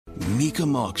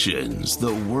Mecum Auctions,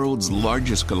 the world's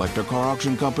largest collector car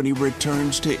auction company,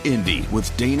 returns to Indy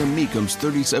with Dana Mecum's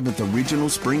 37th Original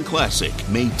Spring Classic,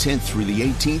 May 10th through the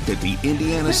 18th at the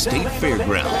Indiana State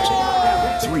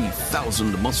Fairgrounds.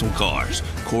 3,000 muscle cars,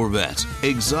 Corvettes,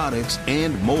 exotics,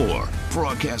 and more.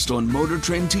 Broadcast on Motor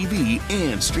Trend TV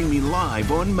and streaming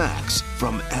live on Max.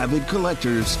 From avid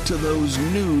collectors to those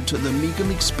new to the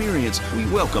Mecum experience, we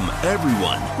welcome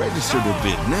everyone. Register to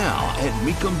bid now at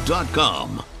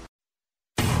Mecum.com.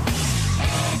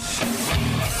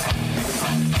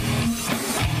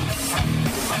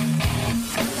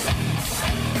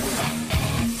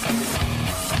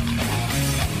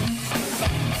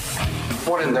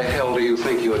 What in the hell do you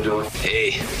think you're doing?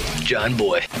 Hey, John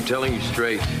Boy. I'm telling you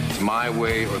straight, it's my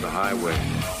way or the highway.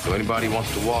 So anybody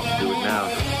wants to walk, do it now.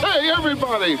 Hey,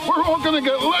 everybody, we're all going to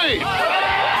get late.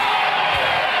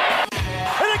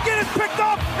 And again, it's picked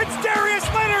off. It's Darius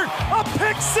Leonard. A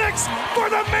pick six for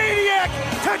the Maniac.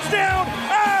 Touchdown,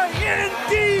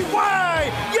 I-N-D-Y.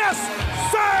 Yes,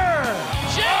 sir.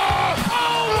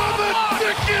 Oh, the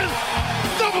Dickens.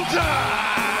 Double time.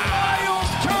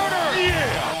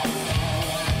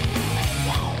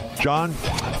 John,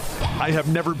 I have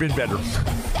never been better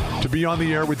to be on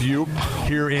the air with you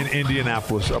here in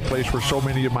Indianapolis, a place where so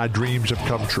many of my dreams have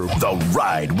come true. The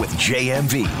Ride with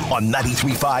JMV on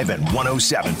 93.5 and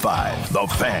 107.5. The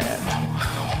Fan.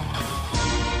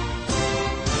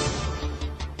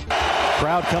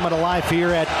 Crowd coming alive here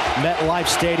at MetLife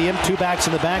Stadium. Two backs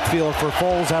in the backfield for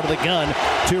Foles out of the gun.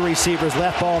 Two receivers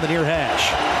left, ball in the near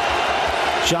hash.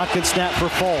 Shotgun snap for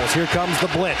Foles. Here comes the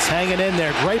blitz. Hanging in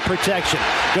there. Great protection.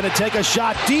 Going to take a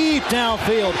shot deep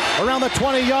downfield around the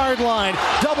 20-yard line.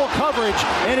 Double coverage,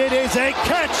 and it is a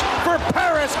catch for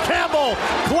Paris Campbell.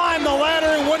 Climbed the ladder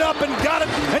and went up and got it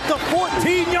at the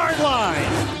 14-yard line.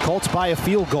 Colts by a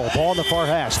field goal. Ball in the far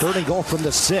hash. Third and goal from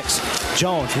the 6.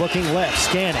 Jones looking left,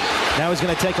 scanning. Now he's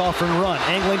going to take off and run.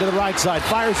 Angling to the right side.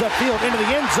 Fires upfield into the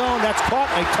end zone. That's caught.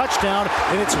 A touchdown,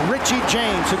 and it's Richie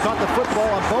James who caught the football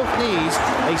on both knees.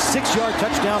 A 6-yard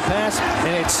touchdown pass,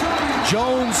 and it's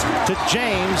Jones to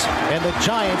James, and the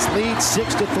Giants lead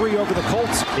 6-3 over the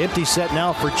Colts. Empty set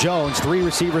now for Jones. 3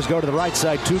 receivers go to the right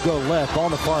side, 2 go left. Ball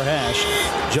in the far hash.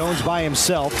 Jones by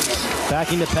himself,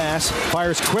 backing the pass,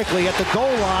 fires quickly at the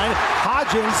goal line.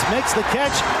 Hodgins makes the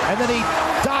catch, and then he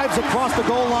dives across the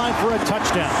goal line for a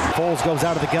touchdown. Foles goes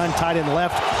out of the gun. Tight end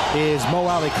left is Mo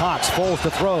Alley-Cox. Foles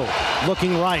to throw.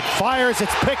 Looking right. Fires.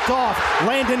 It's picked off.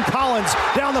 Landon Collins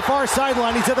down the far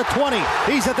sideline. He's at the 20.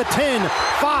 He's at the 10.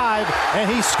 5.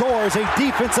 And he scores a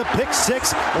defensive pick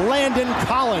 6. Landon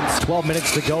Collins. 12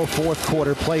 minutes to go. Fourth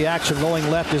quarter. Play action. Rolling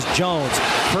left is Jones.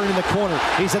 Turning the corner.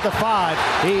 He's at the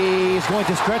 5. He's going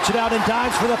to stretch it out and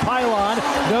dives for the pylon.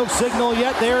 No signal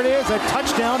yet. There it is. A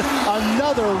touchdown.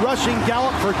 Another rushing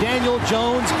gallop for Daniel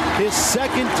Jones. His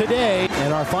second today.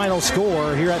 And our final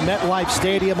score here at MetLife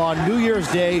Stadium on New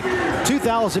Year's Day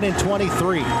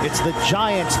 2023. It's the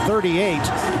Giants 38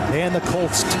 and the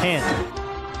Colts 10.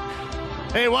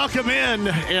 Hey, welcome in,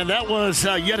 and that was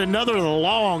yet another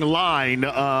long line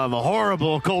of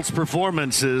horrible Colts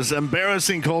performances,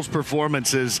 embarrassing Colts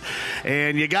performances,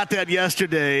 and you got that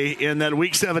yesterday in that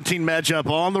Week 17 matchup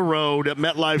on the road at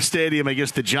MetLife Stadium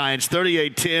against the Giants.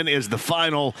 38-10 is the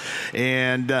final,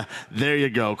 and there you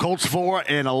go. Colts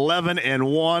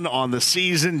 4-11-1 on the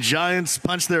season. Giants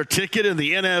punched their ticket in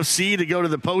the NFC to go to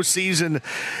the postseason,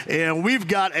 and we've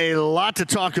got a lot to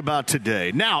talk about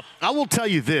today. Now, I will tell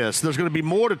you this. There's going to be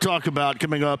more to talk about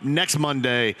coming up next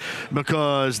Monday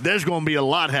because there's going to be a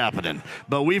lot happening.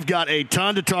 But we've got a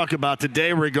ton to talk about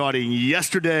today regarding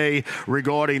yesterday,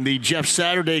 regarding the Jeff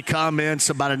Saturday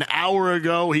comments. About an hour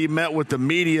ago, he met with the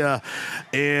media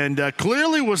and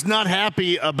clearly was not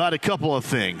happy about a couple of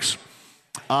things.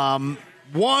 One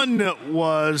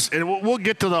was, and we'll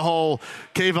get to the whole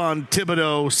Kayvon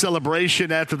Thibodeau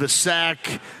celebration after the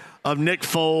sack of Nick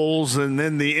Foles and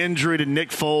then the injury to Nick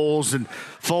Foles and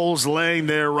Foles laying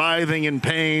there writhing in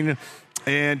pain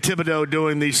and Thibodeau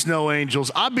doing these snow angels.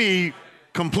 I'll be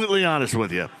completely honest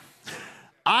with you.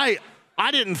 I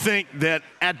didn't think that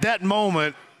at that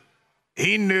moment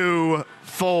he knew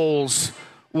Foles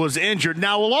was injured.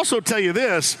 Now, we'll also tell you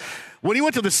this. When he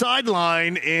went to the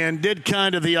sideline and did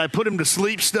kind of the I put him to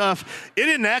sleep stuff, it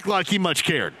didn't act like he much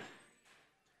cared.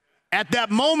 At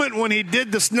that moment when he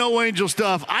did the snow angel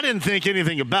stuff, I didn't think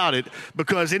anything about it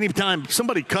because anytime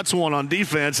somebody cuts one on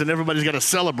defense and everybody's got to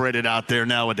celebrate it out there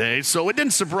nowadays, so it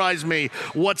didn't surprise me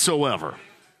whatsoever.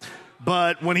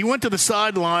 But when he went to the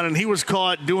sideline and he was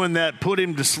caught doing that put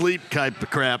him to sleep type of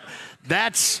crap,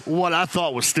 that's what I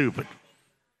thought was stupid.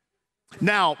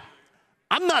 Now,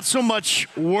 I'm not so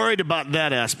much worried about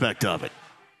that aspect of it.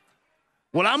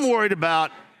 What I'm worried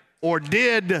about, or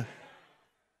did,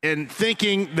 in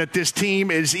thinking that this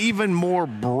team is even more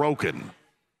broken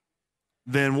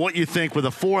than what you think with a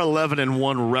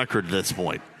 4-11-1 record at this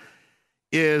point,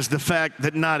 is the fact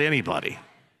that not anybody,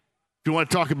 if you want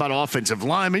to talk about offensive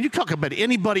linemen, you talk about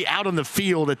anybody out on the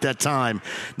field at that time,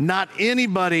 not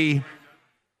anybody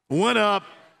went up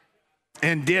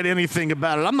and did anything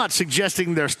about it. I'm not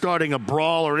suggesting they're starting a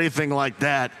brawl or anything like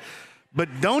that, but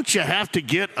don't you have to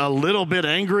get a little bit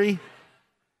angry?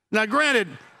 Now, granted,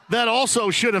 that also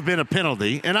should have been a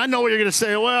penalty, and I know what you're going to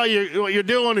say. Well, what you're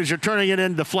doing is you're turning it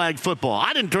into flag football.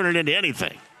 I didn't turn it into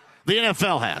anything. The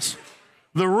NFL has.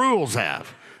 The rules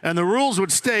have. And the rules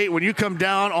would state when you come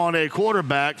down on a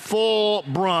quarterback, full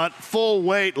brunt, full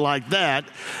weight like that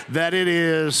it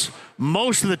is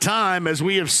most of the time, as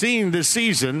we have seen this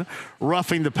season,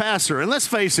 roughing the passer. And let's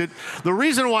face it, the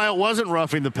reason why it wasn't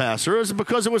roughing the passer is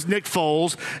because it was Nick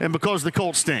Foles and because the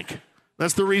Colts stink.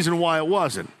 That's the reason why it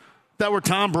wasn't. If that were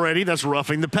Tom Brady, that's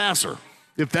roughing the passer.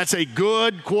 If that's a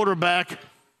good quarterback,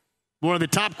 one of the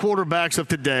top quarterbacks of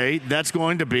today, that's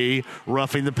going to be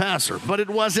roughing the passer. But it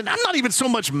wasn't. I'm not even so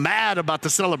much mad about the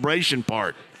celebration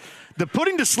part. The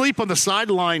putting to sleep on the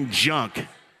sideline junk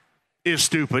is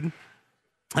stupid.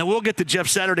 And we'll get to Jeff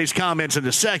Saturday's comments in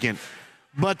a second.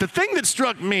 But the thing that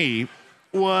struck me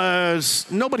was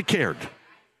nobody cared.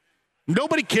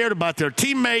 Nobody cared about their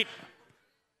teammate.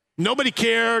 Nobody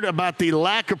cared about the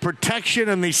lack of protection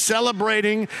and the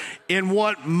celebrating in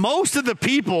what most of the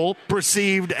people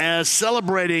perceived as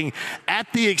celebrating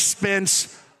at the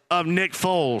expense of Nick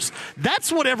Foles. That's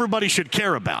what everybody should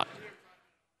care about.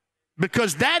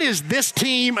 Because that is this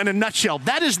team in a nutshell.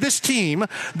 That is this team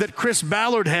that Chris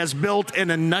Ballard has built in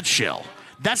a nutshell.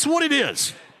 That's what it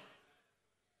is.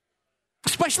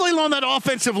 Especially along that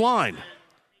offensive line.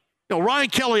 You know, Ryan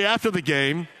Kelly after the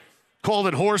game called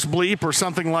it horse bleep or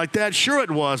something like that. Sure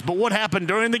it was, but what happened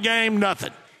during the game?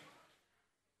 Nothing.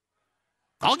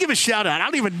 I'll give a shout out. I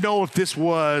don't even know if this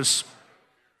was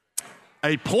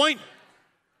a point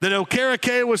that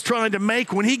Okereke was trying to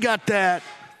make when he got that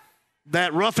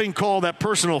roughing call, that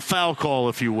personal foul call,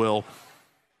 if you will,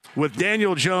 with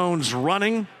Daniel Jones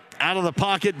running out of the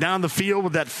pocket down the field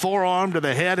with that forearm to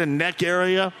the head and neck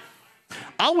area.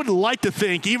 I would like to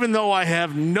think, even though I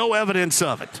have no evidence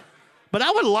of it, but I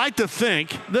would like to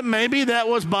think that maybe that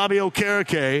was Bobby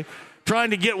Okereke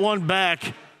trying to get one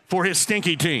back for his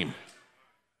stinky team.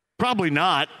 Probably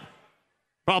not.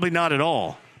 Probably not at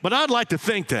all. But I'd like to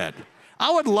think that. I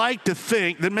would like to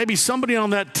think that maybe somebody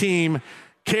on that team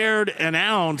cared an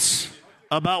ounce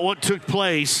about what took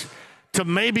place to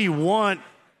maybe want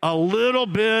a little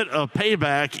bit of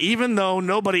payback, even though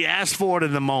nobody asked for it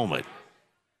in the moment.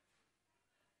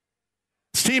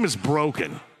 This team is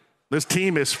broken. This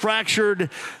team is fractured,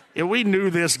 and we knew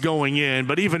this going in,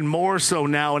 but even more so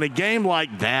now in a game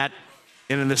like that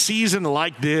and in a season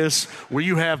like this where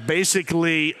you have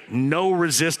basically no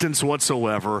resistance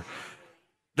whatsoever,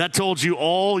 that told you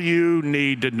all you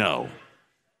need to know.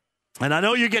 And I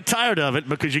know you get tired of it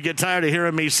because you get tired of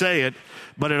hearing me say it,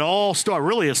 but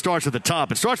it starts at the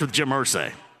top. It starts with Jim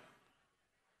Irsay.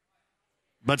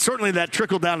 But certainly that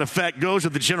trickle-down effect goes to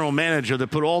the general manager that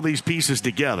put all these pieces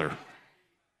together.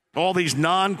 All these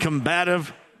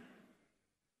non-combative,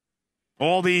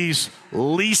 all these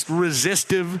least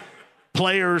resistive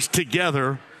players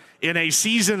together in a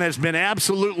season that's been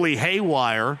absolutely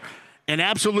haywire and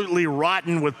absolutely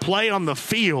rotten with play on the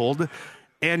field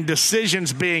and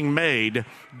decisions being made.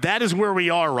 That is where we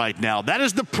are right now. That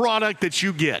is the product that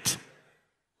you get.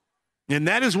 And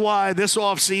that is why this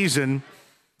offseason,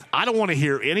 I don't want to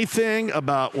hear anything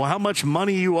about, how much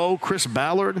money you owe Chris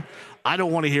Ballard. I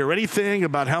don't want to hear anything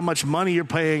about how much money you're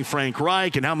paying Frank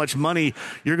Reich and how much money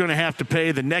you're going to have to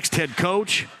pay the next head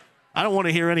coach. I don't want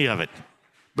to hear any of it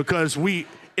because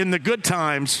in the good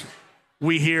times,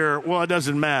 we hear, it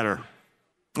doesn't matter.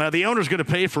 The owner's going to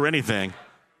pay for anything.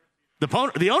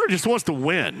 The owner just wants to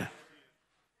win.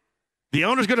 The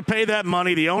owner's going to pay that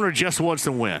money. The owner just wants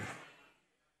to win.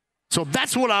 So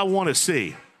that's what I want to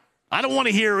see. I don't want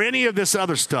to hear any of this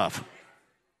other stuff.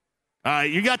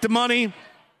 You got the money,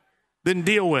 then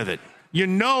deal with it. You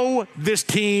know this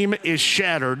team is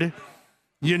shattered.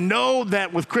 You know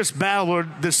that with Chris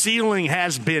Ballard, the ceiling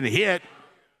has been hit.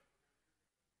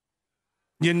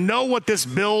 You know what this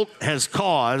build has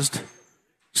caused.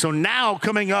 So now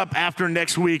coming up after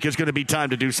next week is going to be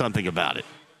time to do something about it.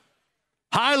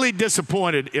 Highly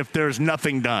disappointed if there's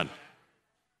nothing done.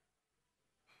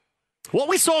 What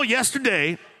we saw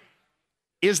yesterday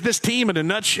is this team in a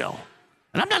nutshell.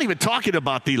 And I'm not even talking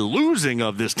about the losing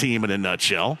of this team in a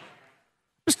nutshell. I'm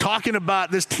just talking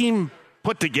about this team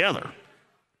put together.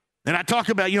 And I talk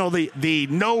about, the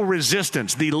no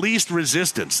resistance, the least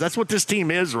resistance. That's what this team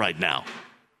is right now.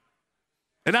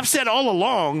 And I've said all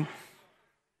along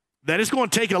that it's going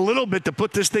to take a little bit to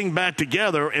put this thing back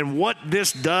together. And what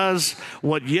this does,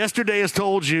 what yesterday has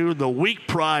told you, the week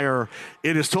prior,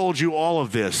 it has told you all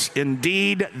of this.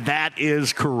 Indeed, that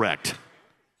is correct.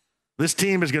 This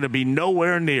team is going to be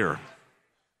nowhere near.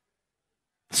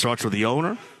 It starts with the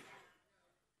owner.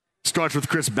 It starts with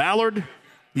Chris Ballard.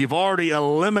 You've already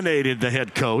eliminated the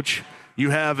head coach. You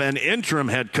have an interim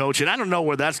head coach, and I don't know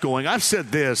where that's going. I've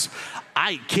said this.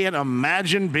 I can't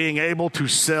imagine being able to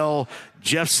sell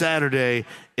Jeff Saturday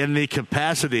in the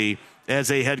capacity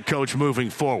as a head coach moving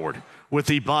forward with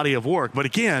the body of work. But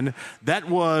again, that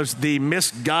was the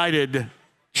misguided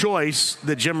choice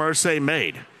that Jim Irsay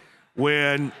made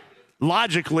when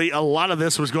logically a lot of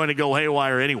this was going to go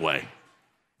haywire anyway.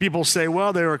 People say,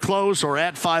 well, they were close or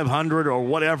at 500 or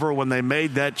whatever when they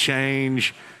made that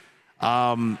change.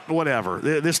 Whatever.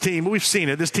 This team, we've seen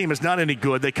it. This team is not any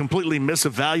good. They completely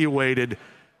misevaluated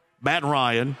Matt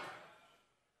Ryan.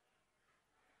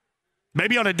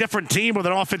 Maybe on a different team with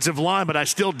an offensive line, but I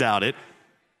still doubt it.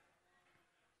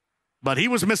 But he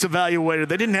was misevaluated.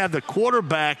 They didn't have the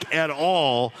quarterback at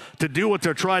all to do what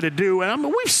they're trying to do. And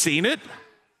we've seen it.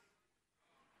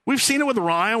 We've seen it with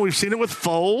Ryan. We've seen it with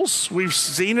Foles. We've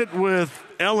seen it with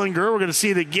Ellinger. We're going to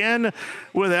see it again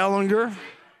with Ellinger.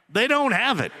 They don't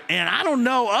have it. And I don't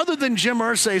know, other than Jim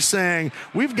Irsay saying,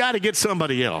 we've got to get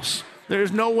somebody else.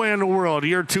 There's no way in the world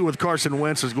year 2 with Carson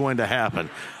Wentz is going to happen.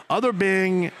 Other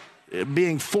being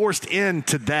forced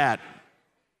into that.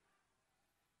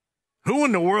 Who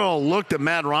in the world looked at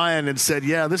Matt Ryan and said,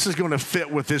 yeah, this is going to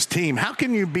fit with this team? How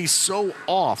can you be so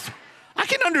off? I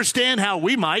can understand how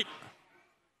we might.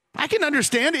 I can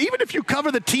understand it, even if you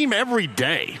cover the team every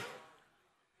day.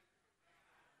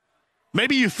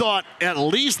 Maybe you thought at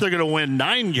least they're going to win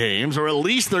 9 games or at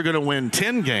least they're going to win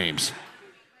 10 games.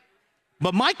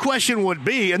 But my question would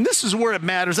be, and this is where it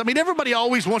matters. I mean, everybody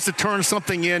always wants to turn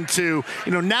something into,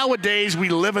 nowadays we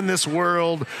live in this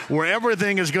world where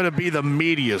everything is going to be the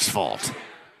media's fault.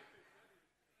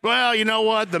 Well, you know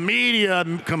what? The media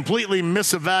completely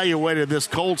misevaluated this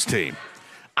Colts team.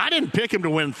 I didn't pick him to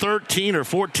win 13 or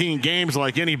 14 games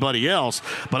like anybody else,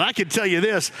 but I can tell you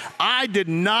this, I did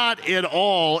not at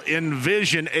all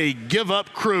envision a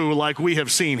give-up crew like we have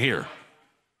seen here.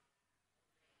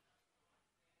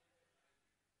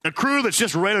 A crew that's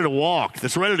just ready to walk,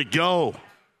 that's ready to go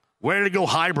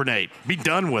hibernate, be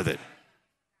done with it.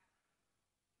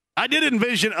 I did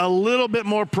envision a little bit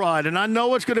more pride, and I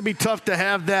know it's going to be tough to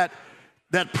have that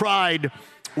pride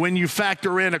when you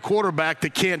factor in a quarterback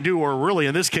that can't do, or really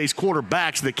in this case,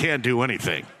 quarterbacks that can't do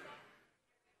anything.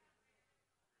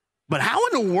 But how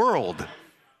in the world,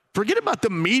 forget about the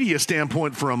media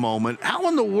standpoint for a moment, how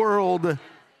in the world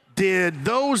did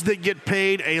those that get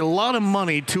paid a lot of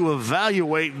money to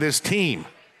evaluate this team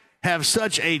have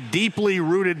such a deeply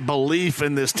rooted belief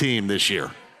in this team this year?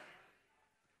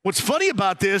 What's funny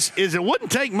about this is it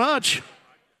wouldn't take much.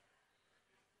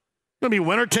 It's going to be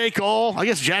winner take all. I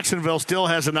guess Jacksonville still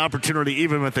has an opportunity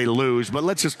even if they lose, but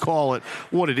let's just call it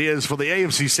what it is. For the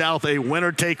AFC South, a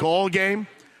winner take all game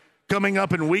coming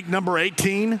up in week number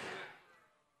 18.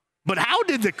 But how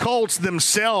did the Colts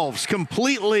themselves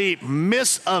completely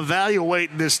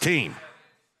misevaluate this team?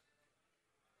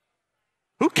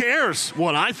 Who cares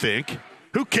what I think?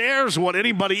 Who cares what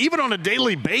anybody, even on a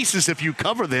daily basis if you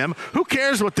cover them, who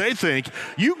cares what they think?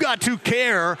 You got to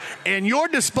care, and your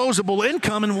disposable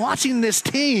income in watching this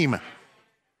team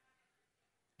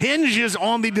hinges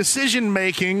on the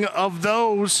decision-making of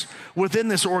those within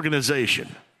this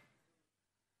organization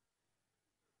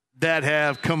that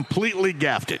have completely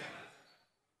gaffed it.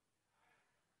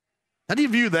 How do you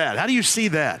view that? How do you see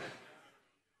that?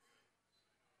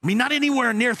 I mean, not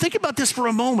anywhere near. Think about this for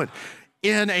a moment.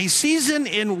 In a season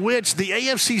in which the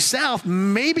AFC South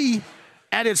may be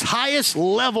at its highest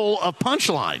level of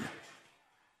punchline,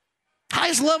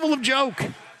 highest level of joke,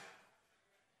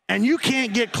 and you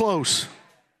can't get close.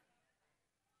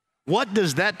 What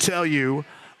does that tell you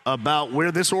about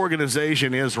where this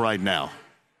organization is right now?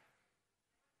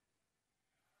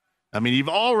 I mean,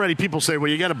 people say, well,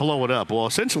 you got to blow it up. Well,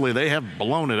 essentially, they have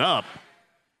blown it up,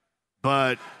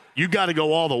 but you got to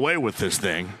go all the way with this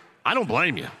thing. I don't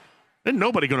blame you. There's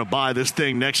nobody going to buy this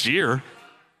thing next year.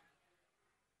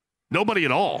 Nobody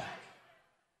at all.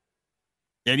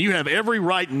 And you have every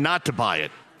right not to buy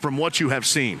it from what you have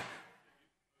seen.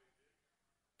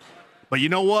 But you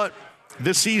know what?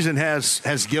 This season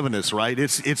has given us, right?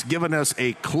 It's given us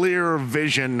a clear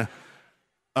vision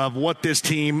of what this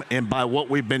team, and by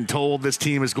what we've been told this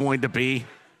team is going to be,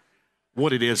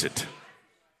 what it isn't.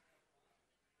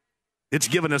 it's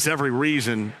given us every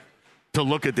reason to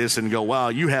look at this and go, wow,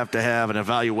 you have to have an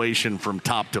evaluation from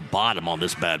top to bottom on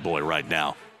this bad boy right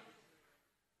now.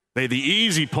 Hey, the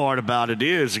easy part about it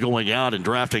is going out and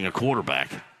drafting a quarterback.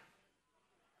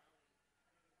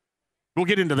 We'll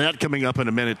get into that coming up in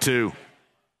a minute, too.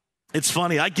 It's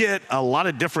funny, I get a lot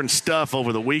of different stuff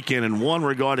over the weekend, and one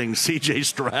regarding C.J.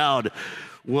 Stroud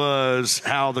was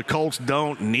how the Colts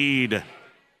don't need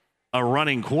a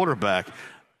running quarterback.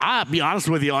 I'll be honest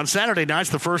with you, on Saturday night's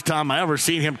the first time I ever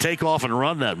seen him take off and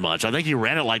run that much. I think he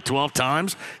ran it like 12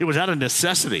 times. It was out of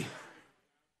necessity.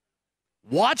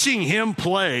 Watching him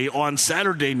play on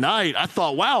Saturday night, I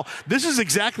thought, wow, this is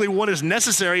exactly what is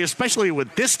necessary, especially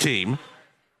with this team.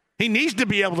 He needs to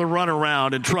be able to run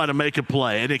around and try to make a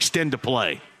play and extend a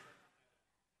play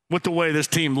with the way this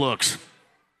team looks.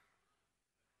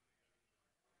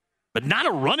 But not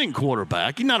a running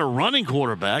quarterback. He's not a running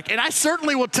quarterback. And I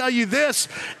certainly will tell you this,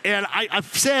 and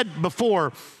I've said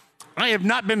before, I have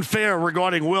not been fair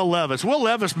regarding Will Levis. Will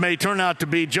Levis may turn out to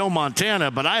be Joe Montana,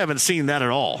 but I haven't seen that at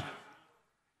all.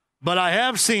 But I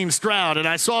have seen Stroud, and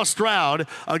I saw Stroud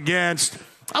against,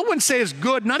 I wouldn't say as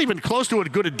good, not even close to as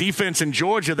good a defense in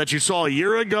Georgia that you saw a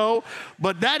year ago,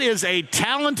 but that is a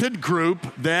talented group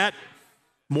that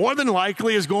more than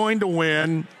likely is going to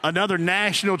win another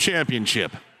national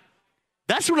championship.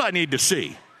 That's what I need to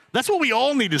see. That's what we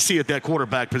all need to see at that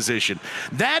quarterback position.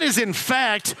 That is, in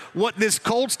fact, what this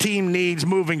Colts team needs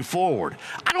moving forward.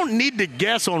 I don't need to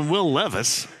guess on Will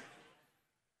Levis.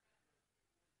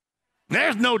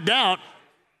 There's no doubt.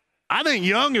 I think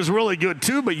Young is really good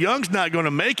too, but Young's not going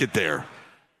to make it there.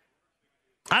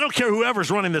 I don't care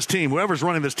whoever's running this team. Whoever's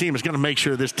running this team is going to make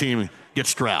sure this team gets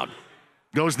Stroud,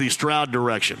 goes the Stroud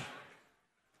direction.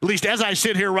 At least as I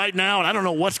sit here right now, and I don't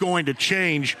know what's going to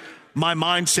change my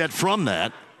mindset from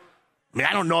that. I mean,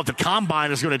 I don't know if the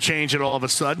combine is going to change it all of a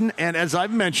sudden. And as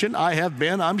I've mentioned, I have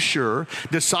been, I'm sure,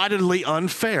 decidedly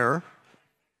unfair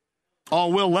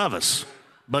on Will Levis.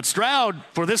 But Stroud,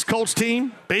 for this Colts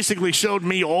team, basically showed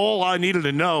me all I needed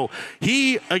to know.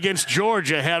 He, against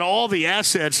Georgia, had all the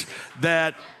assets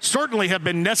that certainly have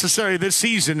been necessary this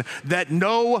season that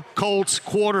no Colts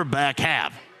quarterback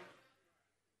have.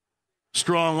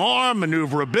 Strong arm,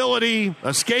 maneuverability,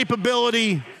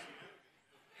 escapability,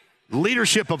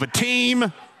 leadership of a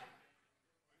team,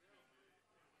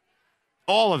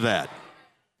 all of that.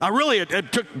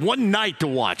 It took one night to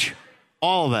watch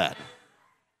all of that.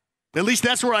 At least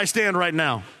that's where I stand right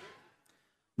now.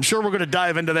 I'm sure we're going to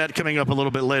dive into that coming up a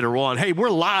little bit later on. Hey, we're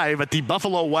live at the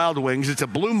Buffalo Wild Wings. It's a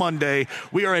Blue Monday.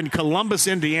 We are in Columbus,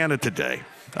 Indiana today.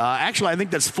 Actually, I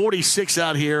think that's 46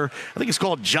 out here. I think it's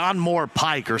called John Moore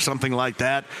Pike or something like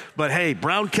that. But, hey,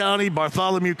 Brown County,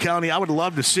 Bartholomew County, I would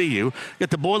love to see you. Get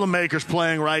the Boilermakers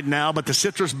playing right now, but the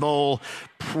Citrus Bowl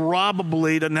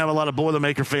probably doesn't have a lot of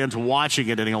Boilermaker fans watching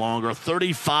it any longer.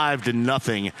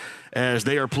 35-0 as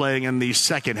they are playing in the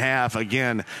second half.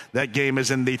 Again, that game is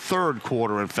in the third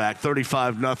quarter, in fact.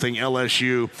 35-0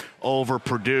 LSU over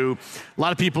Purdue. A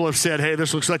lot of people have said, hey,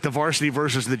 this looks like the varsity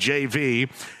versus the JV.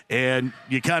 And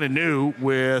you kind of knew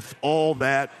with all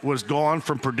that was gone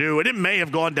from Purdue, and it may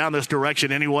have gone down this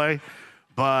direction anyway,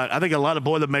 but I think a lot of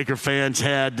Boilermaker fans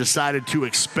had decided to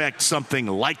expect something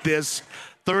like this.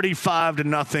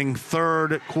 35-0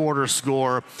 third quarter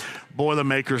score.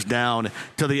 Boilermakers down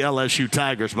to the LSU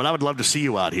Tigers. But I would love to see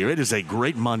you out here. It is a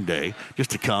great Monday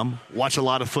just to come, watch a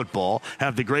lot of football,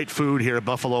 have the great food here at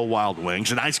Buffalo Wild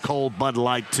Wings, an ice cold Bud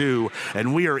Light too.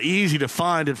 And we are easy to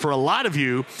find. And for a lot of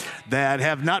you that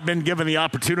have not been given the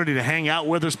opportunity to hang out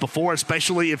with us before,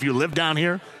 especially if you live down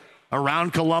here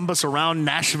around Columbus, around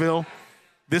Nashville,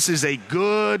 this is a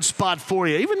good spot for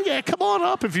you. Even, come on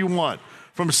up if you want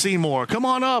from Seymour. Come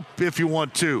on up if you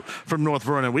want to from North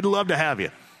Vernon. We'd love to have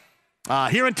you.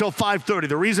 Here until 5:30.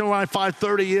 The reason why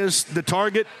 5:30 is the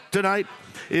target tonight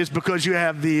is because you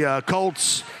have the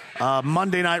Colts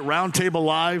Monday night roundtable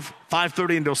live,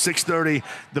 5:30 until 6:30.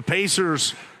 The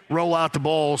Pacers roll out the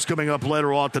balls coming up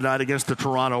later on tonight against the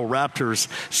Toronto Raptors.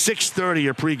 6:30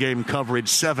 your pregame coverage,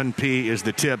 7 p is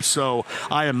the tip. So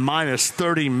I am minus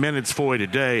 30 minutes for you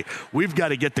today. We've got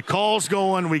to get the calls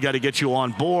going. We got to get you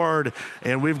on board,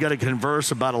 and we've got to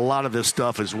converse about a lot of this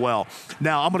stuff as well.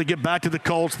 Now, I'm going to get back to the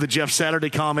Colts, the Jeff Saturday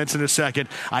comments in a second.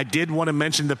 I did want to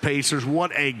mention the Pacers.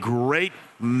 What a great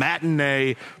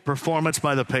matinee performance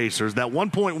by the Pacers. That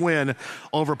 1-point win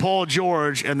over Paul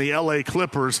George and the LA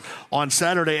Clippers on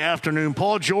Saturday afternoon.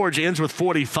 Paul George ends with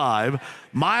 45.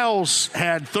 Miles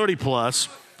had 30-plus.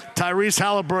 Tyrese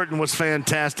Halliburton was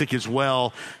fantastic as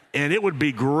well. And it would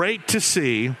be great to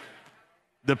see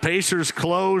the Pacers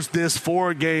close this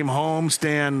 4-game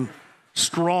homestand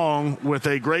strong with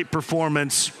a great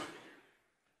performance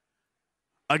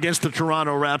against the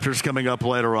Toronto Raptors coming up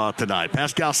later on tonight.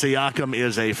 Pascal Siakam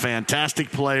is a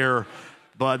fantastic player,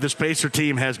 but this Pacer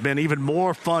team has been even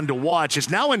more fun to watch. It's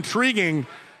now intriguing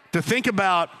to think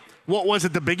about what was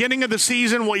at the beginning of the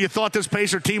season, what you thought this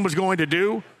Pacer team was going to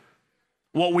do,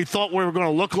 what we thought we were going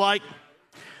to look like.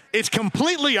 It's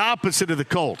completely opposite of the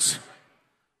Colts.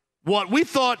 What we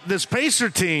thought this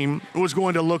Pacer team was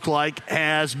going to look like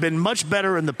has been much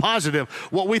better in the positive.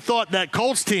 What we thought that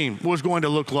Colts team was going to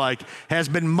look like has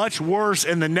been much worse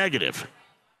in the negative.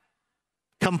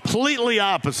 Completely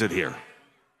opposite here.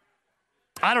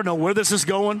 I don't know where this is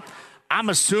going. I'm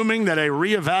assuming that a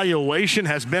reevaluation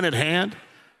has been at hand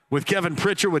with Kevin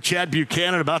Pritchard, with Chad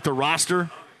Buchanan about the roster.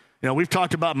 You know, we've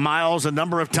talked about Miles a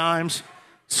number of times.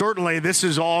 Certainly, this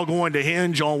is all going to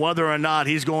hinge on whether or not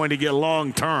he's going to get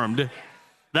long-termed.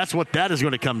 That's what that is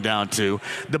going to come down to.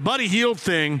 The Buddy Hield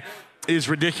thing is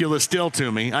ridiculous still to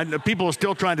me. People are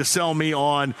still trying to sell me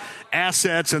on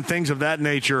assets and things of that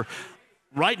nature.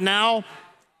 Right now,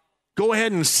 go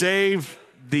ahead and save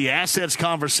the assets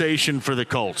conversation for the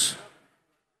Colts.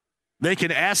 They can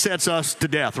assets us to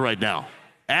death right now.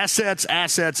 Assets,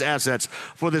 assets, assets.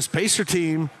 For this Pacer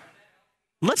team,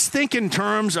 let's think in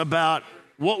terms about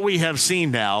what we have seen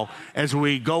now as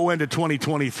we go into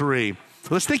 2023.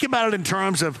 Let's think about it in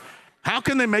terms of how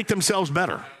can they make themselves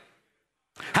better?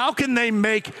 How can they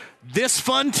make this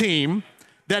fun team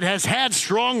that has had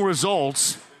strong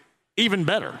results even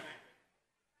better?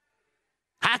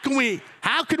 How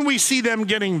can we see them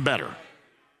getting better?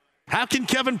 How can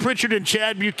Kevin Pritchard and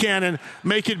Chad Buchanan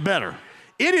make it better?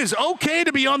 It is okay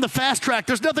to be on the fast track.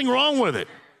 There's nothing wrong with it.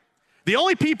 The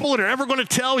only people that are ever going to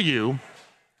tell you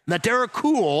that they're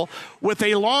cool with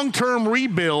a long-term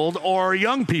rebuild are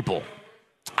young people.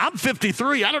 I'm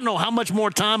 53. I don't know how much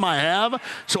more time I have,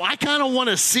 so I kind of want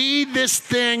to see this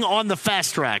thing on the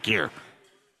fast track here.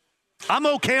 I'm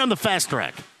okay on the fast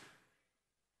track.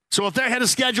 So if they're ahead of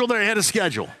schedule, they're ahead of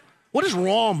schedule. What is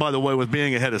wrong, by the way, with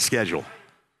being ahead of schedule?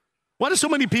 Why do so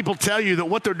many people tell you that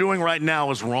what they're doing right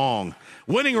now is wrong?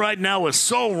 Winning right now is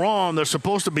so wrong, they're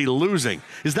supposed to be losing.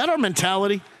 Is that our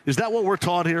mentality? Is that what we're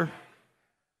taught here?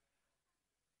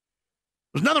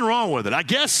 There's nothing wrong with it. I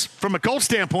guess from a Colts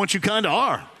standpoint, you kind of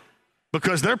are.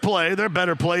 Because their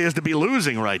better play is to be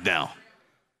losing right now.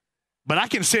 But I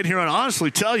can sit here and honestly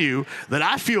tell you that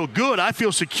I feel good, I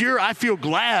feel secure, I feel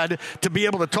glad to be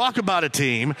able to talk about a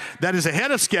team that is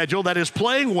ahead of schedule, that is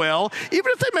playing well, even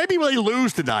if they maybe really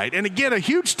lose tonight. And again, a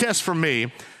huge test for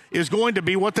me is going to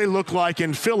be what they look like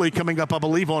in Philly coming up, I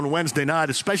believe, on Wednesday night,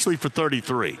 especially for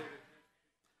 33.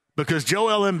 Because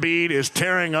Joel Embiid is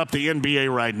tearing up the NBA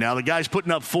right now. The guy's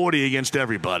putting up 40 against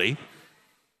everybody.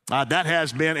 That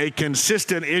has been a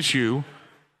consistent issue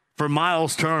for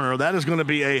Miles Turner. That is going to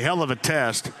be a hell of a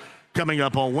test coming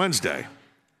up on Wednesday.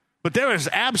 But there is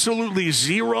absolutely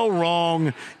zero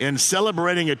wrong in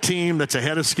celebrating a team that's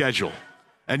ahead of schedule.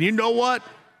 And you know what?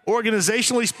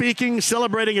 Organizationally speaking,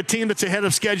 celebrating a team that's ahead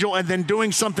of schedule and then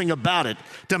doing something about it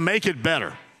to make it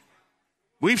better.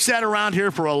 We've sat around here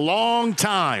for a long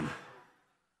time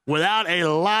without a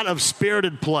lot of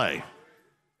spirited play,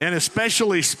 and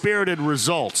especially spirited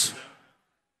results.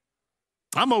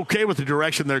 I'm okay with the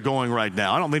direction they're going right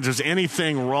now. I don't think there's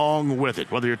anything wrong with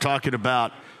it, whether you're talking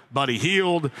about Buddy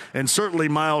Hield and certainly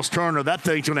Miles Turner. That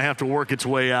thing's going to have to work its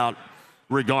way out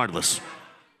regardless.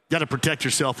 Got to protect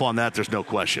yourself on that, there's no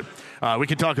question. We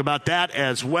can talk about that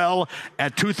as well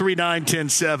at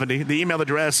 239-1070. The email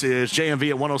address is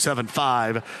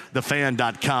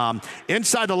jmv@1075thefan.com.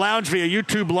 Inside the lounge via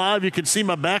YouTube Live, you can see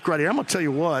my back right here. I'm going to tell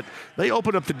you what, they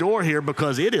opened up the door here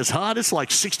because it is hot. It's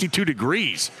like 62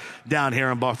 degrees down here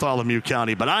in Bartholomew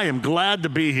County, but I am glad to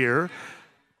be here.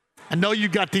 I know you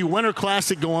got the Winter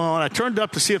Classic going on. I turned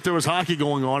up to see if there was hockey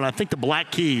going on. I think the Black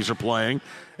Keys are playing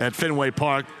at Fenway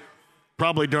Park,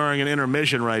 probably during an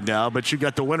intermission right now, but you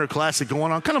got the Winter Classic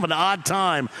going on. Kind of an odd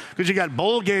time because you got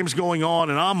bowl games going on,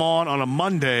 and I'm on a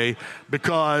Monday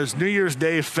because New Year's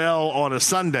Day fell on a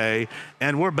Sunday,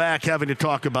 and we're back having to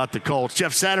talk about the Colts.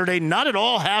 Jeff Saturday, not at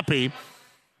all happy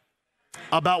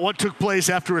about what took place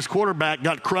after his quarterback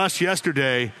got crushed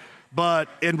yesterday,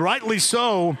 and rightly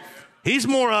so, he's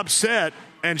more upset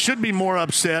and should be more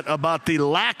upset about the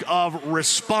lack of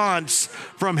response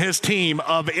from his team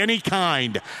of any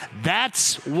kind.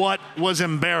 That's what was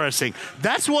embarrassing.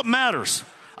 That's what matters.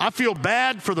 I feel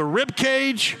bad for the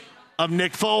ribcage of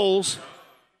Nick Foles.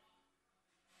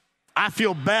 I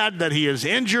feel bad that he is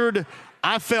injured.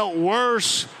 I felt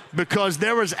worse because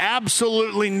there was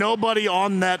absolutely nobody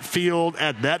on that field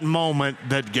at that moment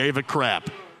that gave a crap.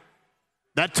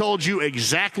 That told you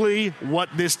exactly what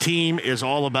this team is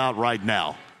all about right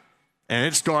now. And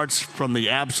it starts from the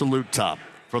absolute top.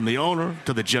 from the owner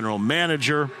to the general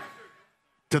manager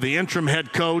to the interim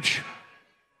head coach.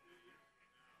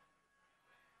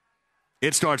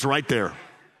 It starts right there.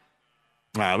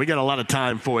 All right, we got a lot of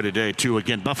time for it today, too.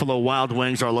 Again, Buffalo Wild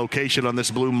Wings, our location on this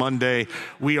Blue Monday.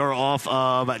 We are off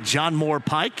of John Moore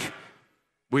Pike.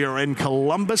 We are in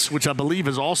Columbus, which I believe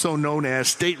is also known as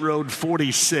State Road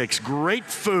 46. Great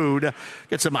food.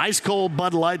 Get some ice-cold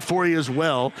Bud Light for you as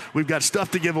well. We've got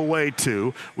stuff to give away,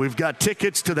 too. We've got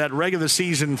tickets to that regular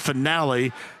season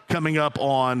finale coming up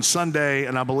on Sunday.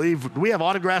 And I believe, do we have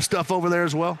autograph stuff over there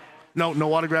as well? No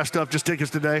autograph stuff, just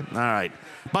tickets today? All right.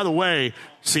 By the way,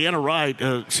 Sienna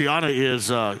is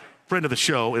a friend of the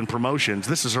show in promotions.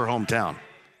 This is her hometown.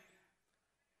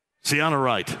 Sienna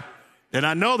Wright. And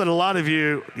I know that a lot of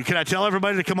you, can I tell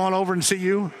everybody to come on over and see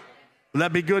you? Would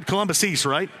that be good? Columbus East,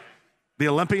 right? The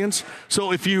Olympians.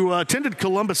 So if you attended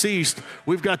Columbus East,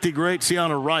 we've got the great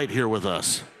Sienna Wright here with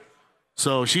us.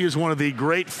 So she is one of the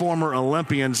great former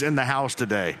Olympians in the house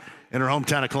today in her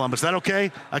hometown of Columbus. Is that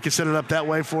okay? I can set it up that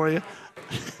way for you.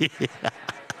 Yeah.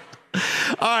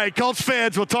 All right, Colts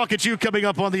fans, we'll talk at you coming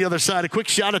up on the other side. A quick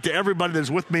shout out to everybody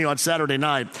that's with me on Saturday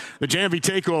night. The JMV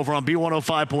Takeover on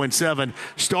B105.7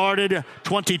 started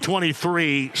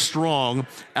 2023 strong.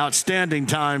 Outstanding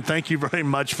time. Thank you very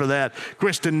much for that.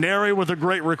 Kristen Neri with a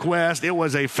great request. It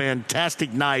was a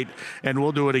fantastic night, and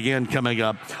we'll do it again coming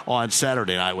up on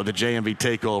Saturday night with the JMV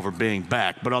Takeover being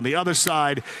back. But on the other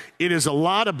side, it is a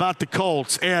lot about the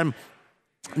Colts. And,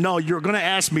 no, you're going to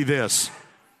ask me this.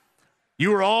 You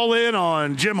were all in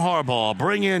on Jim Harbaugh.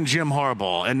 Bring in Jim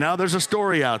Harbaugh. And now there's a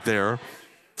story out there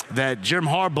that Jim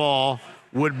Harbaugh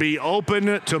would be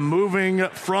open to moving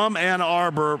from Ann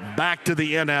Arbor back to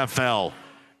the NFL.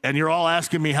 And you're all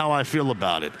asking me how I feel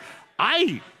about it.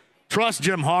 I trust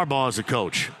Jim Harbaugh as a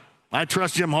coach. I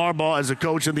trust Jim Harbaugh as a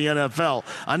coach in the NFL.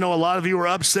 I know a lot of you are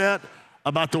upset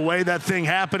about the way that thing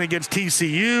happened against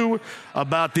TCU,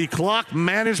 about the clock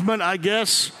management, I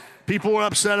guess, people were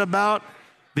upset about.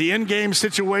 The in-game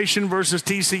situation versus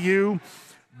TCU,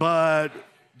 but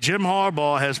Jim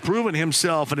Harbaugh has proven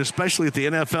himself, and especially at the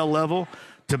NFL level,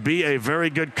 to be a very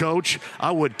good coach.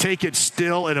 I would take it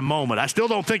still in a moment. I still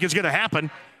don't think it's going to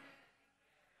happen.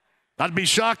 I'd be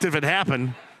shocked if it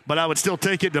happened, but I would still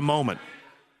take it in a moment.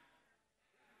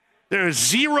 There is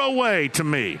zero way you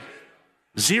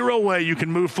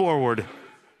can move forward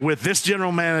with this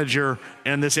general manager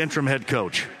and this interim head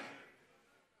coach.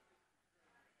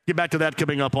 Get back to that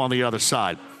coming up on the other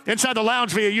side. Inside the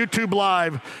Lounge via YouTube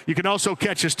Live. You can also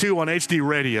catch us, too, on HD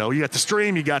Radio. You got the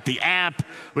stream. You got the app.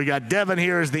 We got Devin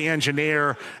here as the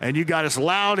engineer. And you got us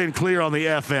loud and clear on the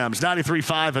FMs.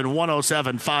 93.5 and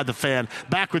 107.5 The Fan.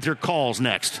 Back with your calls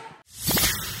next.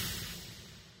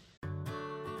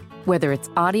 Whether it's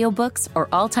audiobooks or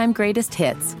all-time greatest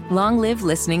hits, long live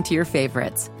listening to your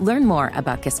favorites. Learn more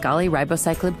about Kisqali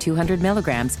Ribociclib 200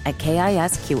 milligrams at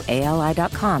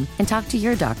KISQALI.com and talk to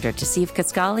your doctor to see if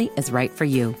Kisqali is right for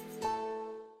you.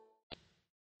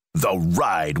 The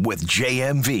Ride with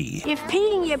JMV. If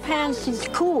peeing your pants is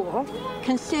cool,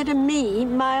 consider me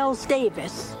Miles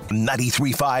Davis.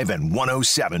 93.5 and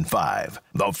 107.5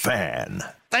 The Fan.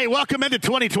 Hey, welcome into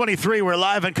 2023. We're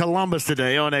live in Columbus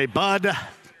today on a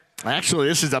Actually,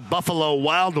 this is a Buffalo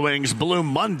Wild Wings Blue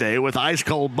Monday with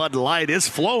ice-cold Bud Light. It's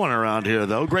flowing around here,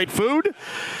 though. Great food.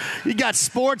 You got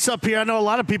sports up here. I know a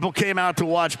lot of people came out to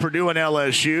watch Purdue and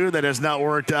LSU. That has not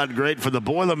worked out great for the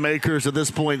Boilermakers at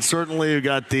this point. Certainly, you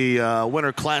got the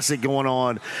Winter Classic going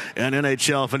on in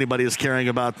NHL, if anybody is caring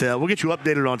about that. We'll get you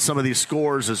updated on some of these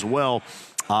scores as well.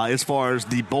 As far as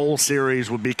the bowl series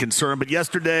would be concerned. But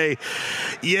yesterday,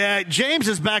 James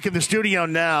is back in the studio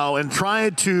now, and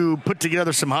trying to put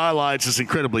together some highlights is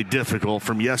incredibly difficult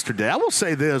from yesterday. I will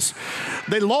say this.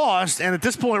 They lost, and at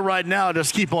this point right now,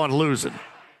 just keep on losing.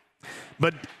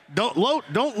 But don't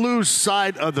lose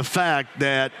sight of the fact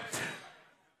that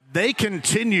they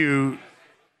continue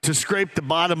to scrape the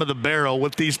bottom of the barrel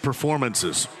with these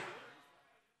performances.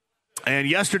 And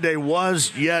yesterday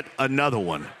was yet another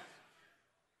one.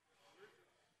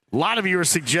 A lot of you are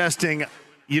suggesting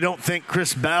you don't think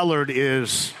Chris Ballard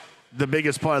is the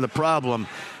biggest part of the problem.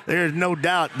 There's no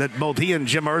doubt that both he and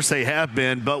Jim Irsay have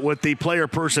been, but with the player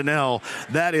personnel,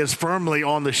 that is firmly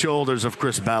on the shoulders of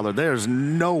Chris Ballard. There's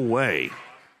no way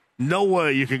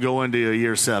you could go into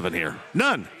year 7 here.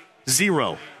 None.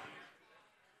 Zero.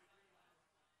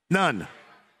 None.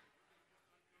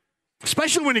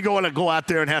 Especially when you go out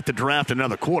there and have to draft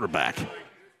another quarterback,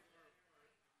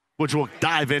 which we'll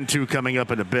dive into coming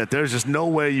up in a bit. There's just no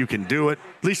way you can do it,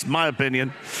 at least in my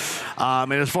opinion.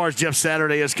 And as far as Jeff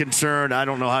Saturday is concerned, I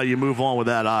don't know how you move on with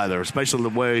that either, especially the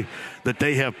way that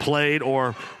they have played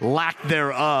or lack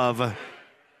thereof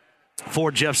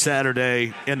for Jeff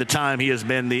Saturday in the time he has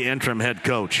been the interim head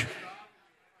coach.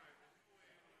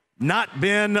 Not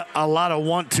been a lot of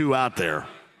want-to out there.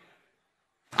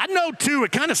 I know, too,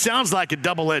 it kind of sounds like a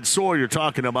double-edged sword you're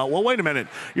talking about. Well, wait a minute.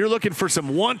 You're looking for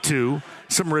some want-to,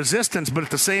 some resistance, but at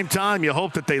the same time, you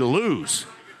hope that they lose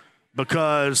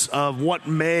because of what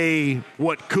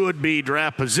could be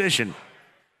draft position.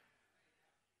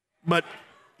 But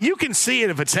you can see it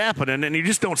if it's happening, and you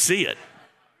just don't see it.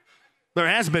 There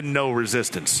has been no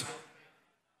resistance.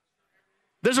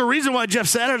 There's a reason why Jeff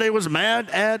Saturday was mad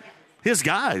at his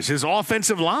guys, his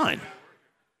offensive line.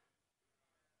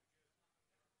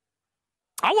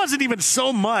 I wasn't even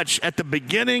so much at the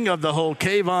beginning of the whole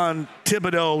Kayvon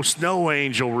Thibodeau snow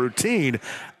angel routine.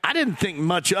 I didn't think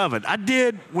much of it. I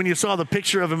did when you saw the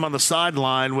picture of him on the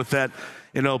sideline with that,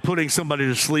 putting somebody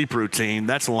to sleep routine.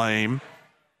 That's lame.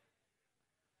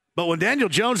 But when Daniel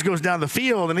Jones goes down the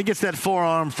field and he gets that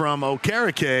forearm from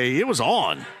Okereke, it was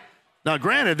on. Now,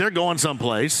 granted, they're going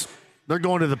someplace. They're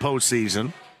going to the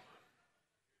postseason.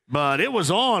 But it was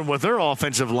on with their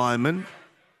offensive linemen.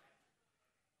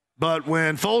 But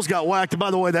when Foles got whacked, and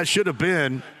by the way, that should have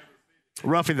been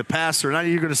roughing the passer. Now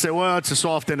you're going to say, well, it's a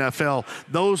soft NFL.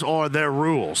 Those are their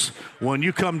rules. When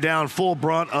you come down full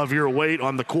brunt of your weight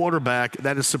on the quarterback,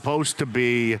 that is supposed to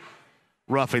be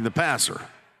roughing the passer.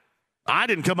 I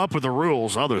didn't come up with the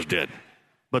rules. Others did.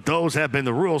 But those have been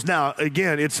the rules. Now,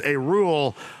 again, it's a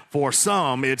rule for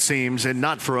some, it seems, and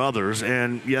not for others.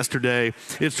 And yesterday,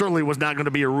 it certainly was not going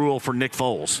to be a rule for Nick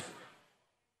Foles.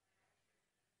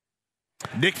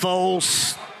 Nick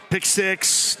Foles, pick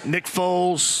six. Nick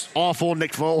Foles, awful.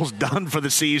 Nick Foles, done for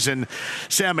the season.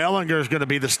 Sam Ehlinger is going to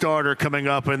be the starter coming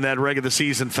up in that regular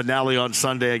season finale on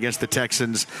Sunday against the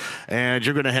Texans. And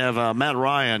you're going to have Matt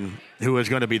Ryan, who is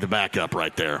going to be the backup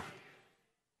right there.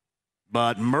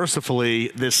 But mercifully,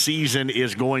 this season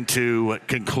is going to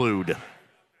conclude.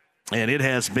 And it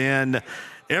has been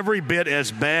every bit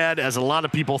as bad as a lot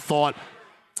of people thought.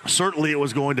 Certainly it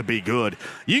was going to be good.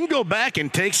 You can go back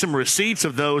and take some receipts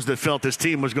of those that felt this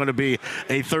team was going to be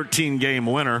a 13-game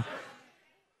winner.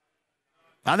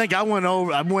 I think I went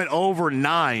over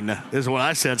 9 is what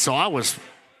I said, so I was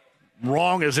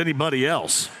wrong as anybody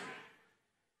else.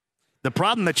 The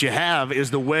problem that you have is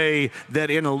the way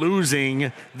that in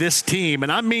losing this team,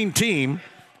 and I mean team,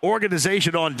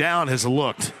 organization on down has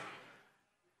looked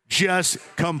just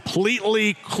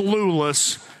completely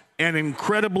clueless and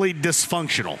incredibly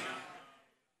dysfunctional.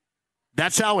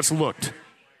 That's how it's looked.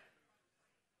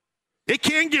 It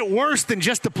can't get worse than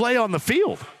just the play on the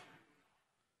field.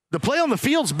 The play on the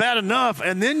field's bad enough,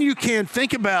 and then you can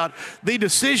think about the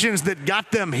decisions that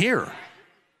got them here.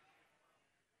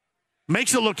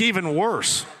 Makes it look even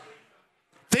worse.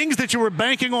 Things that you were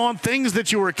banking on, things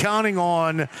that you were counting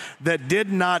on that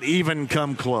did not even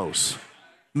come close.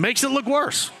 Makes it look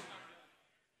worse.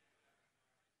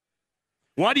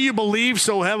 Why do you believe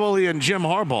so heavily in Jim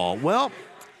Harbaugh? Well,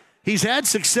 he's had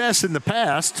success in the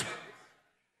past.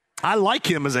 I like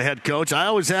him as a head coach. I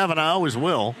always have and I always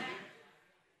will.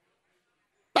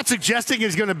 Not suggesting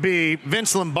he's going to be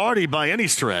Vince Lombardi by any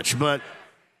stretch, but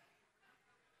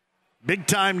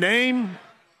big-time name,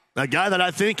 a guy that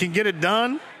I think can get it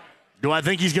done. Do I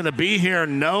think he's going to be here?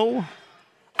 No.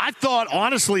 I thought,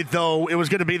 honestly, though, it was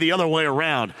going to be the other way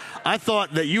around. I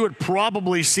thought that you would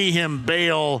probably see him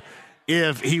bail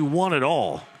if he won it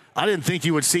all. I didn't think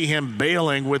you would see him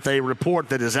bailing with a report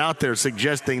that is out there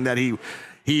suggesting that he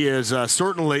is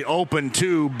certainly open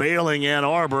to bailing Ann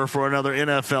Arbor for another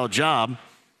NFL job,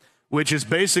 which is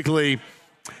basically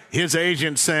his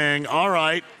agent saying, all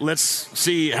right, let's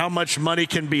see how much money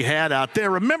can be had out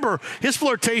there. Remember, his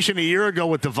flirtation a year ago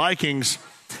with the Vikings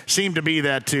seemed to be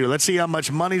that too. Let's see how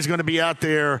much money's going to be out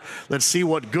there. Let's see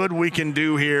what good we can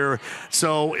do here.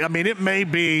 So, I mean, it may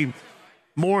be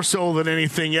more so than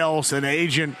anything else an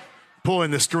agent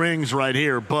pulling the strings right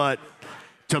here. But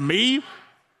to me,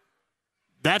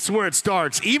 that's where it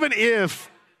starts. Even if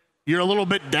you're a little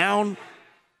bit down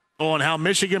on how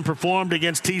Michigan performed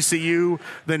against TCU,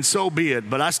 then so be it.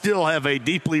 But I still have a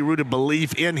deeply rooted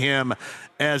belief in him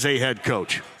as a head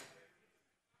coach.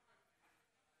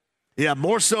 Yeah,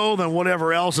 more so than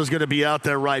whatever else is going to be out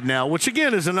there right now, which,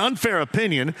 again, is an unfair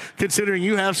opinion considering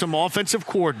you have some offensive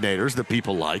coordinators that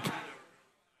people like.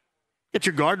 Get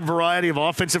your garden variety of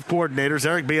offensive coordinators.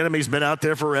 Eric Bieniemy's been out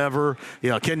there forever.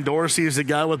 Ken Dorsey is the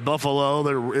guy with Buffalo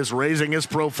that is raising his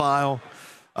profile.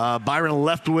 Byron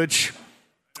Leftwich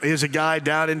is a guy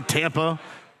down in Tampa.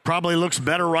 Probably looks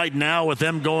better right now with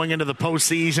them going into the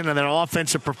postseason and their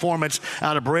offensive performance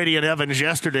out of Brady and Evans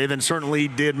yesterday than certainly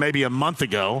did maybe a month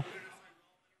ago.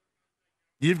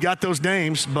 You've got those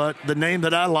names, but the name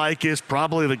that I like is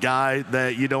probably the guy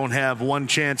that you don't have one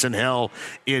chance in hell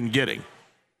in getting.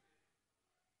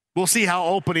 We'll see how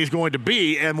open he's going to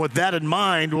be, and with that in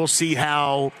mind, we'll see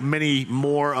how many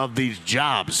more of these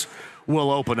jobs will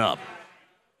open up.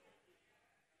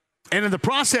 And in the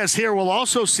process here, we'll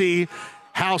also see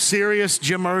how serious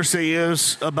Jim Irsay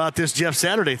is about this Jeff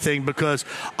Saturday thing, because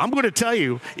I'm going to tell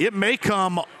you, it may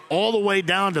come all the way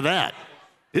down to that.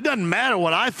 It doesn't matter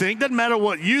what I think. Doesn't matter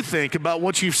what you think about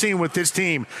what you've seen with this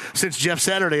team since Jeff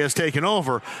Saturday has taken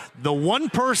over. The one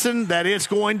person that it's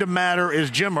going to matter is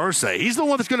Jim Irsay. He's the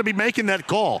one that's going to be making that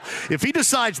call. If he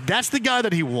decides that's the guy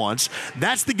that he wants,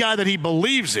 that's the guy that he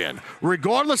believes in,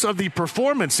 regardless of the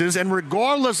performances and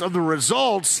regardless of the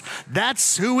results,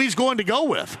 that's who he's going to go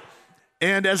with.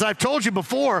 And as I've told you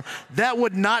before, that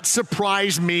would not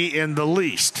surprise me in the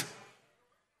least.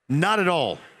 Not at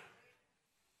all.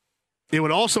 It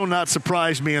would also not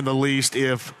surprise me in the least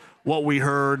if what we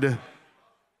heard,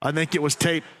 I think it was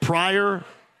taped prior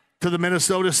to the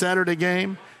Minnesota Saturday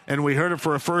game, and we heard it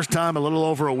for a first time a little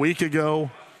over a week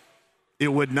ago. It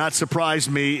would not surprise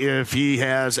me if he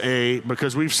has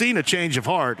because we've seen a change of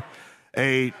heart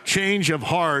in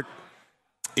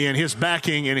his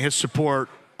backing and his support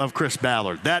of Chris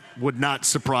Ballard. That would not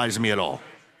surprise me at all.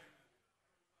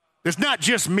 It's not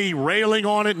just me railing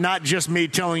on it, not just me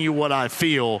telling you what I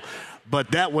feel,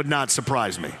 but that would not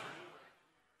surprise me.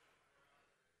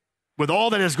 With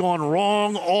all that has gone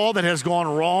wrong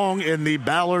in the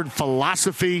Ballard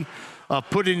philosophy of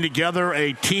putting together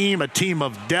a team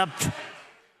of depth,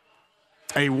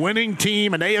 a winning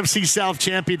team, an AFC South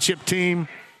championship team,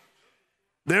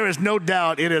 there is no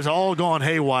doubt it has all gone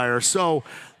haywire. So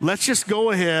let's just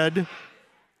go ahead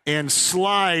and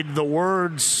slide the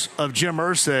words of Jim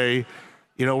Irsay,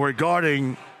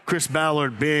 regarding Chris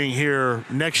Ballard being here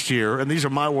next year, and these are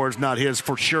my words, not his,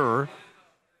 for sure.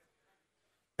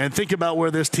 And think about where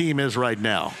this team is right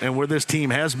now and where this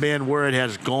team has been, where it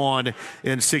has gone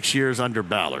in 6 years under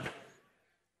Ballard.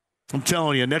 I'm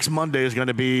telling you, next Monday is going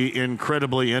to be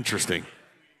incredibly interesting.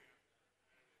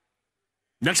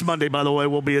 Next Monday, by the way,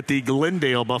 we'll be at the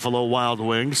Glendale Buffalo Wild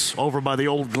Wings over by the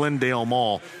old Glendale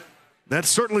Mall. That's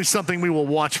certainly something we will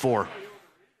watch for.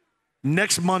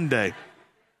 Next Monday.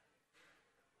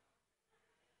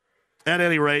 At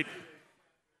any rate,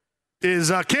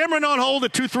 is Cameron on hold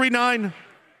at 239-1070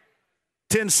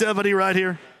 right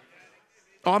here?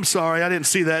 Oh, I'm sorry. I didn't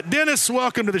see that. Dennis,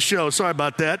 welcome to the show. Sorry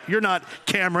about that. You're not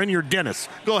Cameron. You're Dennis.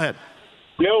 Go ahead.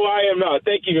 No, I am not.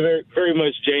 Thank you very, very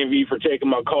much, JMV, for taking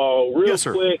my call. Real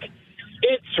quick,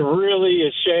 it's really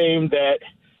a shame that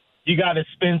you got to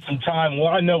spend some time. Well,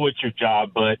 I know it's your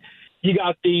job, but you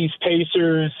got these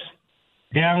Pacers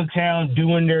downtown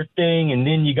doing their thing, and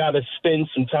then you got to spend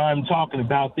some time talking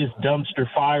about this dumpster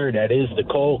fire that is the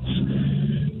Colts.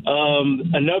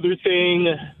 Another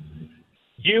thing,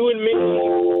 you and me,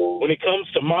 when it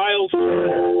comes to Miles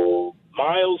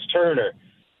Turner,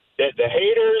 that the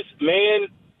haters, man,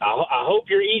 I hope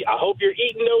you're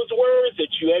eating those words that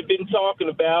you had been talking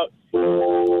about.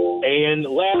 And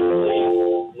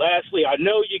lastly, I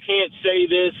know you can't say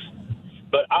this,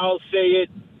 but I'll say it.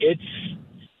 It's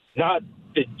not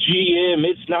the GM,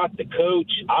 it's not the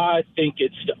coach. I think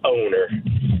it's the owner.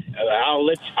 I'll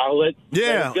let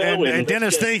yeah, and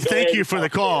Dennis, thank you for the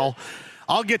call.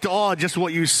 I'll get to all just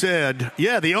what you said.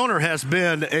 Yeah, the owner has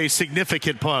been a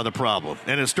significant part of the problem,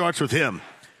 and it starts with him.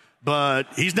 But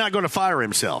he's not going to fire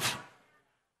himself.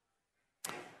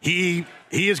 He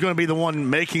is going to be the one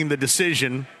making the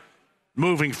decision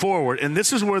moving forward, and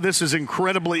this is where this is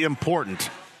incredibly important.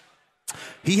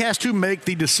 He has to make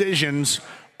the decisions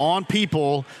on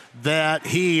people that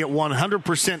he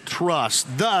 100% trusts.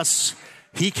 Thus,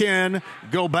 he can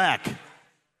go back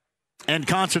and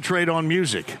concentrate on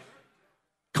music.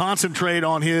 Concentrate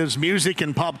on his music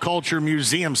and pop culture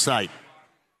museum site.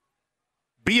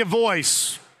 Be a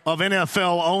voice of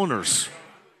NFL owners.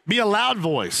 Be a loud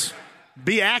voice.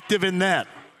 Be active in that.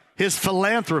 His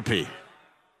philanthropy.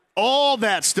 All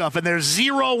that stuff, and there's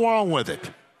zero wrong with it.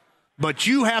 But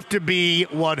you have to be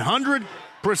 100%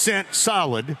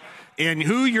 solid in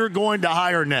who you're going to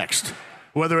hire next,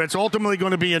 whether it's ultimately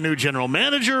going to be a new general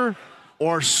manager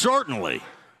or certainly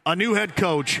a new head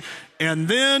coach. And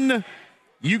then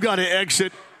you got to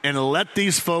exit and let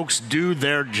these folks do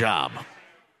their job.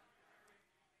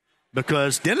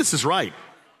 Because Dennis is right.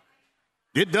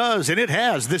 It does, and it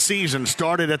has this season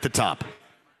started at the top.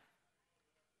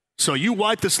 So you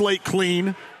wipe the slate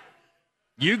clean.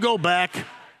 You go back.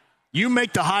 You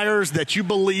make the hires that you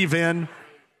believe in.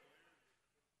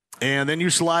 And then you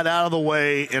slide out of the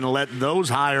way and let those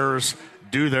hires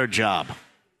do their job.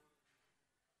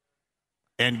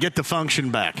 and get the function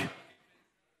back.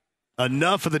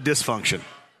 Enough of the dysfunction.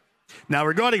 Now,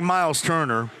 regarding Miles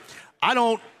Turner, I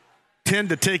don't tend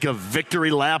to take a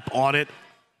victory lap on it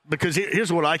because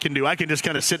here's what I can do. I can just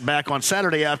kind of sit back on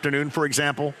Saturday afternoon, for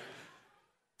example,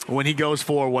 when he goes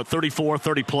for, 34,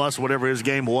 30-plus, whatever his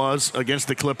game was against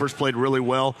the Clippers, played really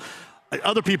well.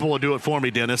 Other people will do it for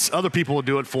me, Dennis. Other people will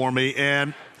do it for me.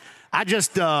 And I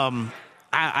just,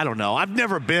 I don't know. I've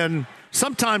never been –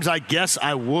 sometimes I guess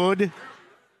I would,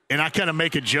 and I kind of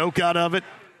make a joke out of it.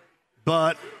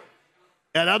 But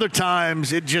at other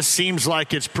times, it just seems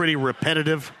like it's pretty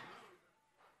repetitive.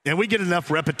 And we get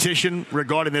enough repetition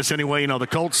regarding this anyway. The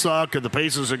Colts suck or the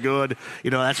Pacers are good.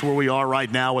 That's where we are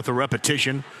right now with the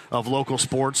repetition of local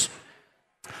sports.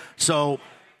 So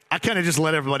I kind of just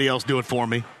let everybody else do it for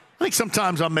me. I think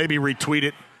sometimes I'll maybe retweet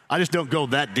it. I just don't go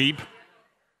that deep.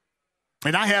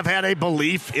 And I have had a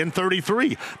belief in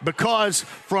 33 because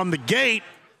from the gate,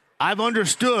 I've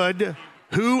understood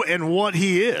who and what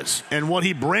he is and what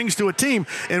he brings to a team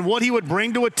and what he would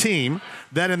bring to a team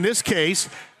that in this case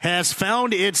has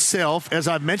found itself, as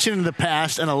I've mentioned in the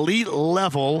past, an elite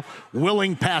level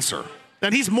willing passer.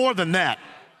 And he's more than that.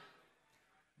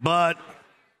 But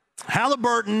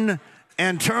Halliburton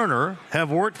and Turner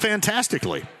have worked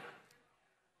fantastically.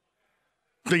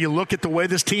 So you look at the way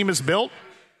this team is built,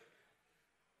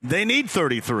 they need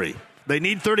 33. They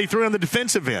need 33 on the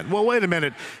defensive end. Well, wait a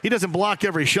minute. He doesn't block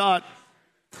every shot.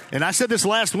 And I said this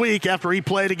last week after he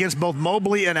played against both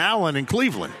Mobley and Allen in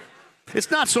Cleveland.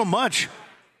 It's not so much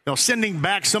sending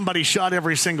back somebody's shot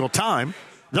every single time.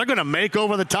 They're going to make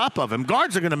over the top of him.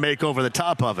 Guards are going to make over the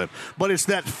top of him. But it's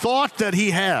that thought that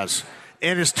he has,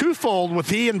 and it's twofold with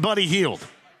he and Buddy Hield.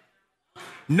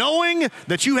 Knowing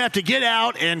that you have to get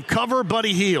out and cover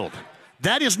Buddy Hield,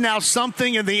 that is now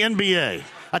something in the NBA.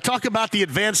 I talk about the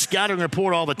advanced scouting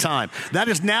report all the time. That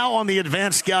is now on the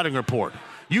advanced scouting report.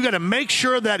 You got to make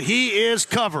sure that he is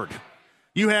covered.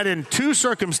 You had in two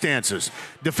circumstances,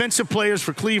 defensive players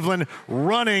for Cleveland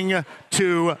running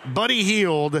to Buddy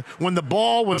Hield when the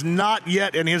ball was not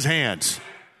yet in his hands,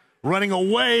 running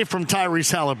away from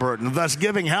Tyrese Halliburton, thus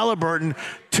giving Halliburton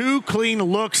two clean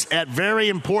looks at very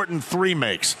important three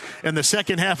makes in the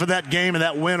second half of that game and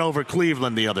that win over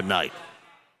Cleveland the other night.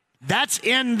 That's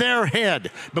in their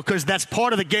head because that's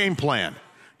part of the game plan,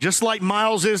 just like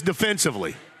Miles is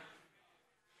defensively.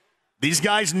 These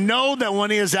guys know that when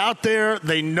he is out there,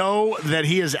 they know that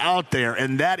he is out there,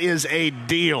 and that is a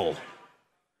deal.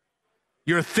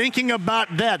 You're thinking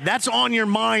about that. That's on your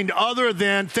mind other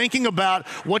than thinking about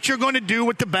what you're going to do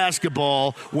with the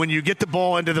basketball when you get the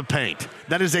ball into the paint.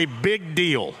 That is a big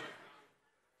deal.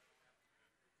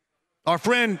 Our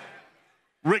friend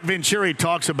Rick Vincere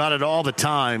talks about it all the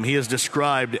time. He has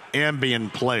described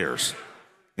ambient players,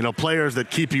 players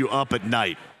that keep you up at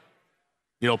night.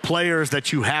 Players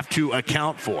that you have to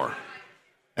account for.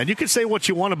 And you can say what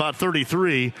you want about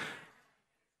 33.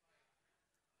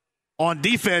 On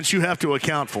defense, you have to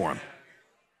account for him.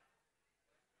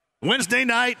 Wednesday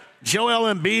night,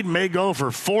 Joel Embiid may go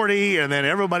for 40, and then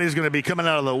everybody's going to be coming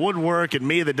out of the woodwork and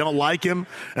me that don't like him,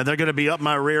 and they're going to be up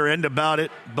my rear end about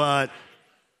it. But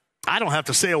I don't have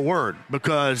to say a word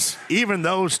because even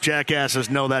those jackasses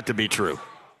know that to be true.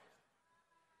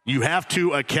 You have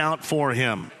to account for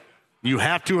him. You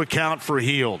have to account for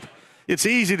Hield. It's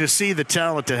easy to see the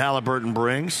talent that Halliburton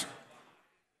brings.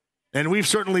 And we've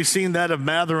certainly seen that of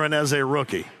Mathurin as a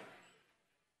rookie.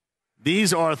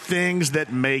 These are things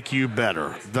that make you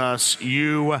better. Thus,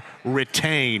 you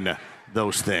retain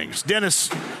those things. Dennis,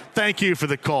 thank you for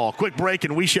the call. Quick break,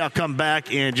 and we shall come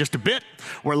back in just a bit.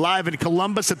 We're live in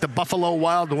Columbus at the Buffalo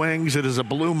Wild Wings. It is a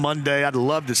Blue Monday. I'd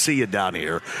love to see you down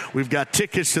here. We've got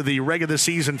tickets to the regular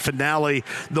season finale.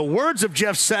 The words of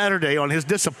Jeff Saturday on his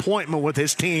disappointment with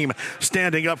his team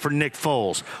standing up for Nick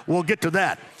Foles. We'll get to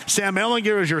that. Sam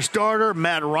Ehlinger is your starter.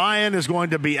 Matt Ryan is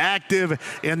going to be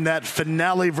active in that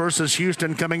finale versus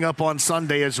Houston coming up on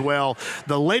Sunday as well.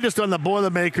 The latest on the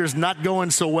Boilermakers not going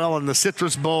so well in the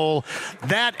Citrus Bowl.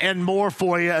 That and more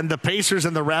for you, and the Pacers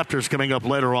and the Raptors coming up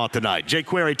later on tonight. Jay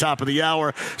Query, top of the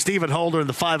hour. Stephen Holder in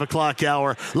the 5 o'clock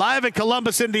hour. Live in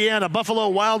Columbus, Indiana, Buffalo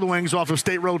Wild Wings off of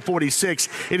State Road 46.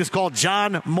 It is called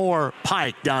John Moore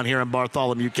Pike down here in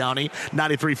Bartholomew County.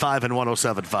 93.5 and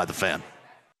 107.5 The Fan.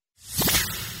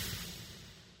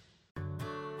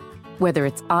 Whether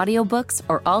it's audiobooks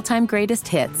or all-time greatest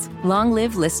hits, long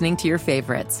live listening to your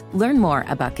favorites. Learn more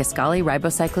about Kisqali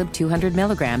Ribociclib 200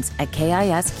 milligrams at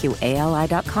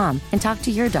KISQALI.com and talk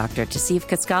to your doctor to see if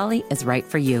Kisqali is right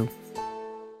for you.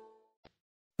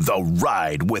 The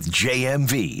Ride with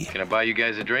JMV. Can I buy you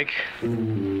guys a drink?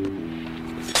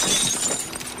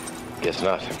 Guess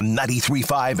not.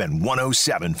 93.5 and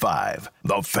 107.5.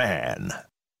 The Fan.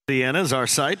 Indiana's our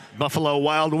site, Buffalo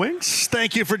Wild Wings.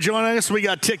 Thank you for joining us. We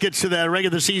got tickets to that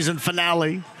regular season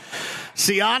finale.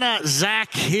 Sienna,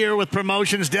 Zach here with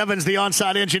promotions. Devin's the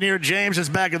on-site engineer. James is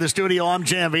back in the studio. I'm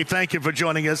Janvey. Thank you for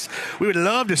joining us. We would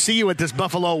love to see you at this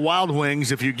Buffalo Wild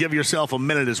Wings if you give yourself a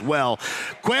minute as well.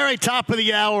 Query, top of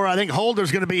the hour. I think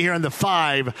Holder's going to be here in the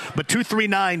 5, but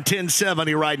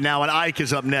 239-1070 right now, and Ike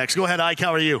is up next. Go ahead, Ike.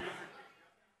 How are you?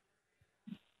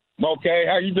 Okay.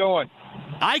 How you doing?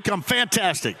 Ike, I'm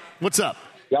fantastic. What's up?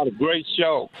 Got a great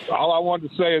show. All I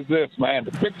wanted to say is this, man.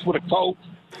 The picks for the Colts,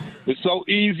 it's so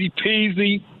easy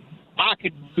peasy. I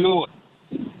could do it.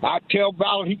 I tell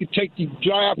Ballard he could take the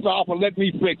draft off and let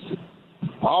me fix it.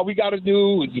 All we got to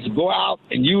do is just go out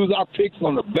and use our picks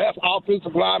on the best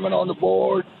offensive lineman on the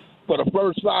board for the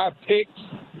first 5 picks,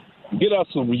 get us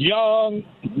some young,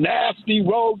 nasty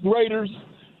road graders,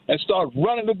 and start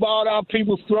running the ball down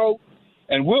people's throat,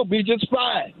 and we'll be just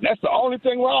fine. That's the only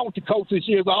thing wrong with the Colts this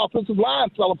year is the offensive line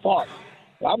fell apart.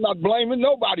 I'm not blaming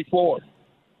nobody for it.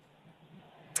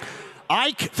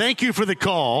 Ike, thank you for the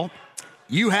call.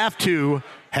 You have to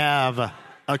have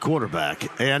a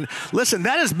quarterback. And listen,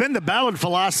 that has been the Ballard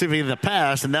philosophy in the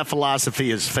past, and that philosophy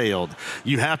has failed.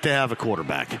 You have to have a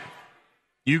quarterback.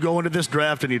 You go into this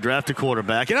draft and you draft a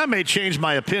quarterback. And I may change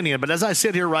my opinion, but as I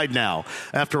sit here right now,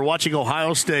 after watching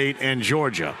Ohio State and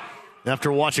Georgia, after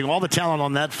watching all the talent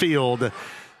on that field,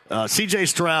 C.J.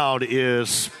 Stroud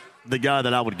is the guy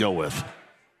that I would go with.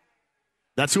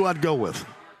 That's who I'd go with.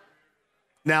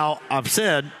 Now, I've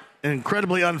said,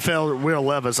 incredibly unfair Will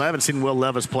Levis. I haven't seen Will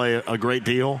Levis play a great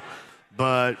deal,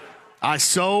 but I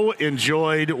so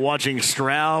enjoyed watching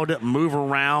Stroud move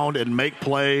around and make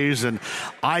plays, and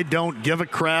I don't give a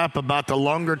crap about the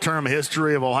longer-term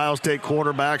history of Ohio State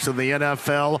quarterbacks in the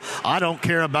NFL. I don't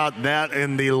care about that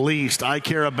in the least. I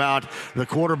care about the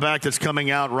quarterback that's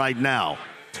coming out right now.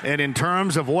 And in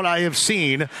terms of what I have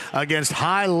seen against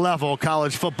high-level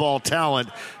college football talent,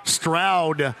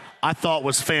 Stroud, I thought,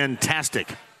 was fantastic.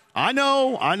 I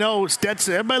know,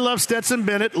 Stetson. Everybody loves Stetson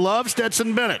Bennett. Love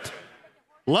Stetson Bennett.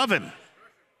 Love him.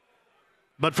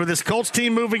 But for this Colts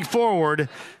team moving forward,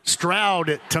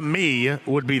 Stroud, to me,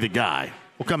 would be the guy.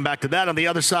 We'll come back to that on the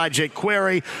other side. Jake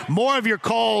Query, more of your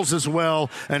calls as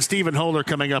well. And Stephen Holder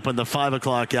coming up in the 5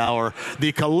 o'clock hour.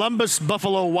 The Columbus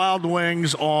Buffalo Wild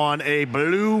Wings on a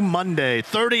Blue Monday.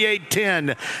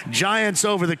 38-10, Giants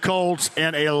over the Colts,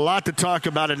 and a lot to talk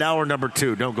about in hour number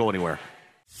 2. Don't go anywhere.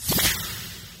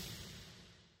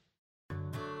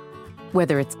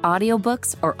 Whether it's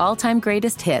audiobooks or all-time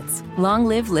greatest hits, long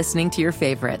live listening to your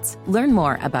favorites. Learn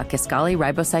more about Kisqali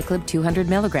Ribociclib 200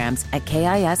 milligrams at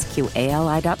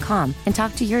KISQALI.com and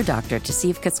talk to your doctor to see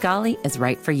if Kisqali is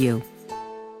right for you.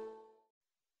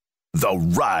 The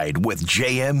Ride with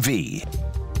JMV.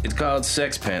 It's called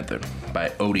Sex Panther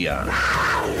by Odeon.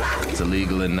 It's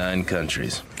illegal in 9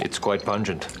 countries. It's quite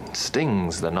pungent.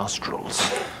 Stings the nostrils.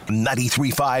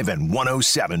 93.5 and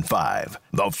 107.5.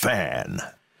 The Fan.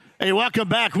 Hey, welcome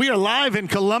back. We are live in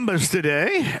Columbus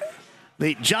today.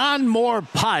 The John Moore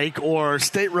Pike, or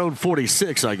State Road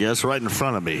 46, I guess, right in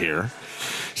front of me here.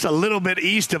 Just a little bit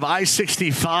east of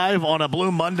I-65 on a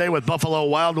Blue Monday with Buffalo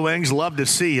Wild Wings. Love to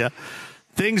see you.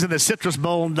 Things in the Citrus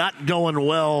Bowl not going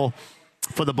well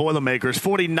for the Boilermakers.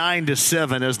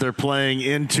 49-7 as they're playing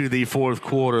into the fourth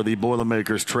quarter. The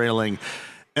Boilermakers trailing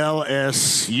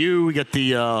LSU. We got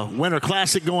the Winter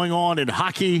Classic going on in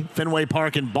hockey, Fenway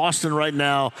Park in Boston right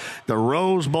now. The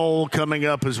Rose Bowl coming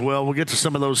up as well. We'll get to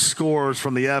some of those scores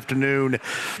from the afternoon.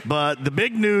 But the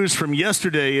big news from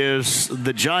yesterday is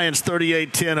the Giants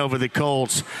 38-10 over the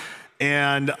Colts.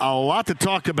 And a lot to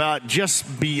talk about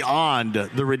just beyond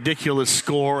the ridiculous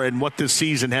score and what this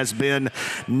season has been,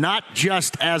 not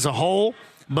just as a whole,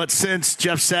 but since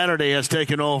Jeff Saturday has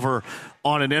taken over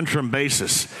on an interim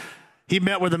basis. He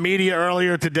met with the media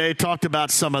earlier today, talked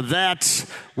about some of that.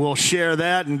 We'll share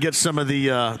that and get some of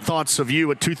the thoughts of you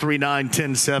at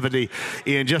 239-1070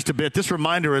 in just a bit. This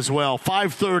reminder as well,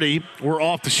 5:30, we're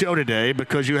off the show today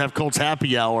because you have Colts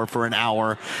Happy Hour for an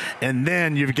hour. And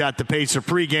then you've got the Pacer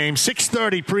pregame,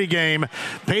 6:30 pregame,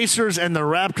 Pacers and the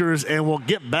Raptors. And we'll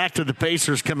get back to the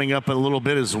Pacers coming up in a little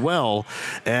bit as well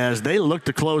as they look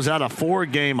to close out a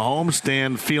 4-game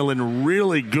homestand feeling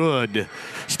really good,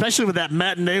 especially with that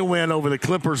matinee win over the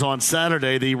Clippers on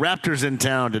Saturday. The Raptors in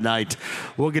town tonight.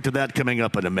 We'll get to that coming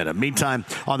up in a minute. Meantime,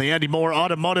 on the Andy Moore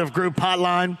Automotive Group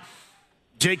hotline,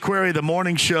 Jake Query, the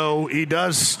morning show, he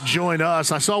does join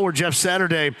us. I saw where Jeff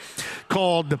Saturday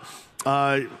called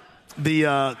the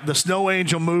Snow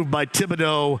Angel move by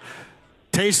Thibodeau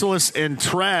tasteless and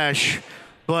trash,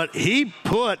 but he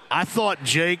put, I thought,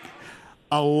 Jake,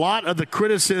 a lot of the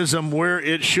criticism where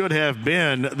it should have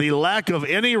been, the lack of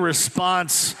any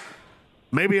response,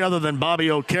 maybe other than Bobby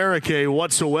Okereke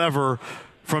whatsoever,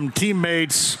 from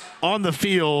teammates on the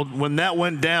field when that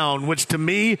went down, which to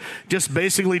me just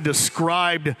basically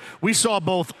described, we saw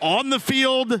both on the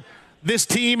field this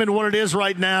team and what it is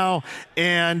right now,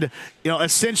 and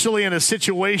essentially in a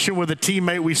situation with a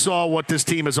teammate, we saw what this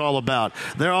team is all about.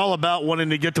 They're all about wanting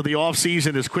to get to the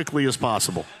offseason as quickly as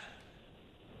possible.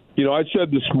 I said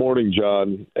this morning,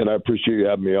 John, and I appreciate you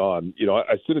having me on.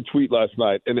 I sent a tweet last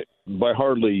night, and by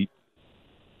hardly,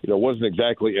 wasn't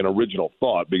exactly an original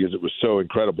thought because it was so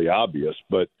incredibly obvious.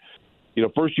 But,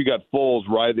 first you got Foles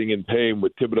writhing in pain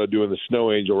with Thibodeau doing the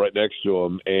snow angel right next to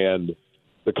him, and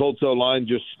the Colts O-line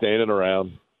just standing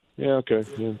around. Yeah, okay.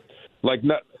 Yeah.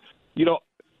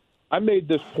 I made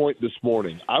this point this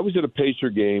morning. I was at a Pacer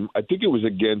game. I think it was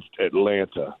against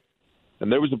Atlanta.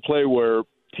 And there was a play where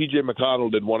T.J.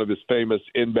 McConnell did one of his famous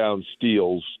inbound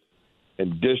steals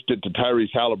and dished it to Tyrese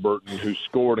Halliburton, who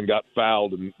scored and got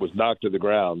fouled and was knocked to the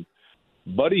ground.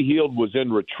 Buddy Hield was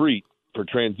in retreat for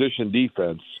transition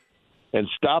defense and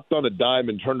stopped on a dime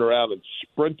and turned around and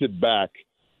sprinted back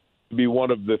to be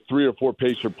one of the 3 or 4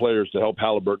 Pacer players to help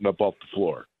Halliburton up off the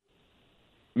floor.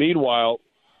 Meanwhile,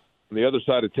 on the other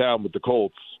side of town with the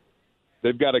Colts,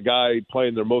 they've got a guy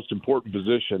playing their most important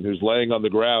position who's laying on the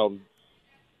ground,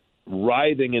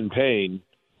 writhing in pain,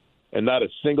 and not a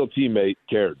single teammate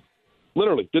cared.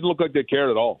 Literally, didn't look like they cared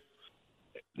at all.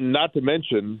 Not to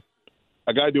mention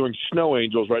a guy doing snow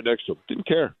angels right next to him. Didn't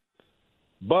care.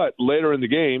 But later in the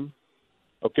game,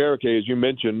 Okereke, as you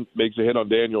mentioned, makes a hit on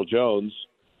Daniel Jones,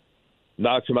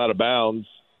 knocks him out of bounds,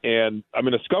 and, a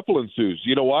scuffle ensues.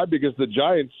 You know why? Because the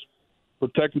Giants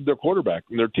protected their quarterback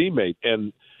and their teammate.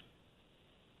 And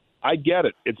I get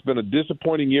it. It's been a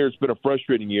disappointing year. It's been a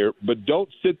frustrating year. But don't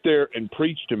sit there and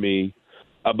preach to me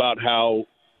about how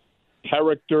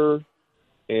character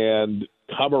and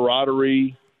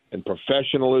camaraderie and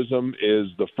professionalism is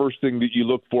the first thing that you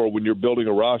look for when you're building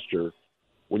a roster,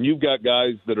 when you've got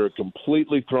guys that are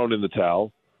completely thrown in the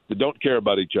towel, that don't care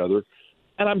about each other.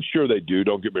 And I'm sure they do,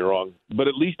 don't get me wrong, but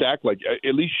at least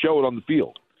show it on the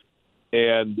field.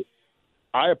 And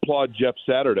I applaud Jeff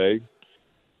Saturday.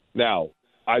 Now,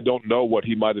 I don't know what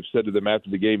he might have said to them after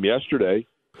the game yesterday,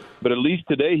 but at least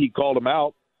today he called them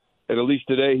out. And at least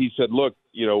today he said, look,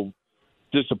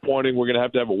 disappointing. We're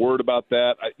going to have a word about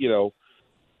that.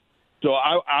 So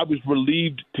I was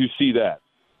relieved to see that.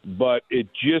 But it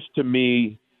just, to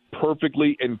me,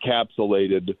 perfectly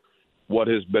encapsulated what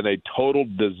has been a total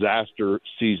disaster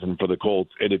season for the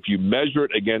Colts. And if you measure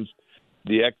it against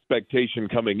the expectation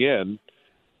coming in,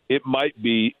 it might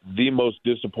be the most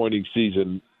disappointing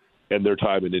season in their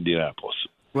time in Indianapolis.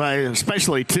 Right,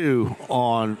 especially, too,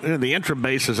 on the interim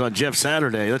basis on Jeff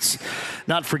Saturday. Let's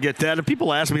not forget that. And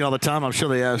people ask me all the time, I'm sure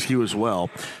they ask you as well,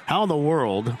 how in the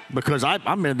world, because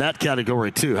I'm in that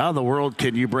category, too, how in the world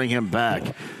can you bring him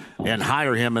back and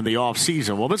hire him in the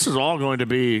offseason? Well, this is all going to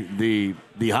be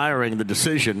the hiring, the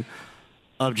decision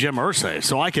of Jim Irsay.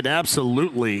 So I could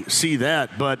absolutely see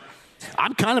that. But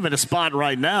I'm kind of in a spot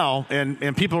right now,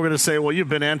 and people are going to say, well, you've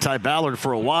been anti-Ballard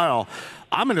for a while.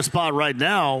 I'm in a spot right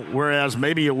now, whereas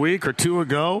maybe a week or two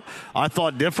ago, I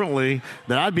thought differently,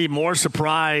 that I'd be more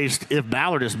surprised if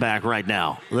Ballard is back right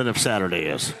now than if Saturday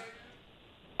is.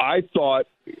 I thought,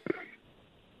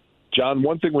 John,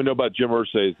 one thing we know about Jim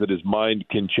Irsay is that his mind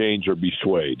can change or be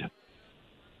swayed.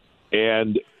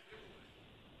 And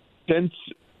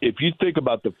if you think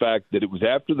about the fact that it was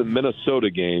after the Minnesota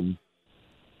game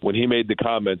when he made the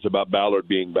comments about Ballard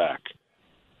being back,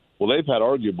 well, they've had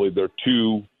arguably their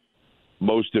 2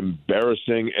 most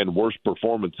embarrassing and worst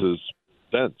performances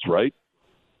since, right?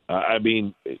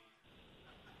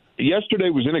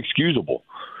 Yesterday was inexcusable.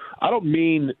 I don't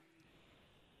mean,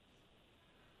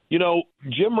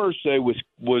 Jim Irsay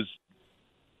was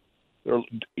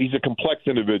he's a complex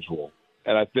individual,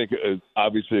 and I think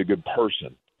obviously a good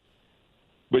person.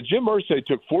 But Jim Irsay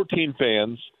took 14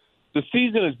 fans. The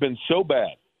season has been so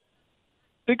bad.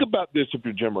 Think about this if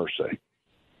you're Jim Irsay.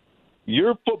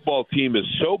 Your football team is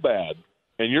so bad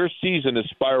and your season is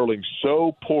spiraling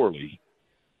so poorly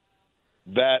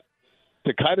that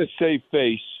to kind of save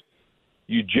face,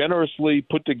 you generously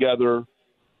put together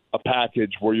a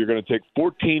package where you're going to take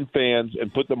 14 fans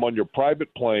and put them on your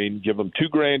private plane, give them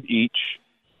 $2,000 each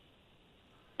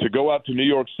to go out to New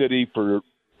York City for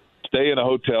stay in a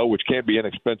hotel, which can't be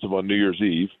inexpensive on New Year's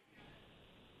Eve,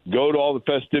 go to all the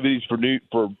festivities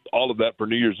for all of that for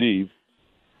New Year's Eve.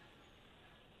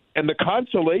 And the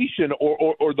consolation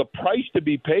or the price to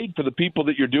be paid for the people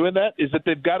that you're doing that is that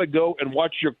they've got to go and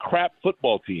watch your crap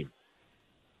football team.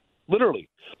 Literally.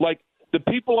 Like, the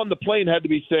people on the plane had to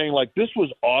be saying, like, this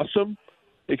was awesome,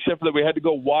 except that we had to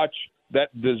go watch that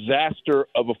disaster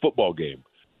of a football game.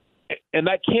 And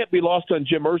that can't be lost on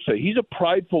Jim Irsay. He's a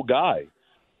prideful guy.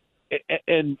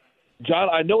 And, John,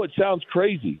 I know it sounds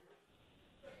crazy.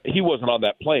 He wasn't on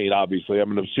that plane, obviously.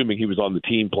 I'm assuming he was on the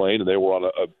team plane and they were on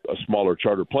a smaller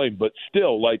charter plane. But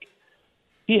still, like,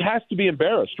 he has to be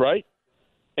embarrassed, right?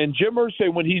 And Jim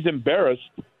Irsay, when he's embarrassed,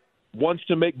 wants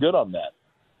to make good on that.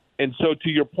 And so to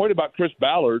your point about Chris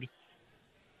Ballard,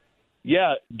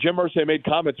 yeah, Jim Irsay made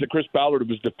comments that Chris Ballard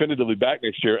was definitively back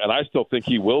next year, and I still think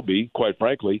he will be, quite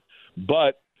frankly.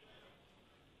 But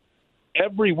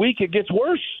every week it gets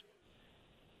worse.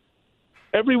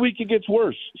 Every week it gets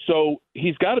worse. So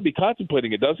he's got to be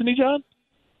contemplating it, doesn't he, John?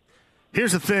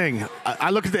 Here's the thing. I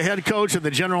look at the head coach and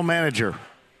the general manager.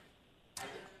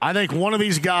 I think one of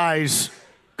these guys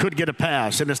could get a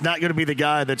pass, and it's not going to be the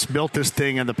guy that's built this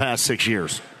thing in the past 6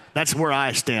 years. That's where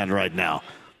I stand right now.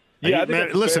 Yeah,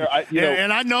 listen,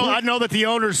 and I know that the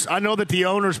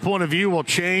owner's point of view will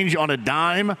change on a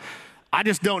dime. I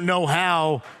just don't know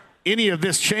how any of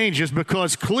this changes,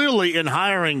 because clearly in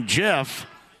hiring Jeff,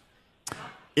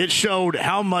 it showed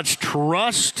how much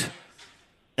trust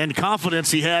and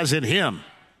confidence he has in him.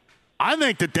 I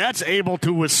think that that's able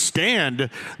to withstand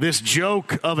this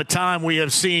joke of a time we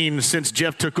have seen since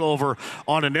Jeff took over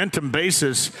on an interim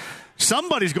basis.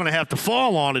 Somebody's going to have to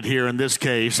fall on it here in this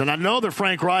case. And I know that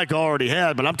Frank Reich already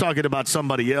had, but I'm talking about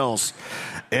somebody else.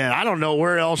 And I don't know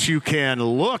where else you can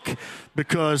look,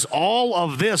 because all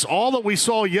of this, all that we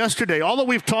saw yesterday, all that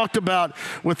we've talked about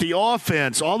with the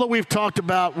offense, all that we've talked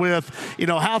about with, you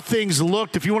know, how things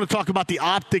looked, if you want to talk about the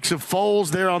optics of Foles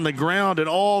there on the ground and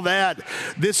all that,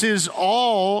 this is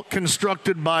all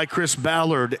constructed by Chris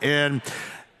Ballard. And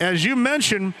as you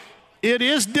mentioned, it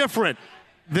is different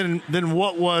than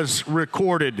what was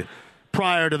recorded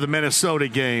prior to the Minnesota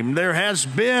game. There has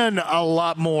been a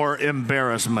lot more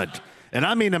embarrassment. And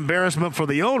I mean embarrassment for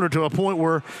the owner, to a point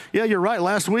where, yeah, you're right.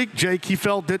 Last week, Jake, he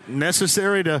felt it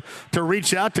necessary to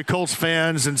reach out to Colts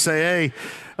fans and say,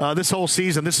 hey, this whole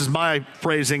season, this is my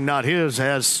phrasing, not his,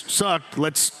 has sucked.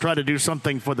 Let's try to do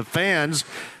something for the fans.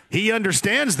 He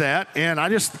understands that, and I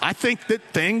think that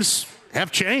things have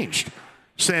changed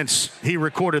since he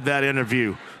recorded that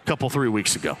interview a couple, 3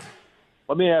 weeks ago.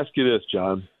 Let me ask you this,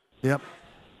 John. Yep.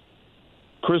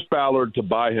 Chris Ballard, to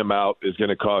buy him out, is going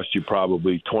to cost you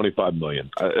probably $25 million.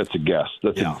 That's a guess.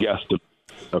 That's a guess.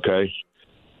 Okay.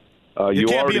 It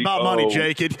can't be about money,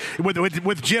 Jake.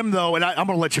 With Jim, though, and I'm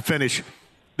going to let you finish.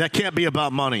 That can't be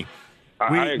about money.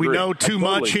 We know too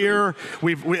much here.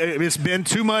 It's been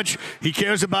too much. He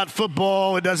cares about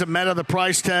football. It doesn't matter the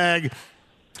price tag.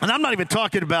 And I'm not even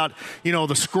talking about, you know,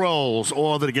 the scrolls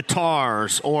or the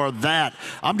guitars or that.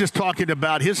 I'm just talking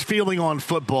about his feeling on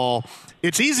football.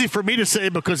 It's easy for me to say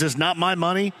because it's not my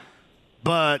money,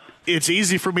 but it's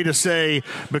easy for me to say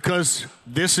because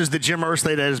this is the Jim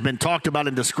Irsay that has been talked about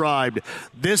and described.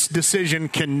 This decision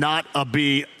cannot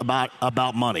be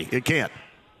about money. It can't.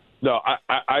 No,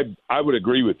 I would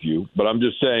agree with you, but I'm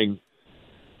just saying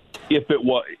if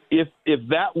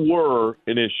that were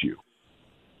an issue.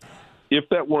 If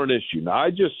that were an issue. Now, I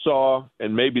just saw,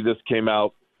 and maybe this came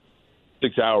out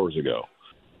 6 hours ago,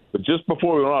 but just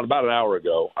before we went on, about an hour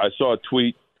ago, I saw a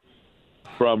tweet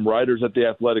from writers at The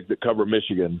Athletic that cover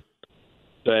Michigan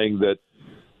saying that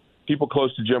people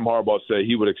close to Jim Harbaugh say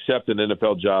he would accept an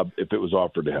NFL job if it was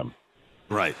offered to him.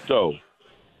 Right. So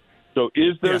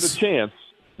is there the chance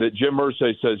that Jim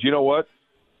Irsay says, you know what,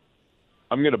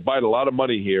 I'm going to bite a lot of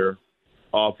money here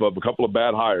off of a couple of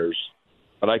bad hires,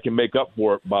 but I can make up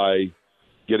for it by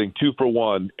getting 2 for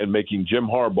 1 and making Jim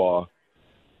Harbaugh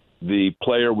the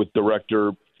player with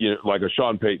director, you know, like a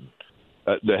Sean Payton,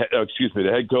 the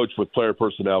head coach with player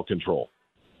personnel control,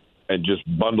 and just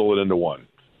bundle it into one.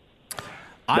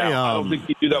 I don't think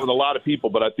he'd do that with a lot of people,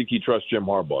 but I think he trusts Jim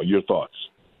Harbaugh. Your thoughts?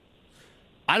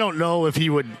 I don't know if he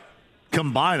would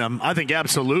combine them. I think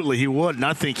absolutely he would, and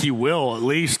I think he will at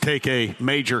least take a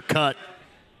major cut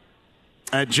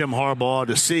at Jim Harbaugh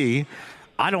to see.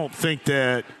 I don't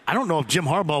know if Jim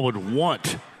Harbaugh would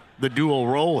want the dual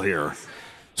role here.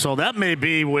 So that may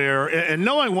be where, and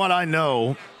knowing what I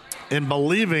know and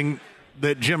believing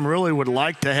that Jim really would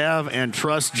like to have and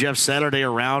trust Jeff Saturday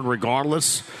around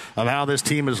regardless of how this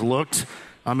team has looked,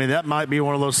 I mean, that might be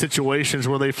one of those situations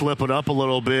where they flip it up a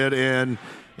little bit and,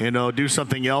 you know, do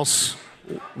something else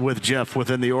with Jeff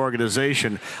within the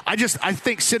organization. I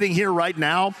think sitting here right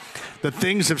now, that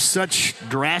things have such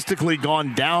drastically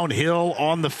gone downhill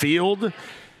on the field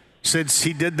since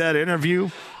he did that interview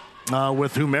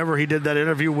with whomever he did that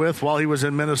interview with while he was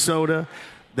in Minnesota,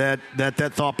 that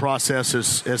thought process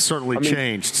has certainly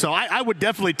changed. So I would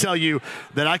definitely tell you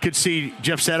that I could see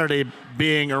Jeff Saturday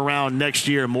being around next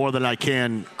year more than I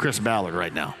can Chris Ballard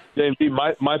right now. James,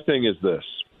 my thing is this.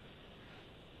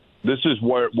 This is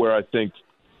where I think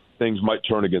things might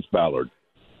turn against Ballard.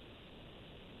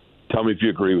 Tell me if you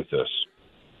agree with this.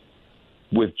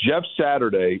 With Jeff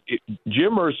Saturday,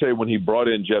 Jim Irsay, when he brought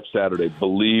in Jeff Saturday,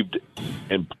 believed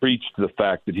and preached the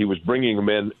fact that he was bringing him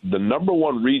in. The number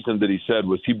one reason that he said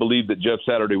was he believed that Jeff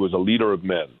Saturday was a leader of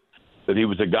men, that he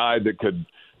was a guy that could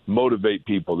motivate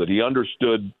people, that he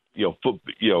understood. He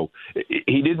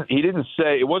didn't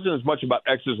say it wasn't as much about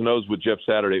X's and O's with Jeff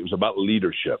Saturday. It was about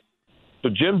leadership. So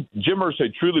Jim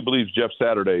Irsay truly believes Jeff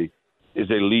Saturday is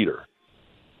a leader.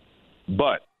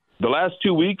 But the last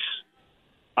 2 weeks,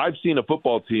 I've seen a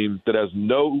football team that has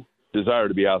no desire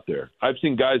to be out there. I've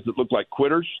seen guys that look like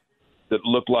quitters, that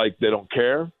look like they don't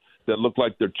care, that look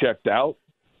like they're checked out.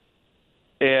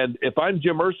 And if I'm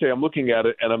Jim Irsay, I'm looking at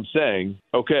it and I'm saying,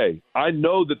 okay, I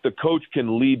know that the coach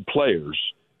can lead players,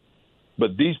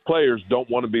 but these players don't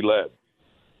want to be led.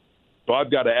 So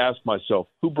I've got to ask myself,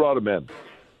 who brought them in?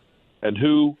 And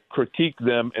who critiqued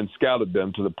them and scouted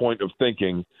them to the point of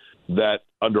thinking that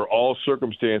under all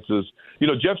circumstances,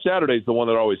 Jeff Saturday is the one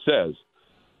that always says,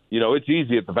 it's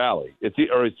easy at the valley. It's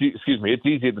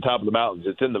easy at the top of the mountains.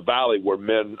 It's in the valley where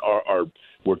men are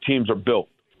where teams are built,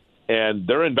 and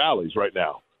they're in valleys right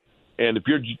now. And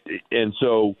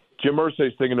so Jim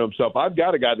Irsay's thinking to himself, I've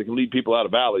got a guy that can lead people out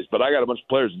of valleys, but I got a bunch of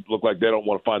players that look like they don't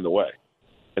want to find the way.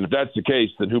 And if that's the case,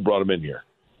 then who brought him in here?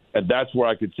 And that's where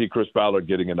I could see Chris Ballard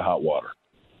getting into hot water.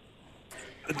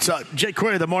 It's Jake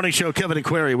Query, the morning show, Kevin and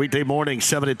Query, weekday morning,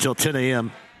 7 until 10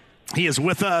 a.m. He is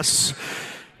with us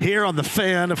here on The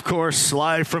Fan, of course,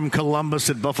 live from Columbus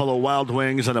at Buffalo Wild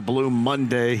Wings on a Blue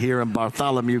Monday here in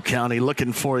Bartholomew County.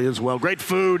 Looking for you as well. Great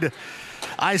food,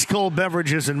 ice-cold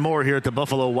beverages, and more here at the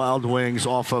Buffalo Wild Wings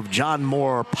off of John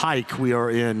Moore Pike. We are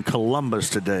in Columbus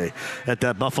today at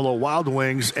that Buffalo Wild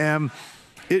Wings. And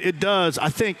it does, I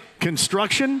think,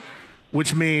 construction,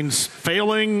 which means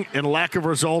failing and lack of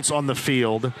results on the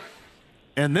field,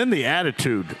 and then the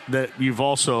attitude that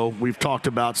we've talked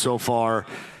about so far.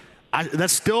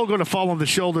 That's still going to fall on the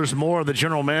shoulders more of the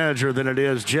general manager than it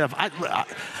is Jeff.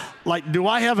 Do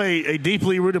I have a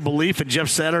deeply rooted belief in Jeff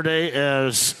Saturday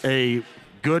as a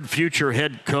good future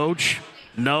head coach?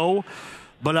 No,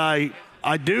 but I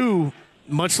do,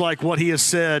 much like what he has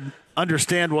said,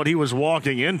 understand what he was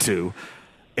walking into.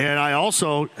 And I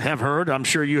also have heard, I'm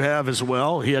sure you have as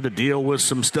well, he had to deal with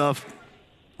some stuff,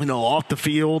 off the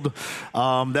field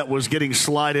that was getting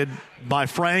slighted by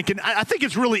Frank. And I think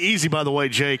it's really easy, by the way,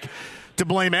 Jake, to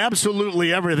blame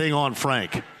absolutely everything on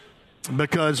Frank,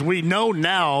 because we know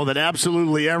now that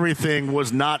absolutely everything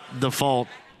was not the fault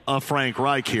of Frank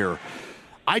Reich here.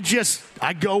 I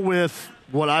go with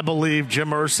what I believe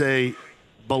Jim Irsay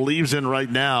believes in right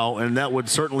now, and that would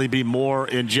certainly be more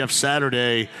in Jeff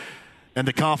Saturday and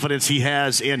the confidence he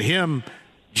has in him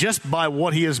just by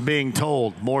what he is being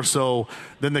told, more so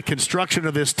than the construction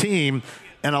of this team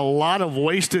and a lot of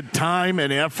wasted time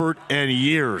and effort and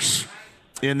years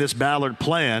in this Ballard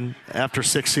plan after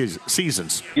 6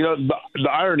 seasons. The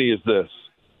irony is this,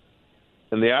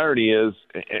 and the irony is,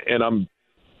 and I'm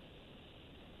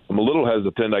a little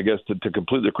hesitant, I guess, to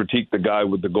completely critique the guy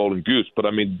with the golden goose, but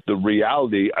the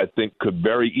reality, I think, could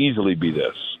very easily be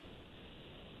this.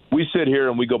 We sit here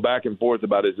and we go back and forth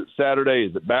about, is it Saturday?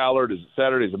 Is it Ballard? Is it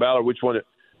Saturday? Is it Ballard? Which one?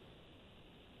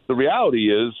 The reality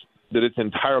is that it's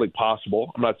entirely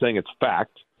possible. I'm not saying it's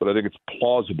fact, but I think it's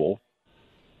plausible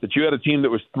that you had a team that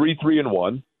was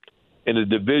 3-3-1 in a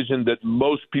division that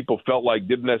most people felt like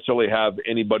didn't necessarily have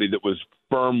anybody that was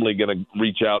firmly going to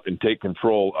reach out and take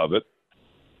control of it.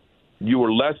 You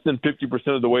were less than 50%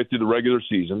 of the way through the regular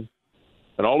season,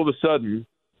 and all of a sudden,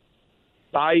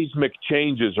 seismic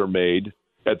changes are made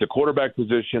at the quarterback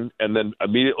position, and then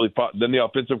immediately then the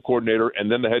offensive coordinator,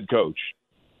 and then the head coach,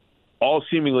 all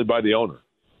seemingly by the owner.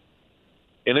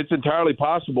 And it's entirely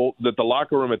possible that the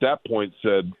locker room at that point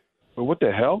said, well, what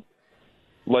the hell?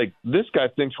 This guy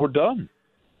thinks we're done.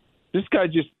 This guy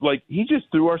he just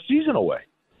threw our season away.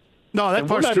 No, that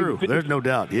part's true. There's no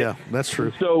doubt. Yeah, that's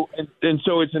true. So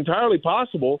it's entirely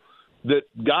possible that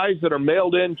guys that are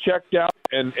mailed in, checked out,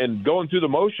 and going through the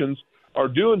motions are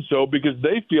doing so because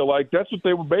they feel like that's what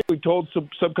they were basically told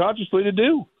subconsciously to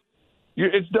do.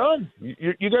 It's done.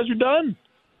 You guys are done.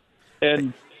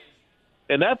 And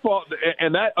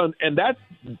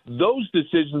those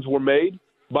decisions were made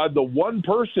by the one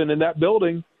person in that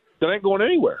building that ain't going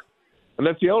anywhere, and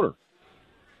that's the owner.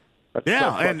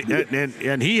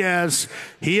 And he has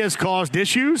caused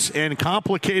issues and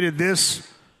complicated this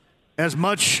as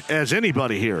much as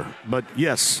anybody here. But,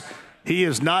 yes, he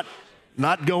is not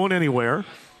going anywhere.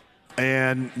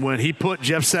 And when he put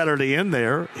Jeff Saturday in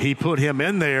there, he put him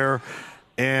in there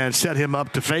and set him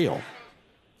up to fail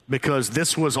because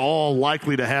this was all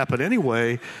likely to happen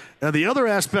anyway. Now, the other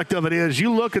aspect of it is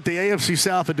you look at the AFC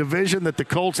South, a division that the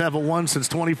Colts haven't won since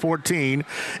 2014,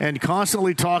 and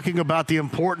constantly talking about the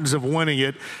importance of winning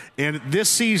it. And this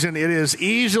season, it is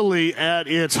easily at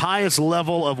its highest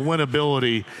level of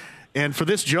winnability. And for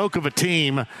this joke of a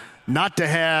team not to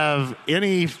have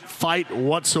any fight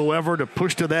whatsoever to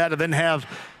push to that, and then have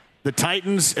the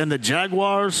Titans and the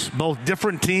Jaguars, both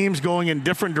different teams going in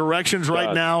different directions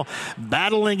right now,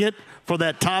 battling it for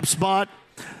that top spot,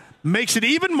 makes it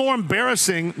even more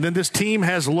embarrassing than this team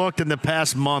has looked in the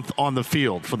past month on the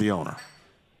field for the owner.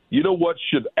 You know what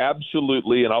should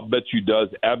absolutely, and I'll bet you does,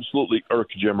 absolutely irk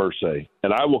Jim Irsay.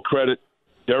 And I will credit,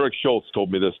 Derek Schultz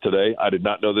told me this today. I did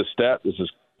not know this stat. This is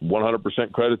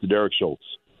 100% credit to Derek Schultz.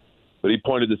 But he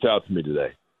pointed this out to me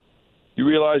today. You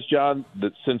realize, John,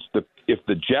 that if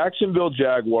the Jacksonville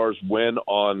Jaguars win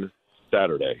on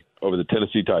Saturday over the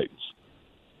Tennessee Titans,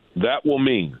 that will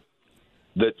mean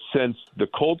that since the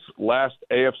Colts' last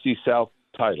AFC South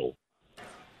title,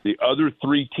 the other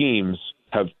three teams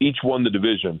have each won the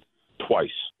division twice.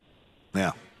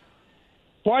 Yeah.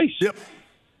 Twice. Yep.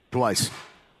 Twice.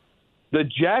 The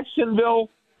Jacksonville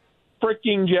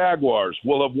freaking Jaguars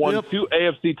will have won two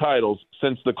AFC titles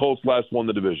since the Colts last won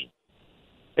the division.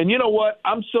 And you know what?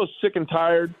 I'm so sick and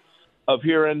tired of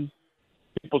hearing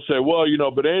people say, well,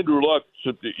 but Andrew Luck,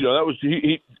 that was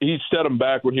he set him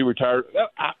back when he retired.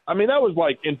 I mean, that was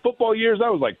like, in football years,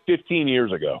 that was like 15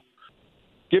 years ago.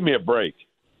 Give me a break.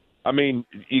 I mean,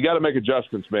 you got to make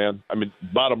adjustments, man. I mean,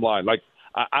 bottom line, like,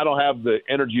 I don't have the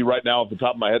energy right now off the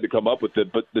top of my head to come up with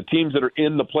it, but the teams that are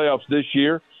in the playoffs this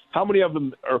year, how many of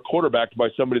them are quarterbacked by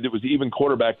somebody that was even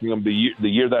quarterbacking them the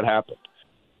year that happened?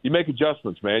 You make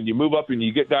adjustments, man. You move up and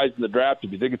you get guys in the draft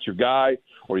if you think it's your guy,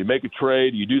 or you make a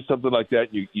trade, you do something like that,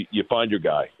 you find your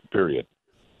guy, period.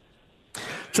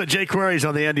 So Jay Query's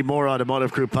on the Andy Moore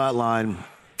Automotive Group hotline,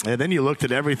 and then you looked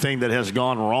at everything that has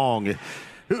gone wrong.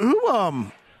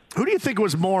 Who do you think it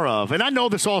was more of? And I know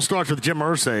this all starts with Jim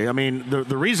Irsay. I mean,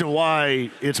 the reason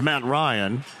why it's Matt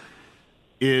Ryan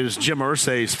is Jim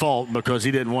Irsay's fault because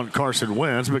he didn't want Carson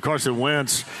Wentz. But Carson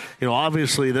Wentz,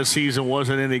 obviously this season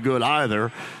wasn't any good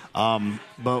either.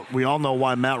 But we all know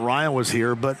why Matt Ryan was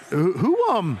here. But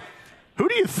who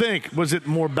do you think? Was it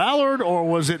more Ballard or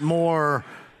was it more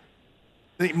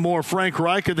Frank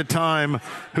Reich at the time,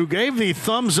 who gave the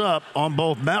thumbs up on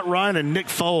both Matt Ryan and Nick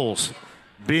Foles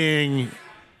being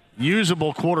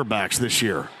usable quarterbacks this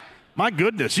year? My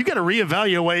goodness, you got to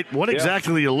reevaluate what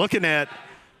exactly you're looking at.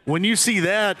 When you see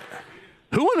that,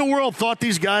 who in the world thought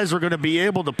these guys were going to be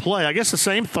able to play? I guess the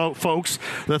same folks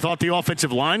that thought the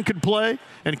offensive line could play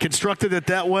and constructed it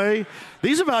that way.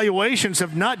 These evaluations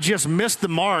have not just missed the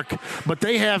mark, but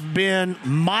they have been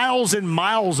miles and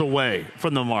miles away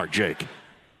from the mark, Jake.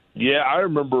 Yeah, I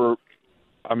remember.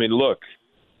 I mean, look,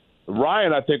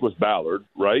 Ryan, I think, was Ballard,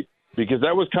 right? Because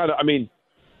that was kind of,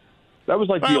 that was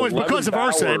like it was because of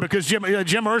Irsay, because Jim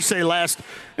Irsay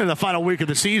in the final week of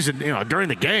the season, during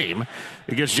the game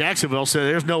against Jacksonville,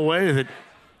 said there's no way that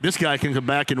this guy can come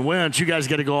back and win. You guys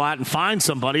got to go out and find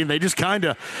somebody. And they just kind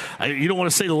of, you don't want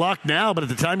to say luck now, but at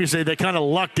the time you say they kind of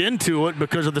lucked into it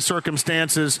because of the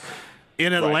circumstances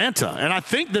in Atlanta. Right. And I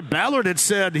think that Ballard had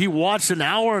said he watched an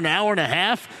hour and a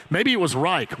half. Maybe it was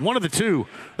Reich, one of the two.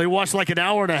 They watched like an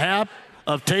hour and a half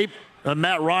of tape of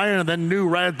Matt Ryan and then knew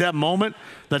right at that moment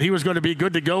that he was going to be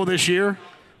good to go this year.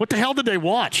 What the hell did they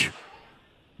watch?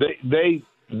 They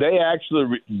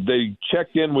actually they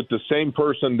checked in with the same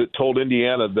person that told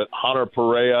Indiana that Hunter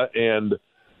Perea and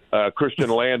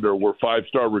Christian Lander were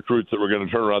 5-star recruits that were going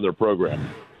to turn around their program.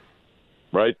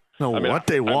 Right? No, what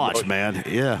they watch, man.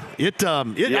 Yeah. I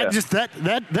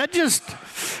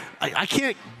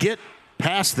can't get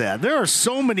past that. There are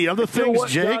so many other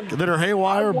things, Jake, that are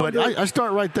haywire, but I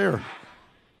start right there.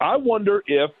 I wonder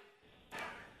if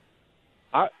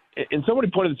and somebody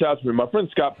pointed this out to me. My friend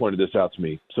Scott pointed this out to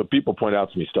me. So people point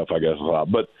out to me stuff, I guess, a lot.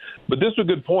 But this is a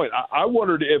good point. I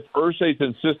wondered if Irsay's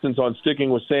insistence on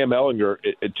sticking with Sam Ehlinger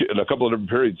in a couple of different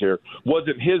periods here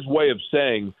wasn't his way of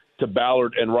saying to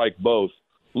Ballard and Reich both,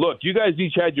 look, you guys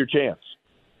each had your chance.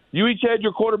 You each had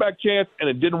your quarterback chance, and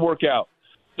it didn't work out.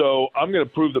 So I'm going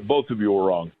to prove that both of you were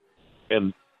wrong.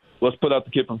 And let's put out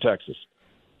the kid from Texas.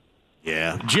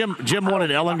 Yeah. Jim wanted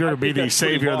Ehlinger to be the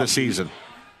savior of the season.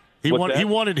 He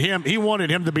wanted him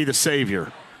to be the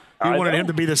savior. He wanted him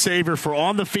to be the savior for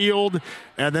on the field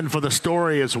and then for the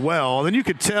story as well. And then you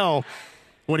could tell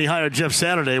when he hired Jeff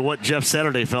Saturday what Jeff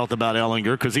Saturday felt about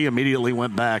Ehlinger, because he immediately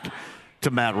went back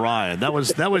to Matt Ryan. That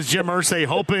was Jim Irsay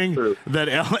hoping that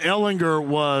Ehlinger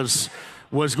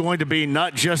was going to be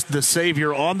not just the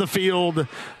savior on the field,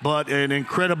 but an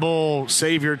incredible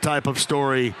savior type of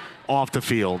story off the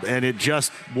field. And it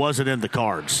just wasn't in the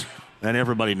cards, and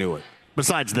everybody knew it,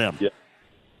 besides them. Yeah.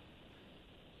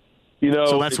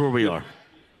 So that's where we are.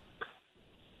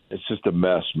 It's just a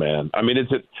mess, man. I mean,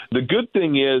 the good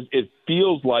thing is it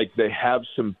feels like they have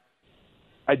some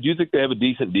 – I do think they have a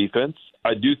decent defense.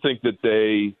 I do think that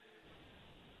they're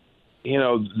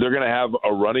going to have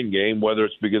a running game, whether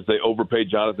it's because they overpaid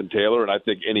Jonathan Taylor, and I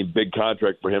think any big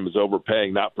contract for him is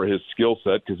overpaying, not for his skill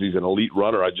set because he's an elite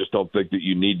runner. I just don't think that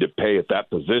you need to pay at that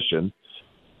position.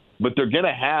 But they're going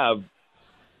to have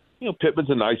 – Pittman's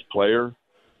a nice player.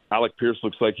 Alec Pierce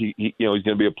looks like he's going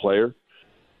to be a player.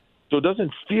 So it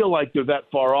doesn't feel like they're that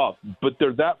far off, but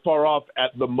they're that far off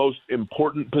at the most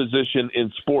important position in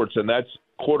sports, and that's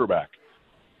quarterback.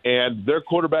 And their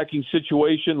quarterbacking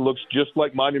situation looks just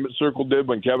like Monument Circle did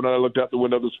when Kevin and I looked out the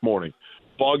window this morning.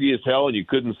 Foggy as hell, and you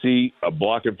couldn't see a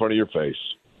block in front of your face.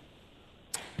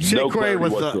 Jake Query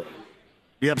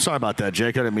I'm sorry about that,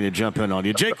 Jake. I didn't mean to jump in on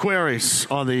you. Jake Query's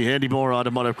on the Andy Moore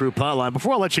Automotive Group hotline.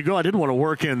 Before I let you go, I did want to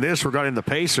work in this regarding the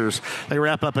Pacers. They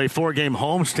wrap up a 4-game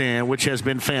homestand, which has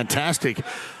been fantastic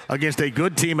against a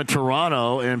good team in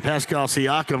Toronto, and Pascal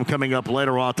Siakam coming up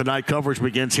later on tonight. Coverage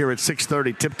begins here at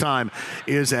 6:30. Tip time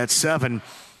is at 7.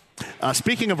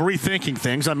 Speaking of rethinking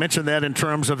things, I mentioned that in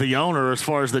terms of the owner as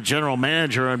far as the general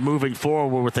manager and moving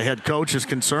forward with the head coach is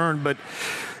concerned. But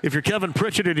if you're Kevin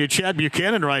Pritchett and you're Chad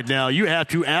Buchanan right now, you have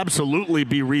to absolutely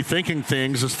be rethinking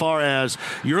things as far as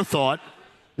your thought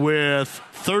with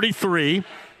 33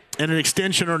 and an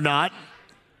extension or not,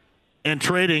 and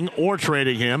trading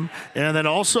him. And then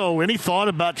also any thought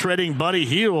about trading Buddy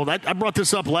Hield. I brought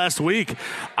this up last week.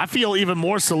 I feel even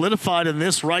more solidified in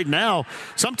this right now.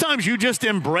 Sometimes you just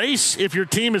embrace if your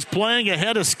team is playing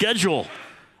ahead of schedule.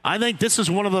 I think this is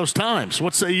one of those times.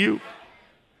 What say you?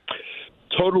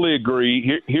 Totally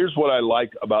agree. Here's what I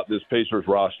like about this Pacers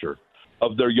roster.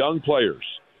 Of their young players,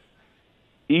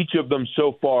 each of them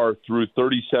so far through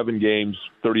 38 games,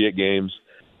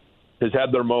 has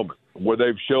had their moment where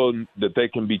they've shown that they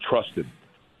can be trusted.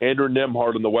 Andrew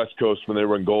Nembhard on the West Coast when they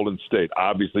were in Golden State.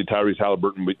 Obviously, Tyrese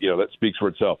Halliburton, but that speaks for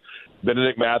itself.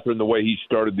 Benedict Mathurin, the way he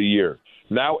started the year.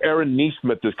 Now Aaron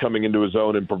Nesmith is coming into his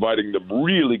own and providing the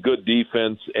really good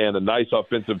defense and a nice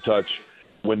offensive touch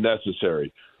when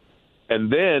necessary.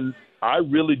 And then I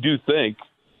really do think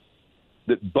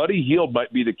that Buddy Hield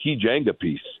might be the key Jenga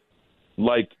piece.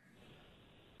 Like,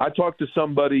 I talked to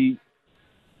somebody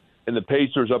in the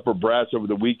Pacers upper brass over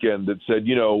the weekend that said,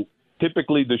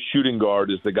 typically the shooting guard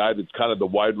is the guy that's kind of the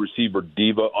wide receiver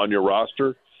diva on your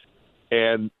roster.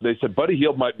 And they said Buddy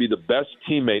Hield might be the best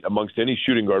teammate amongst any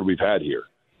shooting guard we've had here.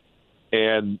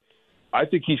 And I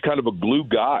think he's kind of a glue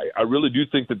guy. I really do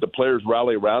think that the players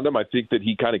rally around him. I think that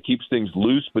he kind of keeps things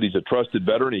loose, but he's a trusted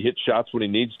veteran. He hits shots when he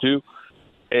needs to.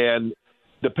 And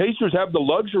the Pacers have the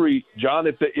luxury, John,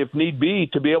 if need be,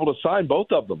 to be able to sign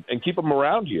both of them and keep them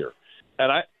around here.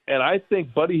 And I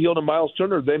think Buddy Hield and Miles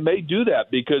Turner, they may do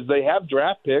that because they have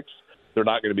draft picks. They're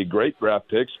not going to be great draft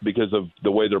picks because of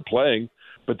the way they're playing,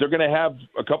 but they're going to have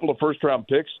a couple of first-round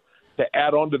picks to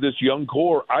add on to this young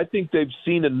core. I think they've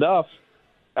seen enough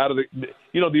out of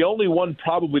the only one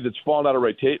probably that's fallen out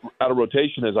of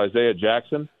rotation is Isaiah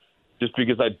Jackson, just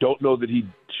because I don't know that he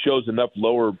shows enough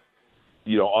lower,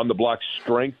 on-the-block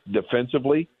strength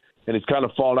defensively, and he's kind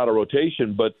of fallen out of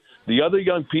rotation. But the other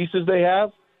young pieces they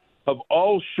have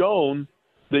all shown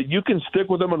that you can stick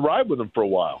with them and ride with them for a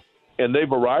while. And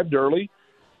they've arrived early,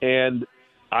 and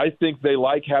I think they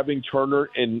like having Turner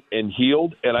and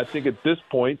Hield, and I think at this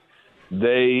point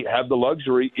they have the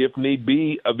luxury, if need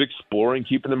be, of exploring,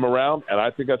 keeping them around, and I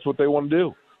think that's what they want to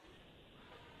do.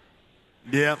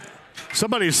 Yeah.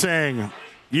 Somebody's saying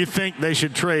you think they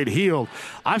should trade Hield.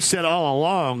 I've said all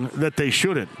along that they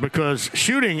shouldn't, because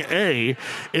shooting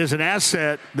is an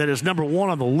asset that is number one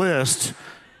on the list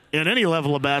in any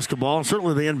level of basketball, and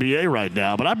certainly the NBA right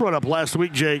now. But I brought up last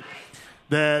week, Jake,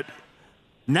 that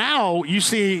now you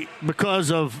see,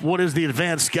 because of what is the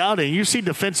advanced scouting, you see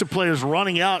defensive players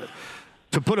running out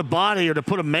to put a body or to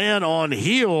put a man on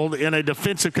Hield in a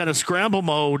defensive kind of scramble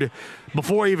mode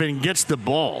before he even gets the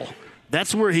ball.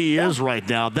 That's where he is right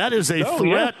now. That is a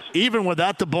threat even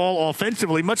without the ball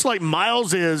offensively, much like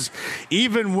Miles is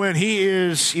even when he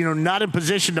is, not in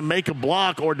position to make a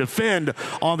block or defend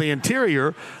on the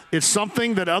interior. It's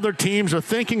something that other teams are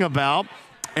thinking about,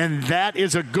 and that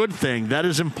is a good thing. That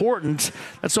is important.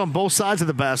 That's on both sides of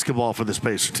the basketball for this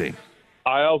Pacer team.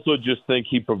 I also just think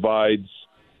he provides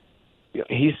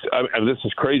he's. I mean, this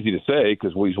is crazy to say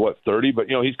because he's 30, but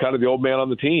he's kind of the old man on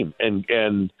the team,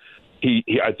 and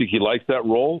he I think he likes that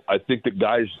role. I think that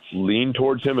guys lean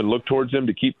towards him and look towards him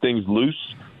to keep things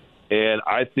loose, and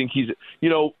I think he's.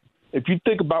 If you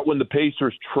think about when the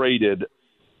Pacers traded,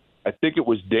 I think it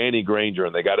was Danny Granger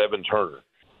and they got Evan Turner,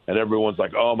 and everyone's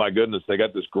like, "Oh my goodness, they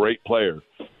got this great player."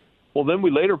 Well, then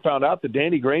we later found out that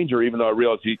Danny Granger, even though I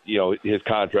realized his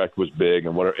contract was big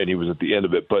and he was at the end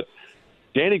of it, but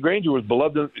Danny Granger was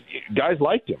beloved. Guys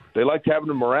liked him. They liked having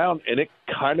him around, and it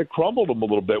kind of crumbled him a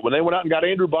little bit when they went out and got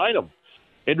Andrew Bynum.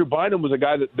 Andrew Bynum was a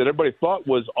guy that everybody thought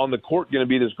was on the court going to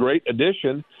be this great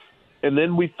addition, and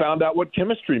then we found out what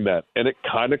chemistry meant, and it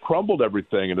kind of crumbled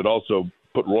everything, and it also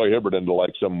put Roy Hibbert into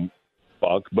some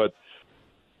funk. But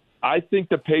I think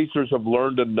the Pacers have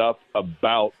learned enough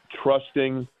about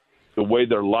trusting the way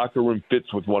their locker room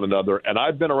fits with one another. And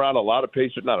I've been around a lot of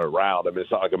Pacers, not around, I mean,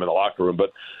 it's not like I'm in the locker room,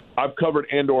 but I've covered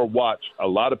and/or watched a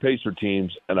lot of Pacer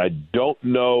teams, and I don't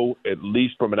know, at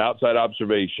least from an outside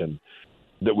observation,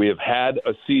 that we have had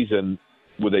a season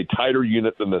with a tighter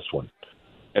unit than this one.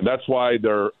 And that's why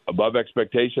they're above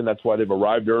expectation. That's why they've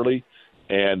arrived early,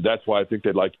 and that's why I think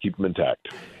they'd like to keep them intact.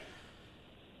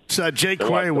 So Jake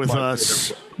Quay with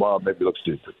us. Well, maybe look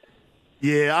stupid.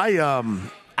 Yeah,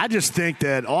 I just think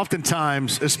that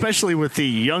oftentimes, especially with the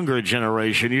younger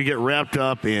generation, you get wrapped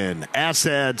up in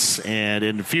assets and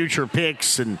in future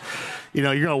picks, and you're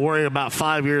going to worry about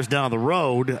 5 years down the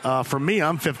road. For me,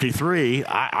 I'm 53.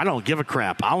 I don't give a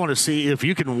crap. I want to see if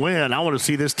you can win. I want to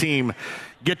see this team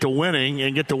get to winning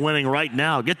and get to winning right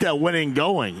now. Get that winning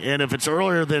going. And if it's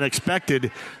earlier than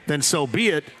expected, then so be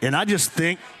it. And I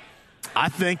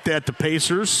think that the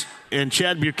Pacers and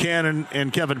Chad Buchanan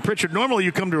and Kevin Pritchard, normally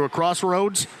you come to a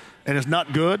crossroads and it's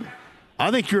not good. I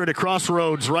think you're at a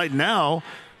crossroads right now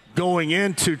going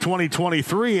into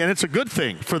 2023, and it's a good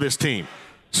thing for this team.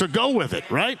 So go with it,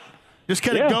 right? Just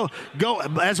kind of go.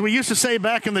 As we used to say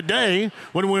back in the day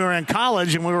when we were in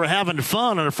college and we were having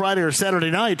fun on a Friday or Saturday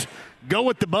night, go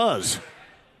with the buzz.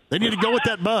 They need to go with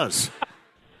that buzz.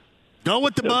 Go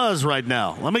with the buzz right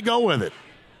now. Let me go with it.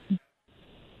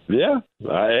 Yeah.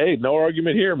 Hey, no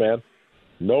argument here, man.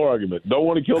 No argument. Don't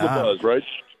want to kill the buzz, right?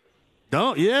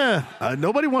 Don't, yeah.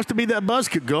 Nobody wants to be that buzz.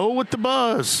 Could go with the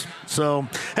buzz. So,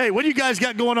 hey, what do you guys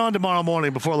got going on tomorrow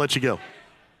morning before I let you go?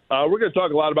 We're going to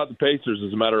talk a lot about the Pacers,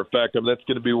 as a matter of fact. I mean, that's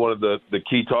going to be one of the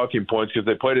key talking points because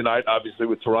they play tonight, obviously,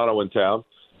 with Toronto in town.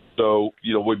 So,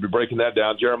 we'll be breaking that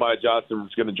down. Jeremiah Johnson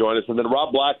is going to join us. And then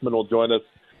Rob Blackman will join us,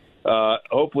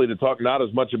 hopefully to talk not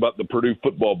as much about the Purdue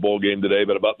football bowl game today,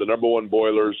 but about the number one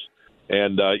Boilers.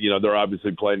 And, they're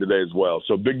obviously playing today as well.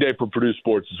 So big day for Purdue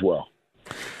sports as well.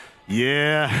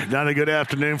 Yeah, not a good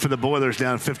afternoon for the Boilers,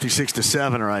 down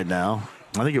 56-7 right now.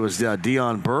 I think it was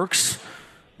Deion Burks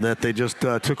that they just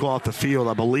took off the field.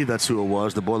 I believe that's who it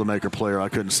was, the Boilermaker player. I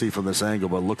couldn't see from this angle,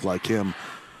 but it looked like him.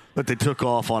 But they took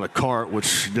off on a cart,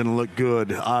 which didn't look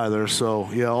good either. So,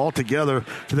 yeah, altogether,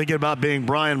 if you're thinking about being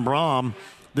Brian Brom,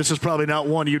 this is probably not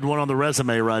one you'd want on the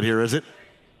resume right here, is it?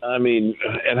 I mean,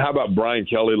 and how about Brian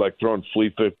Kelly, throwing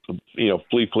flea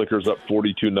flickers up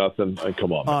 42-0?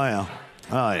 Come on, man.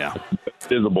 Oh, yeah.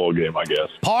 It is a bowl game, I guess.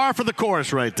 Par for the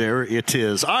course right there. It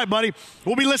is. All right, buddy.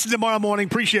 We'll be listening tomorrow morning.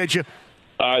 Appreciate you.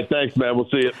 All right, thanks, man. We'll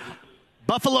see you.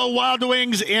 Buffalo Wild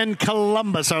Wings in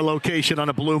Columbus, our location on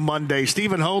a Blue Monday.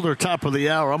 Stephen Holder, top of the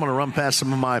hour. I'm going to run past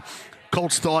some of my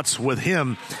Colts thoughts with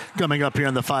him coming up here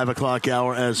in the 5 o'clock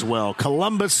hour as well.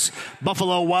 Columbus,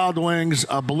 Buffalo Wild Wings,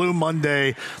 a Blue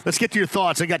Monday. Let's get to your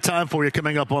thoughts. I got time for you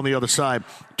coming up on the other side.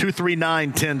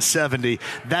 239-1070.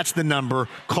 That's the number.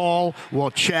 Call.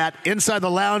 We'll chat inside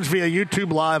the lounge via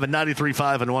YouTube Live at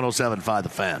 93.5 and 107.5 The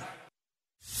Fan.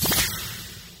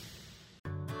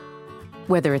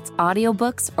 Whether it's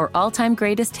audiobooks or all-time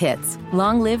greatest hits,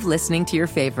 long live listening to your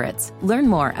favorites. Learn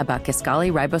more about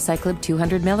Kisqali Ribociclib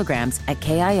 200 milligrams at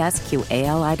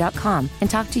KISQALI.com and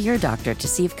talk to your doctor to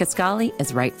see if Kisqali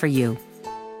is right for you.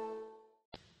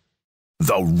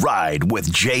 The Ride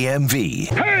with JMV.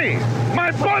 Hey,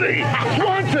 my buddy,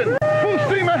 Swanson, full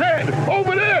steam ahead,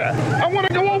 over there. I want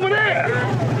to go over there.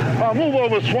 I'll move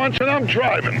over, Swanson, I'm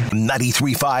driving.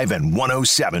 93.5 and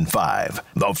 107.5,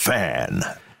 The Fan.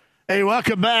 Hey,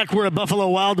 welcome back. We're at Buffalo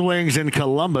Wild Wings in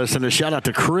Columbus, and a shout out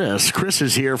to Chris. Chris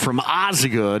is here from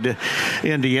Osgood,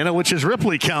 Indiana, which is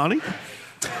Ripley County.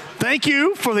 Thank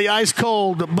you for the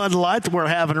ice-cold Bud Light that we're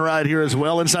having right here as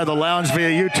well inside the lounge via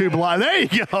YouTube Live. There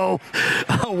you go.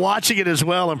 Watching it as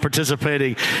well and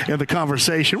participating in the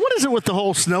conversation. What is it with the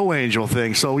whole snow angel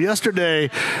thing? So yesterday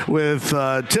with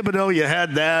Thibodeau, you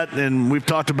had that, and we've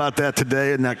talked about that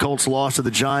today, and that Colts loss to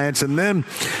the Giants. And then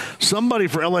somebody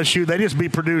for LSU, they just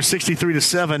beat Purdue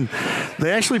 63-7.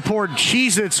 They actually poured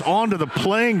Cheez-Its onto the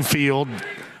playing field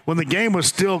when the game was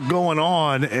still going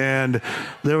on, and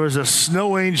there was a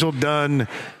snow angel done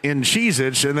in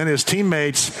Cheez-Its, and then his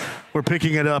teammates were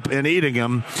picking it up and eating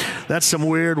them. That's some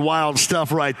weird, wild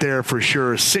stuff right there for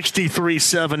sure.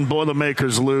 63-7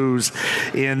 Boilermakers lose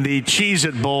in the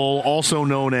Cheez-It Bowl, also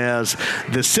known as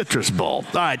the Citrus Bowl.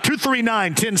 All right,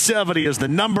 239-1070 is the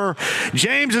number.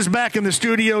 James is back in the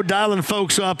studio dialing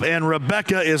folks up, and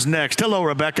Rebecca is next. Hello,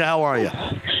 Rebecca. How are you?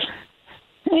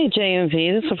 Hey,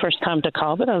 JMV. This is the first time to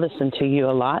call, but I listen to you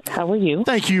a lot. How are you?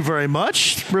 Thank you very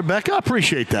much, Rebecca. I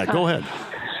appreciate that. Go ahead.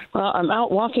 Well, I'm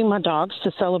out walking my dogs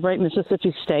to celebrate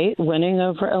Mississippi State winning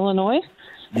over Illinois.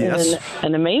 Yes. In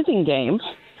an amazing game.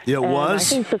 It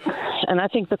was. I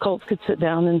think the Colts could sit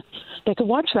down and they could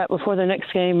watch that before their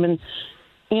next game and,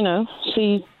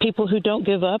 see people who don't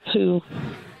give up, who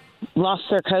lost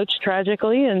their coach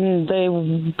tragically, and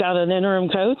they got an interim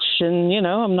coach. And,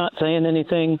 I'm not saying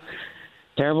anything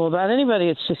terrible about anybody.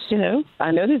 It's just,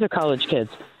 I know these are college kids.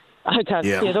 I got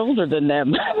a kid older than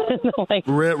them.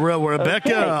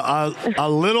 Rebecca, okay. A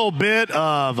little bit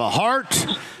of a heart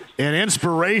and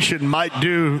inspiration might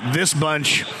do this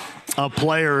bunch of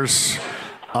players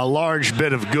a large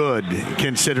bit of good,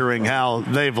 considering how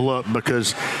they've looked,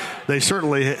 because they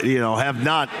certainly, have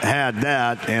not had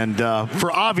that. And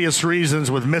for obvious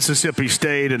reasons with Mississippi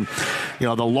State and,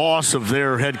 the loss of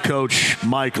their head coach,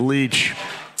 Mike Leach,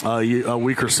 a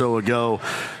week or so ago,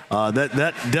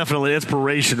 that definitely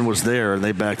inspiration was there, and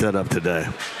they backed that up today.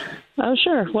 Oh,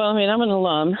 sure. Well, I'm an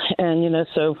alum, and,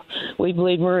 so we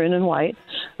bleed maroon and white.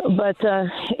 But,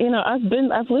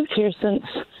 I've lived here since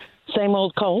same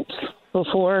old Colts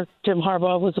before Jim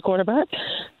Harbaugh was the quarterback.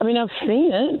 I've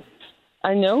seen it.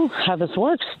 I know how this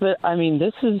works, but, I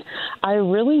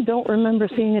really don't remember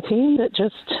seeing a team that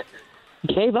just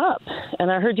gave up.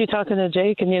 And I heard you talking to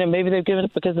Jake, and, maybe they've given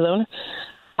up because of the owner.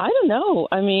 I don't know.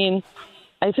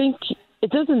 I think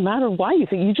it doesn't matter why you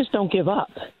think. You just don't give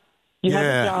up. You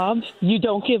have a job. You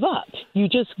don't give up. You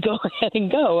just go ahead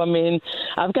and go.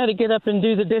 I've got to get up and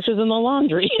do the dishes and the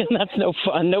laundry, and that's no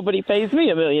fun. Nobody pays me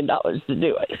 $1 million to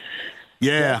do it.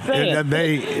 Yeah, and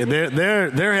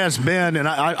there has been, and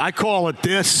I call it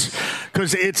this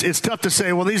because it's tough to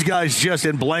say, well, these guys just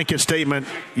in blanket statement,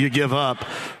 you give up.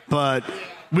 But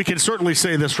we can certainly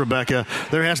say this, Rebecca,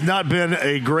 there has not been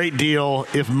a great deal,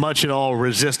 if much at all,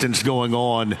 resistance going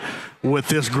on with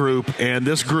this group. And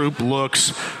this group looks,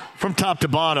 from top to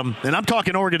bottom, and I'm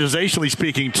talking organizationally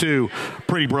speaking, too,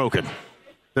 pretty broken.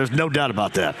 There's no doubt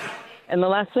about that. And the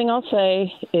last thing I'll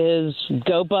say is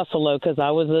go Buffalo, because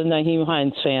I was a Naheem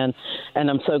Hines fan, and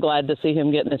I'm so glad to see him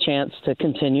getting a chance to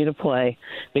continue to play,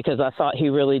 because I thought he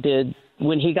really did,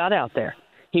 when he got out there,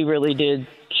 he really did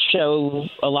show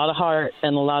a lot of heart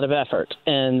and a lot of effort.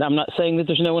 And I'm not saying that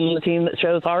there's no one on the team that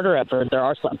shows heart or effort. There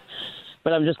are some.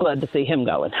 But I'm just glad to see him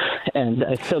going and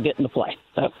still getting to play.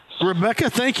 So. Rebecca,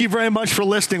 thank you very much for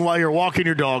listening while you're walking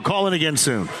your dog. Call in again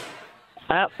soon.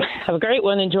 Have a great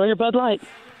one. Enjoy your Bud Light.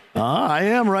 I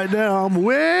am right now. I'm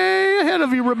way ahead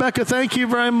of you, Rebecca. Thank you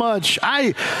very much.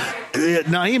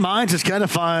 Naheem Hines has kind of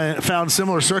found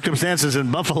similar circumstances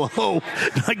in Buffalo.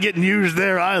 Not getting used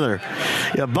there either.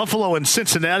 Yeah, Buffalo and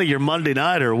Cincinnati, your Monday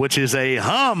nighter, which is a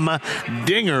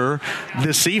humdinger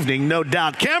this evening, no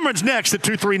doubt. Cameron's next at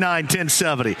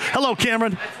 239-1070. Hello,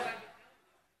 Cameron.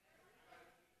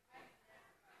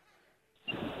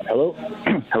 Hello?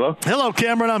 Hello? Hello,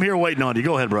 Cameron. I'm here waiting on you.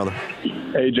 Go ahead, brother.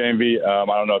 Hey, JMV. I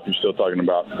don't know if you're still talking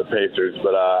about the Pacers,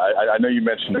 but I know you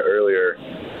mentioned earlier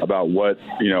about what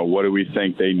do we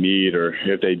think they need, or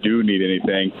if they do need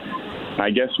anything. I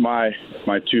guess my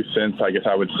 2 cents,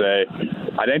 I would say,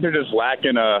 I think they're just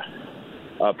lacking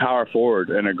a power forward,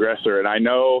 an aggressor. And I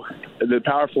know the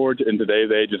power forward in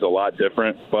today's age is a lot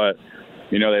different, but,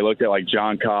 they look at like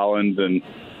John Collins, and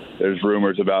there's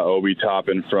rumors about Obi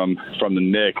Toppin from the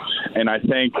Knicks. And I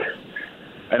think,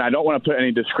 and I don't want to put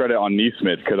any discredit on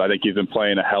Nesmith, because I think he's been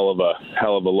playing a hell of a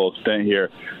little stint here.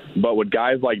 But with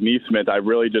guys like Nesmith, I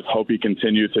really just hope he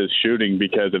continues his shooting,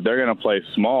 because if they're going to play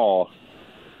small,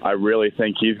 I really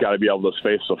think he's got to be able to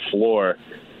space the floor.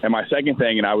 And my second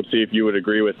thing, and I would see if you would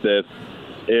agree with this,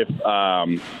 if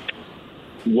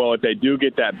they do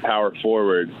get that power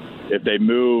forward, if they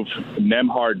move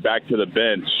Nembhard back to the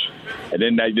bench, and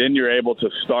then you're able to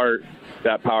start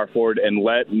that power forward and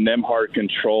let Nembhard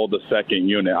control the second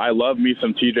unit. I love me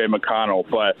some TJ McConnell,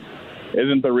 but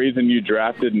isn't the reason you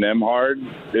drafted Nembhard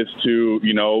is to,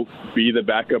 be the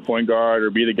backup point guard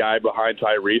or be the guy behind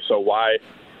Tyrese? So why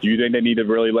do you think they need to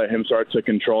really let him start to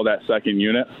control that second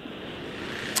unit?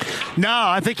 No,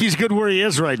 I think he's good where he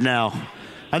is right now.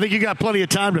 I think you got plenty of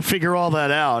time to figure all that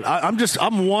out.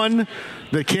 I'm one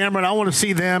that Cameron, I want to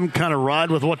see them kind of ride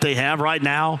with what they have right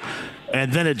now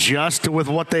and then adjust with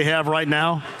what they have right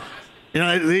now.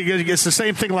 It's the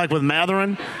same thing like with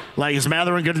Mathurin. Like, is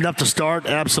Mathurin good enough to start?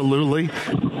 Absolutely.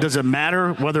 Does it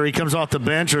matter whether he comes off the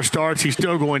bench or starts? He's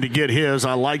still going to get his.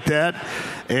 I like that.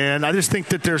 And I just think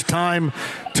that there's time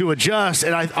to adjust.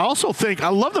 And I also think I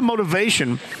love the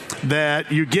motivation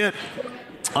that you get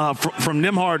from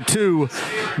Nembhard, too,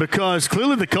 because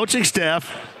clearly the coaching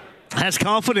staff has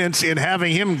confidence in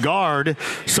having him guard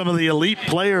some of the elite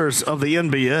players of the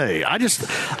NBA.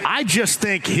 I just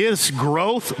think his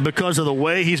growth, because of the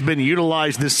way he's been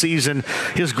utilized this season,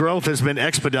 his growth has been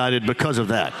expedited because of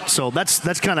that. So that's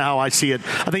kind of how I see it.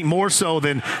 I think more so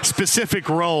than specific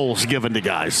roles given to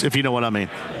guys, if you know what I mean.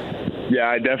 Yeah,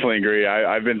 I definitely agree.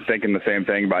 I've been thinking the same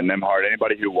thing about Nembhard.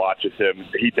 Anybody who watches him,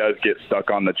 he does get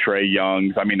stuck on the Trae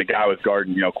Youngs. I mean, the guy was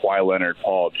guarding, Kawhi Leonard,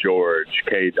 Paul George,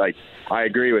 Kate. I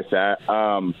agree with that.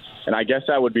 And I guess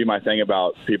that would be my thing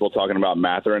about people talking about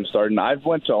Mathurin starting. I've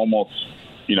went to almost,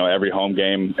 every home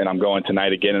game, and I'm going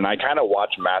tonight again, and I kind of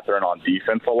watch Mathurin on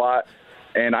defense a lot.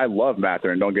 And I love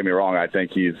Mathurin. Don't get me wrong. I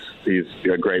think he's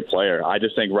a great player. I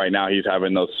just think right now he's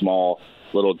having those small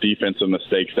little defensive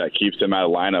mistakes that keeps him out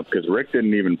of lineup, because Rick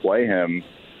didn't even play him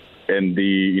in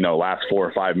the last 4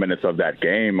 or 5 minutes of that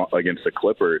game against the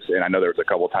Clippers, and I know there was a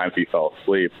couple of times he fell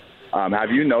asleep.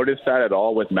 Have you noticed that at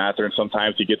all with Mathurin?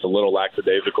 Sometimes he gets a little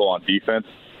lackadaisical on defense.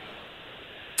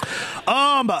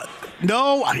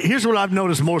 No. Here's what I've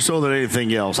noticed more so than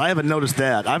anything else. I haven't noticed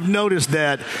that. I've noticed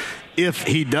that if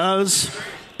he does,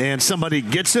 and somebody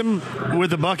gets him with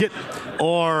the bucket,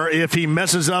 or if he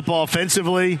messes up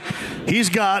offensively, he's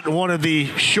got one of the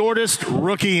shortest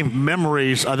rookie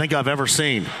memories I think I've ever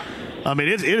seen. I mean,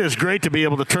 it is great to be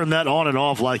able to turn that on and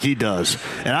off like he does.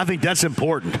 And I think that's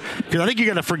important, because I think you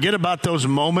got to forget about those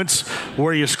moments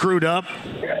where you screwed up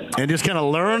and just kind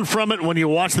of learn from it when you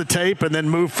watch the tape and then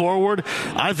move forward.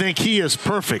 I think he is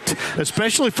perfect,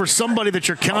 especially for somebody that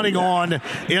you're counting on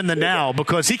in the now,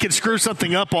 because he can screw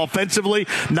something up offensively,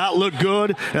 not look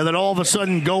good, and then all of a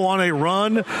sudden go on a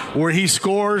run where he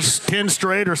scores 10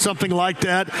 straight or something like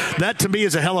that. That, to me,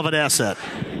 is a hell of an asset.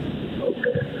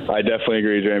 I definitely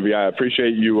agree, JMV. I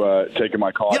appreciate you taking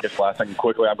my call. Yep. I guess last thing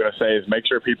quickly I'm going to say is make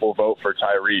sure people vote for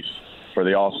Tyrese for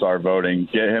the All-Star voting.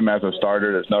 Get him as a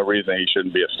starter. There's no reason he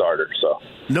shouldn't be a starter. So,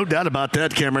 no doubt about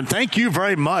that, Cameron. Thank you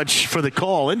very much for the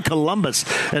call in Columbus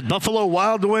at Buffalo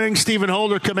Wild Wings. Stephen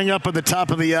Holder coming up at the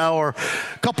top of the hour.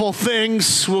 A couple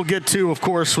things we'll get to, of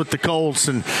course, with the Colts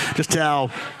and just how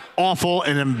awful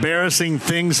and embarrassing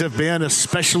things have been,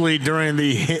 especially during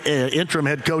the interim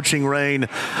head coaching reign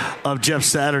of Jeff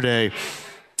Saturday.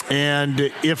 And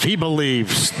if he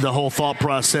believes the whole thought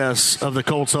process of the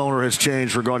Colts owner has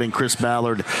changed regarding Chris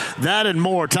Ballard. That and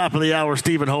more, top of the hour,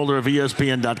 Stephen Holder of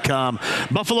ESPN.com.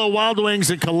 Buffalo Wild Wings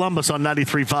in Columbus on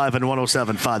 93.5 and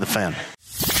 107.5 The Fan.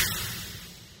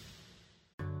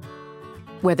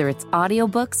 Whether it's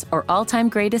audiobooks or all-time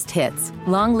greatest hits,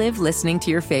 long live listening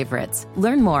to your favorites.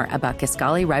 Learn more about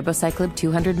Kisqali Ribociclib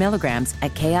 200 milligrams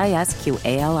at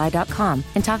KISQALI.com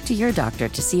and talk to your doctor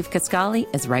to see if Kisqali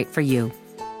is right for you.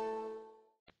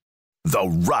 The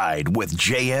Ride with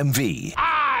JMV.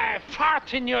 I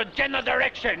fart in your general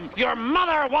direction. Your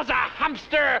mother was a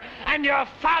hamster and your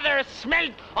father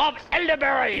smelled of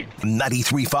elderberry.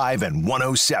 93.5 and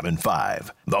 107.5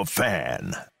 The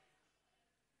Fan.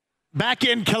 Back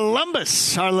in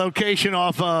Columbus, our location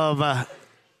off of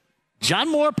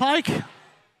John Moore Pike?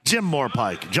 Jim Moore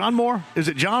Pike. John Moore? Is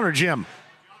it John or Jim?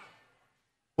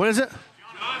 What is it?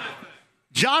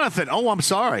 Jonathan. Oh, I'm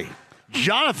sorry.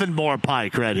 Jonathan Moore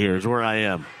Pike right here is where I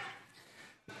am.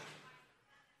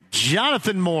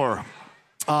 Jonathan Moore.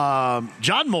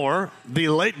 John Moore, the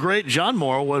late, great John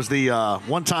Moore, was the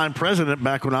one-time president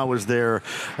back when I was there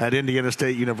at Indiana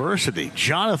State University.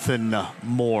 Jonathan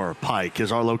Moore Pike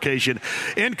is our location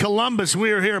in Columbus.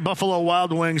 We are here at Buffalo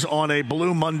Wild Wings on a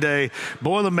Blue Monday.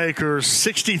 Boilermakers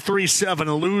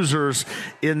 63-7 losers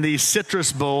in the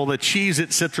Citrus Bowl, the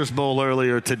Cheez-It Citrus Bowl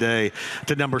earlier today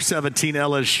to number 17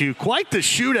 LSU. Quite the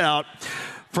shootout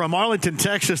from Arlington,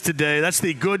 Texas today. That's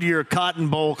the Goodyear Cotton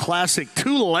Bowl Classic.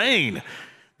 Tulane,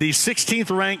 The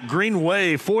 16th ranked Green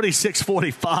Wave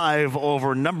 46-45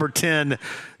 over number 10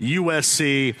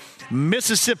 USC.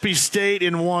 Mississippi State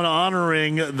in one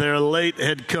honoring their late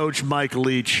head coach Mike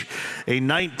Leach. A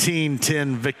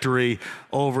 19-10 victory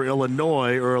over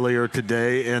Illinois earlier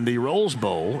today. And the Rose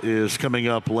Bowl is coming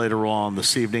up later on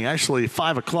this evening. Actually,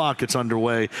 5 o'clock it's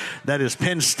underway. That is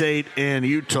Penn State and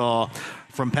Utah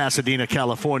from Pasadena,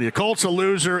 California. Colts a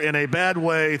loser in a bad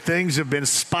way. Things have been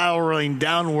spiraling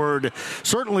downward,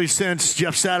 certainly since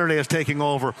Jeff Saturday is taking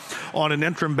over on an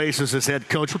interim basis as head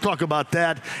coach. We'll talk about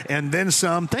that and then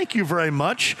some. Thank you very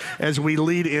much as we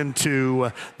lead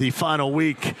into the final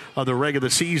week of the regular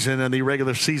season and the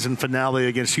regular season finale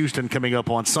against Houston coming up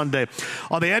on Sunday.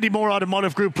 On the Andy Moore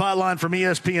Automotive Group hotline from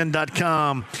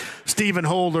ESPN.com, Stephen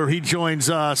Holder, he joins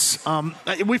us.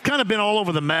 We've kind of been all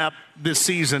over the map this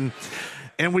season.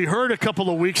 And we heard a couple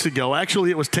of weeks ago,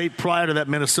 actually it was taped prior to that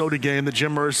Minnesota game, that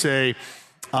Jim Irsay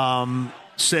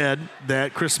said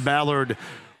that Chris Ballard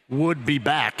would be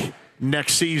back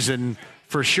next season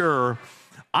for sure.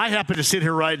 I happen to sit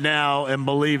here right now and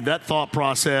believe that thought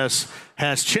process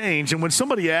has changed. And when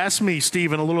somebody asked me,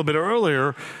 Stephen, a little bit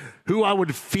earlier, who I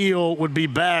would feel would be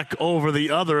back over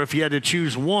the other if you had to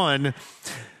choose one,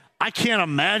 I can't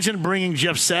imagine bringing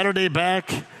Jeff Saturday back.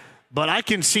 But I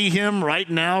can see him right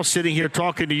now sitting here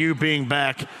talking to you being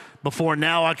back before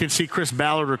now. I can see Chris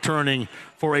Ballard returning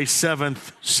for a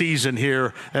 7th season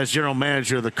here as general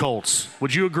manager of the Colts.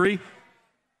 Would you agree?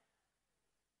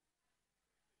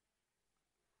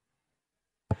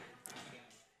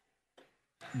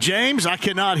 James, I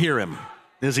cannot hear him.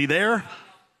 Is he there?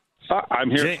 I'm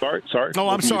here. Sorry. Oh,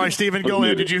 I'm sorry, Stephen. Go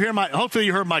ahead. Did you hear hopefully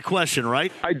you heard my question,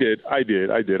 right? I did. I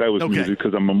was muted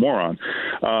because I'm a moron.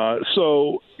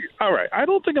 All right. I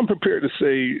don't think I'm prepared to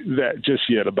say that just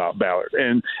yet about Ballard.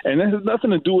 And that has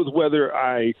nothing to do with whether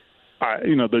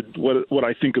what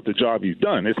I think of the job he's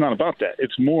done. It's not about that.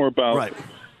 It's more about,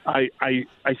 I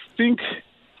think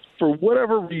for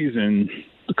whatever reason,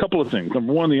 a couple of things.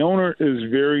 Number one, the owner is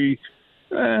very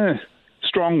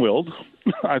strong-willed,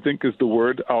 I think is the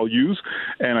word I'll use.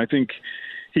 And I think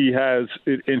he has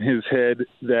it in his head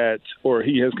or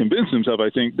he has convinced himself, I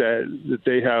think, that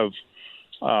they have,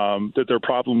 that their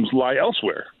problems lie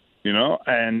elsewhere,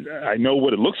 and I know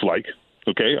what it looks like.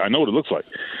 Okay. I know what it looks like,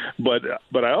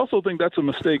 but I also think that's a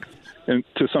mistake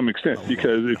to some extent,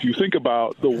 because if you think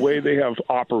about the way they have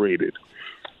operated,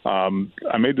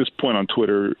 I made this point on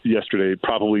Twitter yesterday,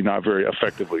 probably not very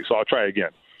effectively. So I'll try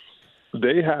again.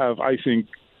 They have, I think,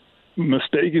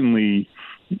 mistakenly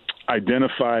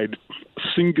identified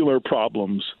singular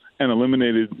problems and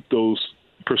eliminated those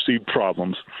perceived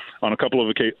problems on a couple of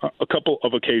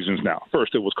occasions now.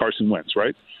 First, it was Carson Wentz,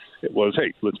 right? It was,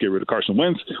 hey, let's get rid of Carson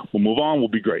Wentz. We'll move on. We'll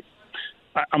be great.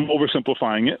 I'm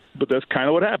oversimplifying it, but that's kind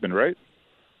of what happened, right?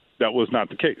 That was not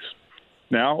the case.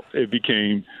 Now it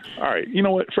became, all right, you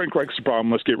know what? Frank Reich's the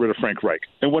problem. Let's get rid of Frank Reich.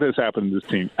 And what has happened to this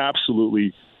team?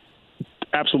 Absolutely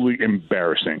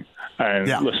embarrassing. And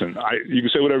listen, you can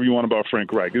say whatever you want about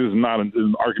Frank Reich. This is not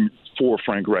an argument for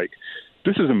Frank Reich.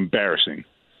 This is embarrassing.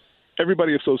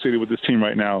 Everybody associated with this team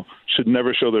right now should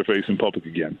never show their face in public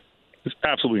again. It's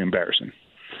absolutely embarrassing.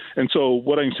 And so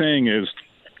what I'm saying is,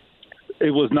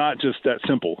 it was not just that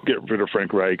simple. Get rid of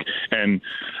Frank Reich and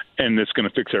it's going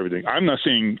to fix everything. I'm not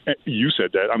saying you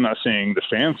said that. I'm not saying the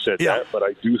fans said that, but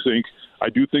I do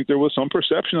think there was some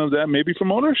perception of that maybe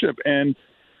from ownership, and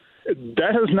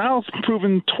that has now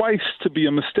proven twice to be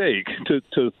a mistake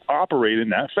to operate in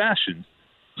that fashion.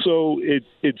 So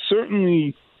it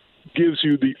certainly gives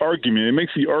you the argument. It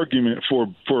makes the argument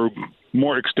for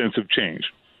more extensive change.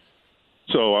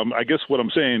 So I guess what I'm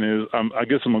saying is I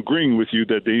guess I'm agreeing with you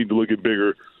that they need to look at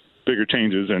bigger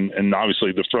changes, and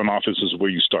obviously the front office is where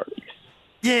you start.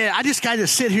 Yeah, I just got to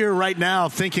sit here right now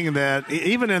thinking that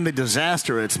even in the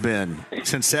disaster it's been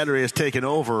since Saturday has taken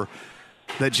over,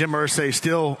 that Jim Irsay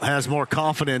still has more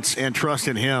confidence and trust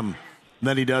in him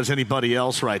than he does anybody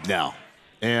else right now.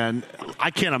 And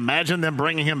I can't imagine them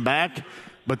bringing him back,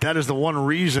 but that is the one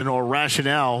reason or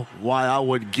rationale why I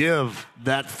would give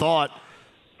that thought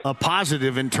a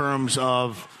positive in terms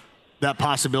of that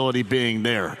possibility being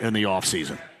there in the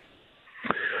offseason.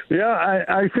 Yeah,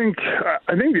 I think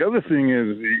the other thing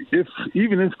is if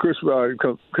Chris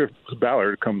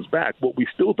Ballard comes back, what we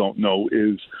still don't know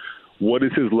is what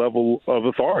is his level of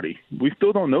authority. We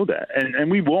still don't know that, and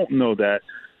we won't know that,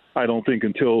 I don't think,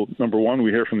 until, number one,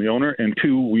 we hear from the owner, and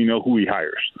two, we know who he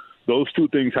hires. Those two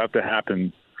things have to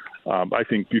happen, I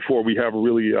think, before we have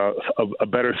really a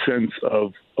better sense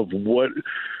of what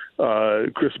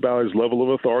Chris Ballard's level of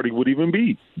authority would even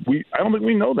be. I don't think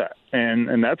we know that,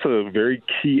 and that's a very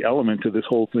key element to this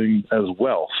whole thing as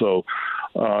well. So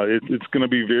It's going to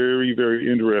be very,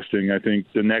 very interesting, I think,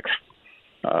 the next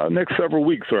several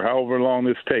weeks or however long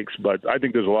this takes. But I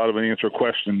think there's a lot of unanswered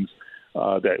questions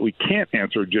that we can't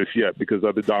answer just yet because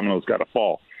other dominoes got to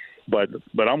fall. But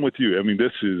I'm with you. I mean,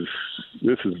 this is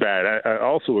bad. I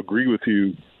also agree with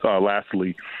you,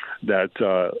 lastly, that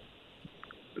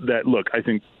look, I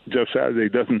think Jeff Saturday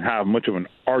doesn't have much of an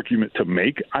argument to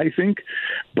make, I think.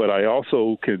 But I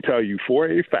also can tell you for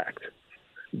a fact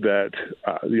that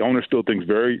the owner still thinks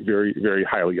very, very, very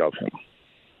highly of him.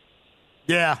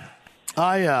 Yeah.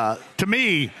 To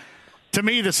me,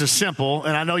 this is simple,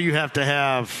 and I know you have to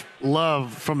have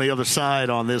love from the other side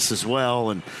on this as well.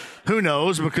 And who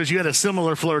knows, because you had a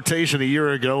similar flirtation a year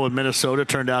ago with Minnesota,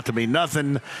 turned out to be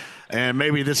nothing, and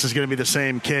maybe this is going to be the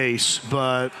same case.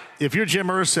 But if you're Jim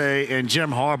Irsay and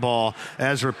Jim Harbaugh,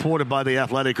 as reported by The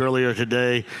Athletic earlier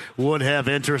today,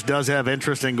 does have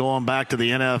interest in going back to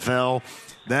the NFL,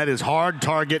 that is hard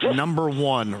target number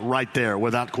one right there,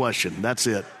 without question. That's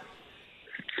it.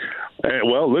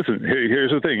 Well, listen,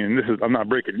 here's the thing, and I'm not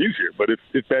breaking news here, but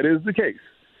if that is the case,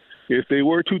 if they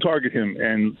were to target him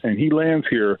and he lands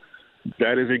here,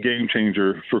 that is a game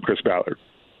changer for Chris Ballard.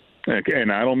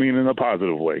 And I don't mean in a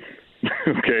positive way,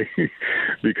 okay?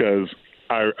 Because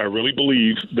I really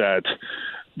believe that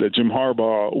Jim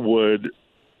Harbaugh would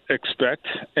expect,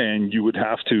 and you would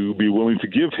have to be willing to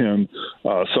give him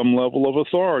some level of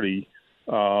authority.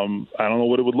 I don't know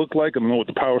what it would look like. I don't know what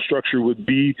the power structure would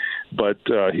be, but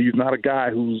he's not a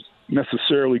guy who's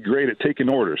necessarily great at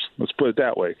taking orders. Let's put it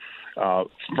that way.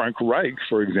 Frank Reich,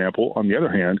 for example, on the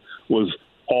other hand, was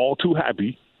all too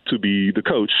happy to be the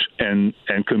coach and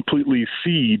completely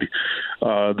cede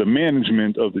the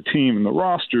management of the team and the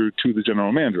roster to the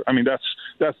general manager. I mean, those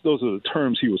are the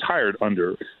terms he was hired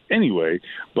under anyway.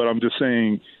 But I'm just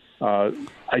saying,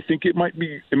 I think it might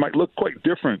look quite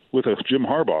different with a Jim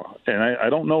Harbaugh, and I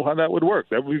don't know how that would work.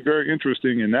 That would be very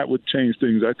interesting, and that would change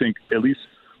things, I think, at least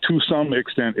to some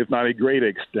extent, if not a great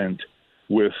extent,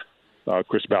 with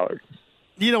Chris Ballard.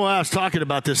 You know, I was talking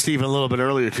about this, Stephen, a little bit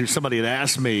earlier too. Somebody had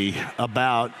asked me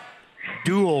about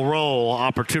dual role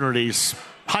opportunities,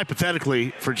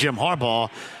 hypothetically, for Jim Harbaugh,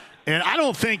 and I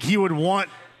don't think he would want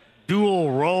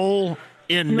dual role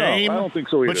in name. I don't think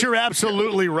so either. But you're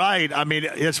absolutely right. I mean,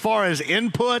 as far as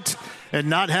input and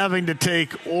not having to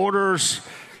take orders,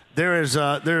 there is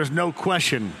no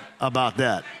question about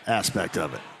that aspect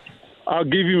of it. I'll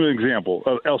give you an example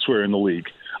of elsewhere in the league.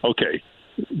 Okay.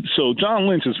 So John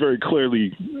Lynch is very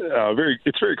clearly,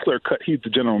 it's very clear cut. He's the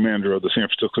general manager of the San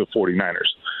Francisco 49ers.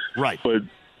 Right.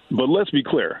 But let's be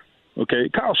clear, okay?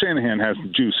 Kyle Shanahan has the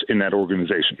juice in that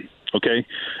organization, okay?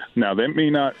 Now, that may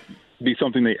not be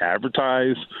something they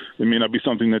advertise. It may not be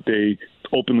something that they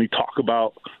openly talk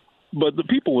about. But the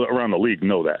people around the league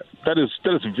know that. That is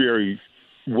very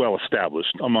well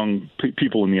established among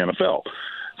people in the NFL.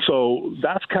 So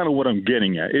that's kind of what I'm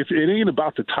getting at. It ain't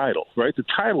about the title, right? The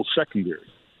title's secondary.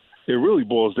 It really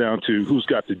boils down to who's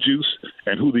got the juice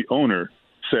and who the owner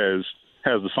says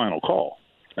has the final call.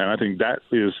 And I think that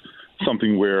is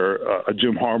something where a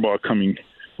Jim Harbaugh coming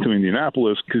to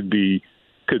Indianapolis could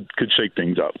shake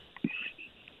things up.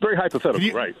 Very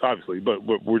hypothetical, right? Obviously, but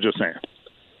we're just saying.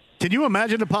 Can you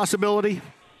imagine a possibility,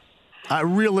 a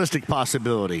realistic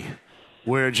possibility,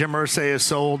 where Jim Irsay is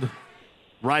sold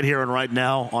right here and right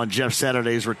now on Jeff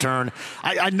Saturday's return?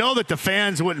 I know that the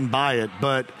fans wouldn't buy it,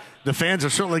 but the fans are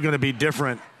certainly going to be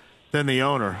different than the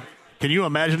owner. Can you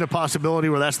imagine a possibility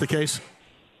where that's the case?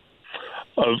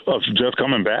 Of Jeff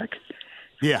coming back?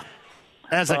 Yeah,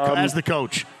 as the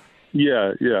coach.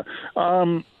 Yeah.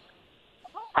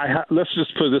 Let's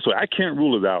just put it this way: I can't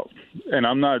rule it out, and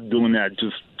I'm not doing that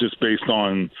just based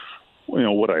on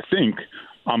what I think.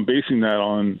 I'm basing that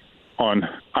on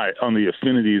the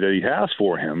affinity that he has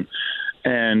for him.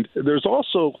 And there's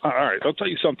also, all right, I'll tell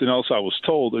you something else I was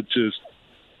told. It's just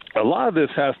a lot of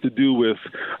this has to do with,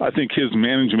 I think, his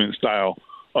management style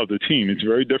of the team. It's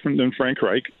very different than Frank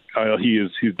Reich.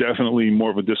 He's definitely more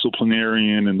of a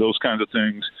disciplinarian and those kinds of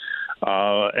things.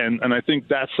 And I think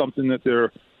that's something that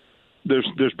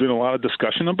there's been a lot of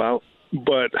discussion about.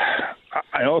 But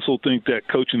I also think that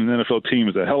coaching an NFL team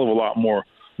is a hell of a lot more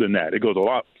than that. It goes a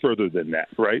lot further than that,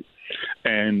 right?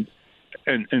 And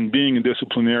being a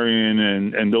disciplinarian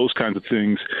and those kinds of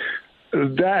things,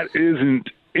 that isn't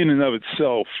in and of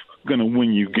itself going to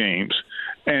win you games.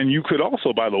 And you could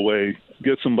also, by the way,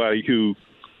 get somebody who,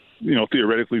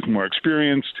 theoretically is more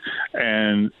experienced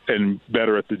and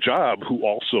better at the job, who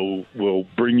also will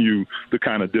bring you the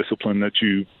kind of discipline that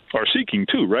you are seeking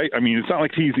too, right? I mean, it's not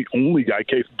like he's the only guy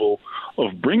capable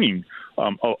of bringing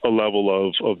a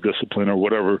level of discipline or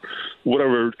whatever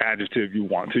adjective you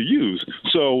want to use.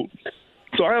 So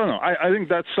So I don't know. I think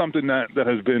that's something that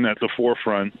has been at the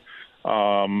forefront,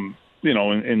 in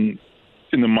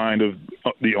the mind of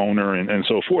the owner and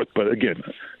so forth. But again,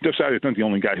 Jeff Saturday is not the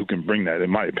only guy who can bring that, in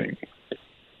my opinion.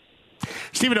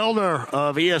 Stephen Older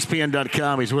of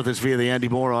ESPN.com. He's with us via the Andy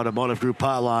Moore Automotive Group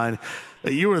hotline.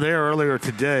 You were there earlier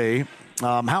today.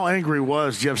 How angry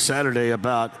was Jeff Saturday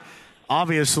about,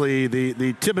 obviously, the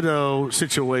Thibodeau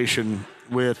situation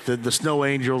with the Snow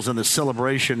Angels and the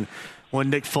celebration when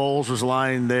Nick Foles was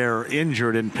lying there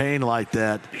injured in pain like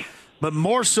that, but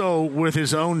more so with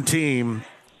his own team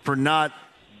for not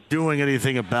doing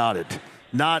anything about it,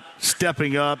 not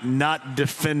stepping up, not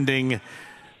defending?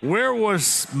 Where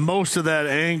was most of that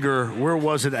anger? Where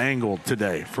was it angled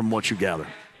today from what you gather?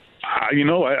 I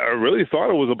really thought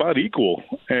it was about equal,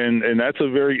 and that's a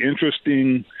very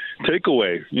interesting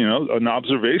takeaway, an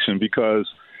observation, because,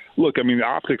 look, I mean, the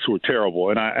optics were terrible,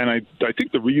 and I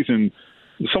think the reason –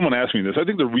 someone asked me this – I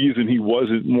think the reason he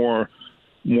wasn't more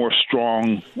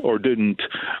strong or didn't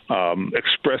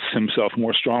express himself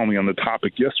more strongly on the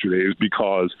topic yesterday is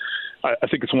because I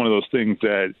think it's one of those things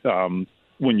that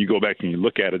when you go back and you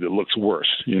look at it, it looks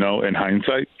worse, in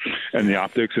hindsight and the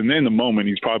optics. And in the moment,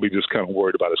 he's probably just kind of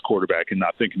worried about his quarterback and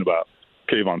not thinking about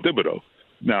Kayvon Thibodeau.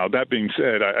 Now, that being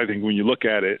said, I think when you look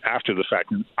at it after the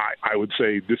fact, and I would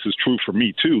say this is true for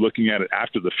me too, looking at it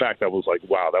after the fact, I was like,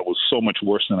 wow, that was so much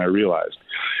worse than I realized.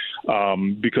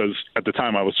 Because at the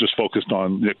time I was just focused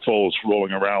on Nick Foles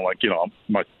rolling around like,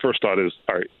 my first thought is,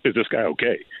 all right, is this guy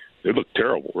okay? It looked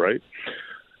terrible, right?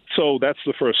 So that's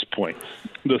the first point.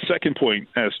 The second point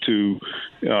as to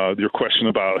your question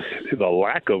about the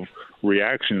lack of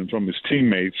reaction from his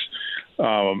teammates,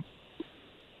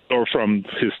 or from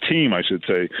his team, I should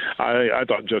say. I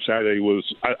thought Jeff Saturday was.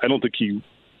 I don't think he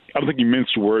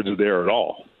minced words there at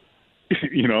all.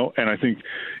 And I think,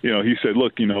 he said,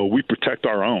 look, we protect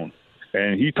our own,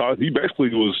 and he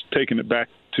basically was taking it back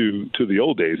to the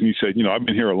old days, and he said, I've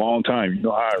been here a long time, you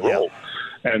know how I roll,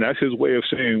 and that's his way of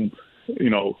saying,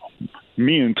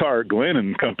 me and Tarek Glenn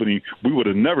and company, we would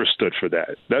have never stood for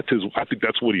that. I think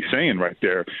that's what he's saying right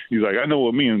there. He's like, I know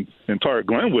what me and Tarek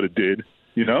Glenn would have did,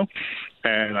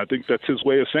 and I think that's his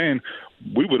way of saying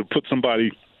we would have put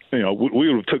somebody, we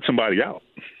would have took somebody out.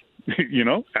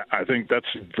 I think that's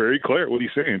very clear what he's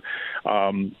saying.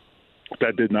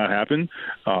 That did not happen.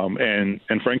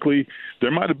 And frankly,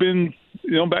 there might have been,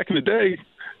 back in the day,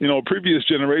 a previous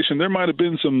generation, there might have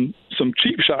been some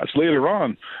cheap shots later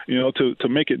on, to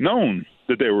make it known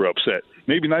that they were upset.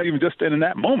 Maybe not even just in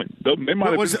that moment. They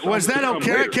might was that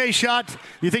Okereke shot?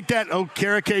 You think that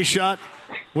Okereke shot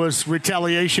was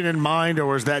retaliation in mind, or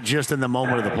was that just in the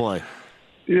moment of the play?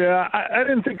 Yeah, I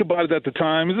didn't think about it at the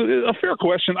time. It's a fair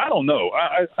question. I don't know.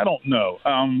 I don't know.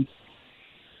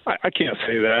 I can't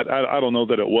say that. I don't know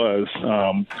that it was.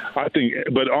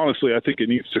 But honestly, I think it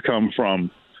needs to come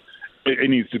from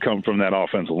that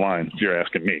offensive line, if you're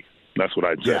asking me. That's what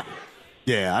I'd say.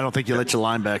 Yeah, I don't think you let your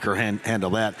linebacker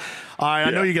handle that. All right,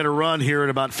 I know you got to run here at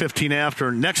about 15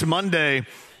 after. Next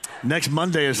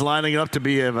Monday is lining up to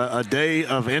be a day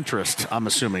of interest, I'm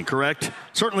assuming, correct?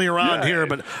 Certainly around here,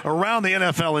 but around the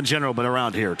NFL in general, but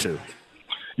around here too.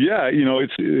 Yeah,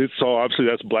 it's so obviously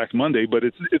that's Black Monday, but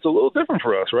it's a little different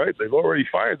for us, right? They've already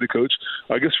fired the coach.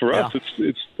 I guess for us,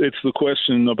 it's the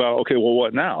question about, okay, well,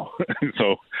 what now?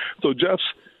 So Jeff's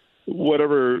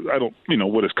whatever, I don't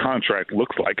what his contract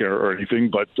looks like or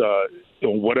anything, but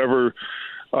whatever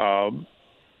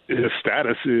his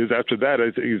status is after that,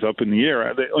 I think he's up in the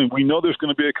air. We know there's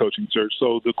going to be a coaching search,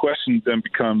 so the question then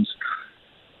becomes,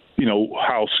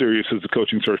 how serious is the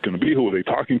coaching search going to be? Who are they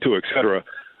talking to, et cetera?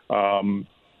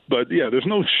 But, yeah, there's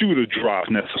no shoe to drop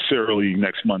necessarily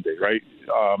next Monday, right?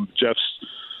 Jeff's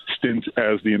stint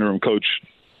as the interim coach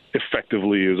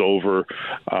effectively is over,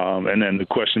 and then the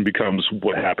question becomes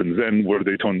what happens then. Where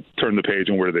do they turn the page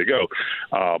and where do they go?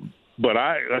 But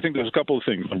I think there's a couple of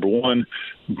things. Number one,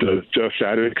 does Jeff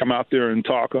Saturday come out there and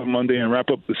talk on Monday and wrap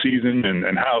up the season,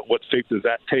 and what shape does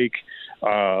that take?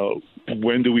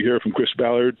 When do we hear from Chris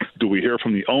Ballard? Do we hear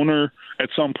from the owner at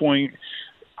some point?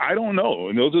 I don't know.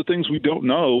 And those are things we don't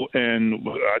know. And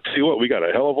I tell you what, we got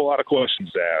a hell of a lot of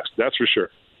questions to ask. That's for sure.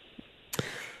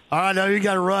 All right, now you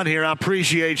got to run here. I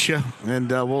appreciate you. And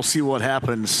we'll see what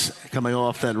happens coming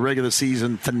off that regular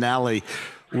season finale,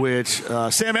 which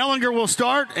Sam Ehlinger will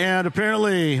start. And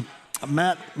apparently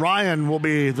Matt Ryan will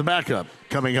be the backup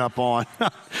coming up on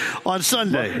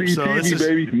Sunday. Must-see TV,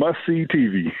 baby. Must-see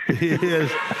TV. It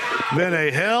has been a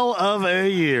hell of a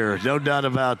year. No doubt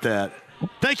about that.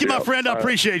 Thank you, my friend. I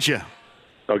appreciate you.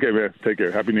 Okay, man. Take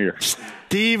care. Happy New Year.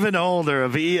 Stephen Older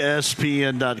of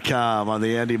ESPN.com on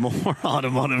the Andy Moore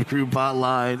Automotive Group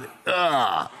hotline.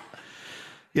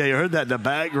 Yeah, you heard that in the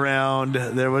background.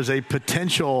 There was a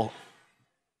potential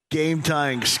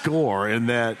game-tying score in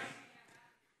that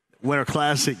Winter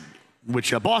Classic,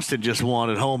 which Boston just won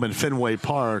at home in Fenway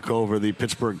Park over the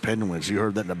Pittsburgh Penguins. You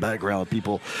heard that in the background,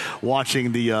 people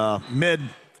watching the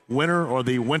midwinter or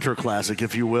the Winter Classic,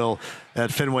 if you will, at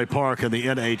Fenway Park in the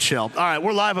NHL. All right,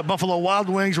 we're live at Buffalo Wild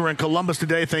Wings. We're in Columbus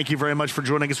today. Thank you very much for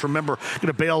joining us. Remember, I'm going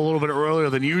to bail a little bit earlier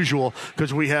than usual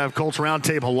because we have Colts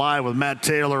Roundtable live with Matt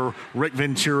Taylor, Rick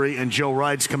Venturi, and Joe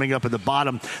Wrights coming up at the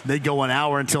bottom. They go an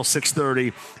hour until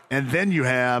 6:30. And then you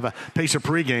have Pacer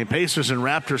pregame, Pacers and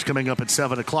Raptors coming up at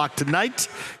 7 o'clock tonight.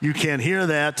 You can hear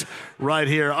that right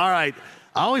here. All right.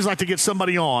 I always like to get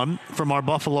somebody on from our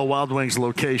Buffalo Wild Wings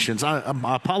locations. I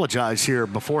apologize here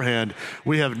beforehand.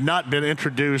 We have not been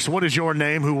introduced. What is your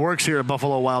name? Who works here at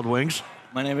Buffalo Wild Wings?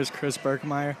 My name is Chris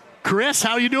Berkemeyer. Chris,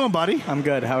 how you doing, buddy? I'm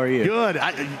good. How are you? Good.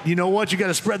 You know what? You got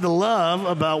to spread the love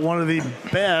about one of the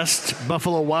best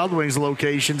Buffalo Wild Wings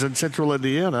locations in Central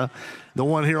Indiana. The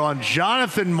one here on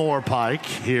Jonathan Moore Pike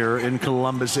here in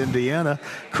Columbus, Indiana.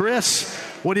 Chris,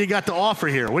 what do you got to offer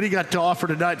here? What do you got to offer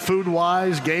tonight,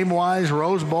 food-wise, game-wise,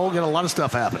 Rose Bowl? Got a lot of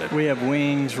stuff happening. We have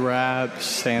wings, wraps,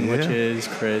 sandwiches,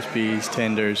 Crispies,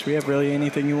 tenders. We have really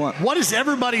anything you want. What is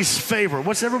everybody's favorite?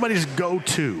 What's everybody's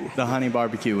go-to? The honey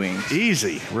barbecue wings.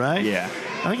 Easy, right? Yeah.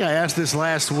 I think I asked this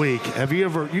last week. Have you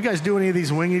guys do any of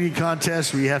these wing eating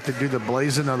contests where you have to do the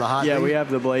blazing or the hot Yeah, meat? we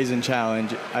have the blazing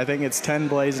challenge. I think it's 10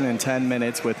 blazing in 10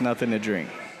 minutes with nothing to drink.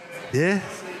 Yeah?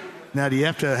 Now, do you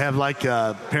have to have like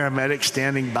a paramedic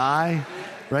standing by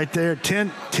right there?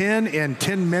 10 in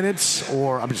 10 minutes?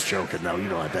 Or, I'm just joking. No, you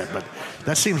don't have that. But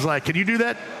that seems like, can you do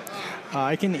that?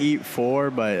 I can eat 4,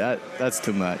 but that's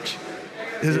too much.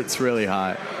 It's really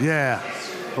hot. Yeah.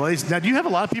 Blazing. Now, do you have a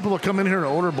lot of people that come in here and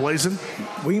order blazing?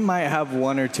 We might have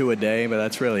 1 or 2 a day, but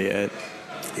that's really it.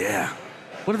 Yeah.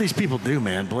 What do these people do,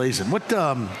 man, blazing? What?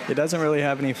 It doesn't really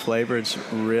have any flavor. It's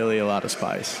really a lot of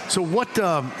spice. So what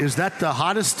is that the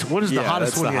hottest? What is the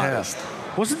hottest one you have?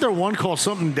 Wasn't there one called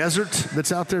something Desert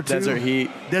that's out there too? Desert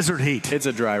Heat. Desert Heat. It's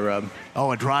a dry rub.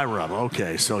 Oh, a dry rub.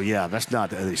 Okay, so yeah, that's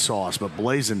not any sauce, but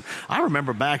blazing. I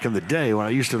remember back in the day when I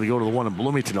used to go to the one in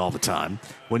Bloomington all the time,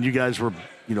 when you guys were,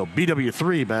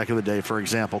 BW3 back in the day, for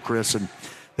example, Chris, and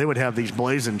they would have these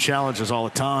blazing challenges all the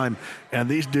time, and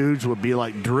these dudes would be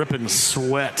like dripping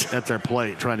sweat at their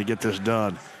plate trying to get this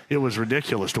done. It was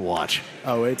ridiculous to watch.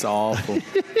 Oh, it's awful.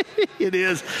 It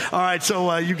is. All right,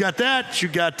 so you got that. You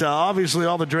got, obviously,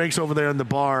 all the drinks over there in the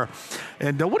bar.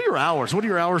 And what are your hours? What are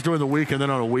your hours during the week and then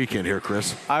on a weekend here,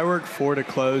 Chris? I work 4 to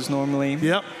close normally.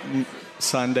 Yep.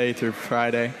 Sunday through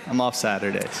Friday. I'm off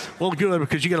Saturdays. Well, good,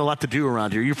 because you got a lot to do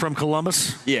around here. You from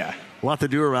Columbus? Yeah. A lot to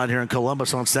do around here in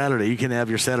Columbus on Saturday. You can have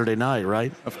your Saturday night,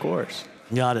 right? Of course.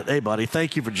 Got it. Hey, buddy,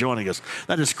 thank you for joining us.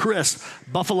 That is Chris,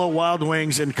 Buffalo Wild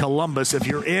Wings in Columbus. If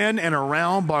you're in and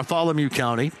around Bartholomew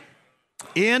County,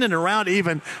 in and around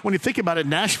even, when you think about it,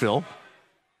 Nashville,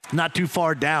 not too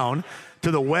far down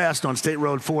to the west on State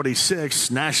Road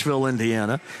 46, Nashville,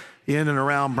 Indiana, in and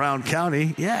around Brown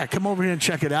County, yeah, come over here and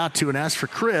check it out, too, and ask for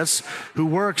Chris, who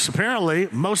works apparently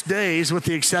most days with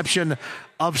the exception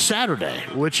of Saturday,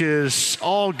 which is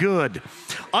all good.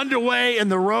 Underway in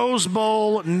the Rose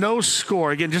Bowl, no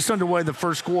score. Again, just underway in the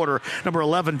first quarter. Number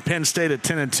 11, Penn State at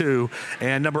 10-2,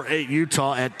 and number 8,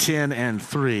 Utah at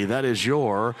 10-3. That is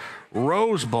your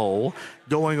Rose Bowl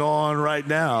going on right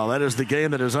now. That is the game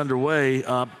that is underway.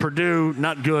 Purdue,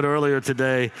 not good earlier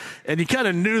today, and you kind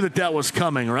of knew that was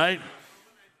coming, right?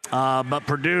 But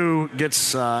Purdue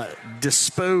gets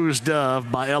disposed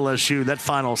of by LSU. That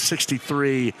final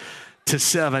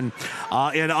 63-7.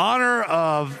 In honor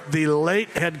of the late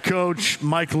head coach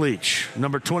Mike Leach,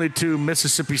 number 22,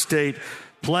 Mississippi State,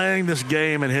 playing this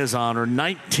game in his honor,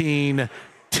 19-10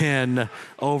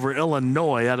 over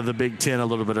Illinois out of the Big Ten a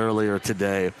little bit earlier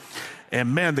today.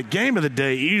 And, man, the game of the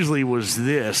day easily was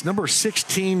this. Number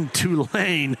 16,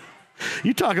 Tulane.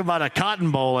 You talk about a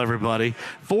Cotton Bowl, everybody.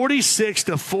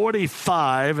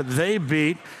 46-45. They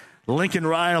beat Lincoln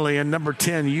Riley and number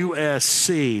 10,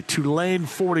 USC. Tulane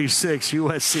 46,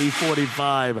 USC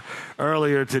 45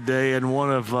 earlier today, and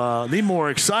one of the more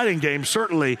exciting games,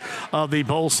 certainly, of the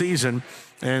bowl season.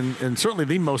 And certainly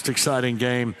the most exciting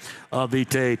game of the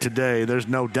day today. There's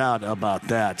no doubt about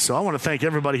that. So I want to thank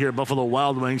everybody here at Buffalo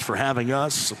Wild Wings for having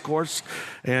us, of course.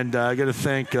 And I got to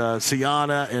thank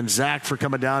Sienna and Zach for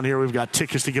coming down here. We've got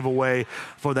tickets to give away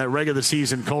for that regular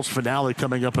season Colts finale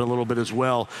coming up in a little bit as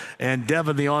well. And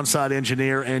Devin, the on-site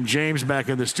engineer, and James back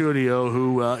in the studio,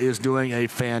 who is doing a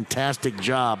fantastic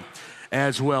job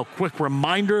as well. Quick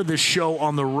reminder, this show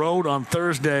on the road on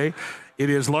Thursday It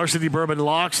is Larceny Bourbon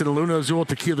Locks and Luna Azul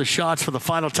Tequila Shots for the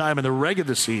final time in the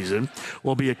regular season.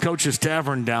 Will be at Coach's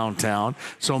Tavern downtown.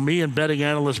 So me and betting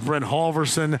analyst Brent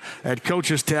Halverson at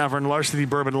Coach's Tavern, Larceny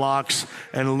Bourbon Locks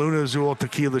and Luna Azul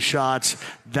Tequila Shots.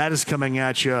 That is coming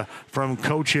at you from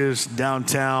Coach's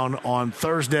downtown on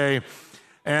Thursday.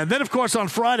 And then, of course, on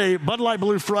Friday, Bud Light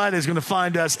Blue Friday is going to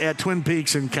find us at Twin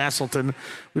Peaks in Castleton.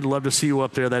 We'd love to see you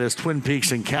up there. That is Twin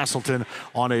Peaks in Castleton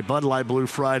on a Bud Light Blue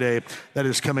Friday. That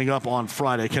is coming up on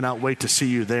Friday. Cannot wait to see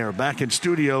you there. Back in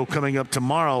studio coming up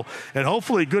tomorrow, and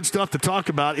hopefully good stuff to talk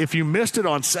about. If you missed it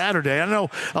on Saturday, I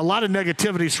know a lot of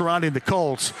negativity surrounding the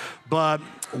Colts, but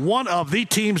one of the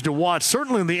teams to watch,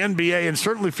 certainly in the NBA and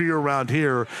certainly for you around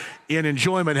here in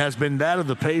enjoyment, has been that of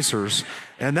the Pacers.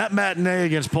 And that matinee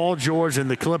against Paul George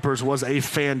and the Clippers was a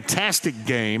fantastic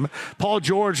game. Paul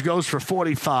George goes for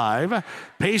 45.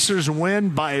 Pacers win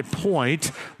by a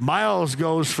point. Miles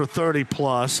goes for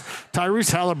 30-plus.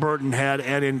 Tyrese Halliburton had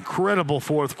an incredible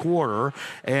fourth quarter.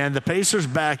 And the Pacers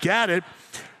back at it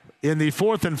in the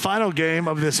fourth and final game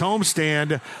of this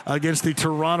homestand against the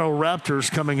Toronto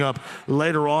Raptors coming up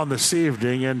later on this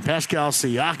evening. And Pascal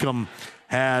Siakam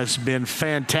has been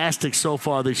fantastic so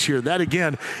far this year. That,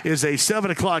 again, is a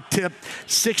 7 o'clock tip.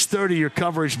 6:30 your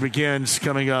coverage begins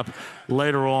coming up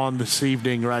later on this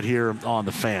evening right here on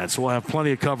The Fan. So we'll have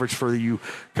plenty of coverage for you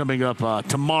coming up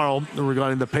tomorrow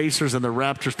regarding the Pacers and the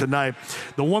Raptors tonight.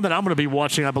 The one that I'm going to be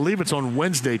watching, I believe it's on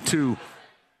Wednesday, too,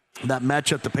 that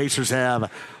matchup the Pacers have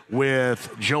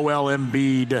with Joel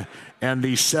Embiid and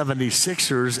the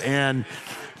 76ers. And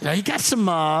you got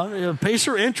some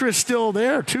Pacer interest still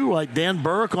there, too, like Dan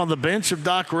Burke on the bench of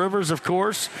Doc Rivers, of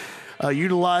course,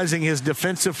 utilizing his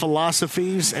defensive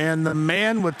philosophies, and the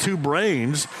man with two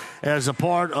brains as a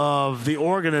part of the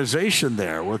organization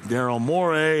there with Daryl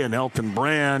Morey and Elton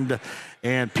Brand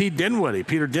and Peter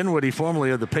Dinwiddie,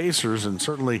 formerly of the Pacers, and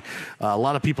certainly a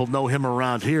lot of people know him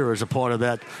around here as a part of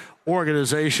that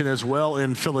organization as well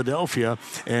in Philadelphia.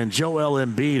 And Joel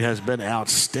Embiid has been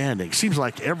outstanding. Seems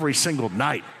like every single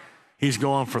night he's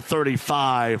going for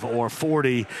 35 or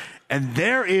 40. And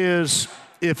there is,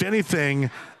 if anything,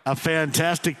 a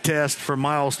fantastic test for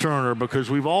Miles Turner,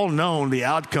 because we've all known the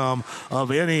outcome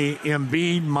of any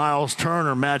Embiid-Miles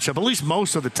Turner matchup, at least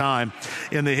most of the time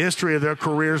in the history of their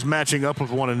careers matching up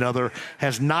with one another,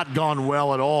 has not gone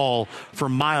well at all for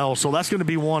Miles. So that's going to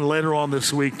be one later on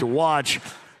this week to watch.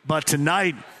 But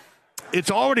tonight, it's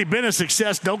already been a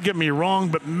success, don't get me wrong,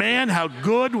 but man, how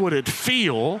good would it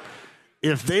feel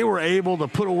if they were able to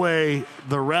put away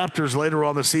the Raptors later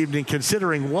on this evening,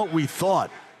 considering what we thought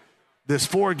this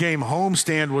four-game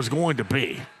homestand was going to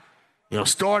be. You know,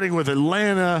 starting with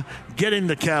Atlanta, getting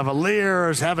the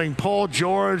Cavaliers, having Paul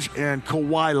George and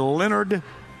Kawhi Leonard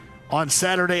on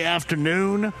Saturday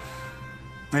afternoon,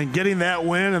 and getting that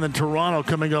win, and then Toronto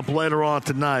coming up later on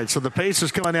tonight. So the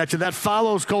Pacers coming at you. That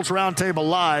follows Colts Roundtable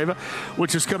Live,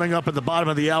 which is coming up at the bottom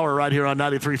of the hour right here on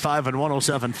 93.5 and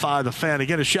 107.5 The Fan.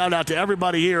 Again, a shout-out to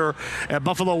everybody here at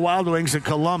Buffalo Wild Wings in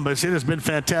Columbus. It has been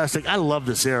fantastic. I love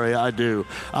this area. I do.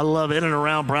 I love in and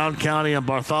around Brown County and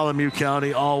Bartholomew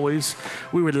County always.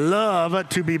 We would love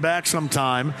to be back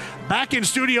sometime. Back in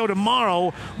studio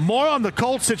tomorrow, more on the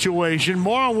Colts situation,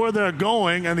 more on where they're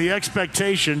going and the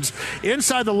expectations.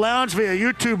 Inside the lounge via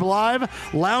YouTube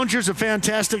Live. Loungers, a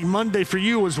fantastic Monday for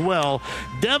you as well.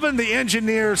 Devin, the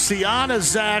engineer, Sienna,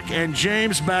 Zach, and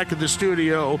James back at the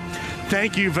studio.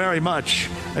 Thank you very much.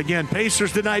 Again,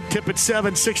 Pacers tonight, tip at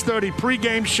 7, 6:30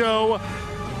 pregame show.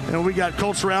 And we got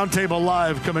Colts Roundtable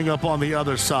Live coming up on the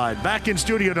other side. Back in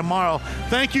studio tomorrow.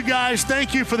 Thank you, guys.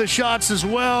 Thank you for the shots as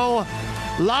well.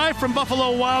 Live from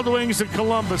Buffalo Wild Wings in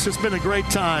Columbus. It's been a great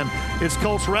time. It's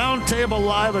Colts Roundtable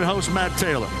Live and host Matt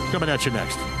Taylor. Coming at you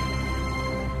next.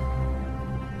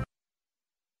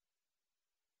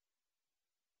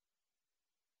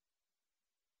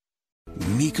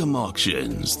 Mecum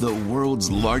Auctions, the world's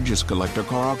largest collector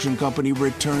car auction company,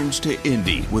 returns to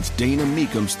Indy with Dana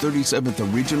Meekum's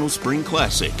 37th Original Spring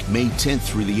Classic, May 10th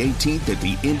through the 18th at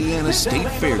the Indiana State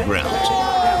Fairgrounds.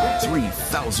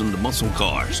 3,000 muscle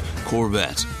cars,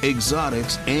 Corvettes,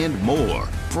 exotics, and more.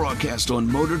 Broadcast on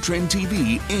Motor Trend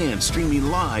TV and streaming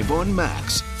live on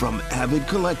Max. From avid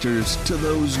collectors to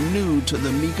those new to the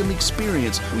Mecum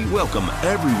experience, we welcome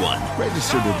everyone.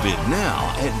 Register to bid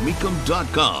now at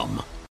Mecum.com.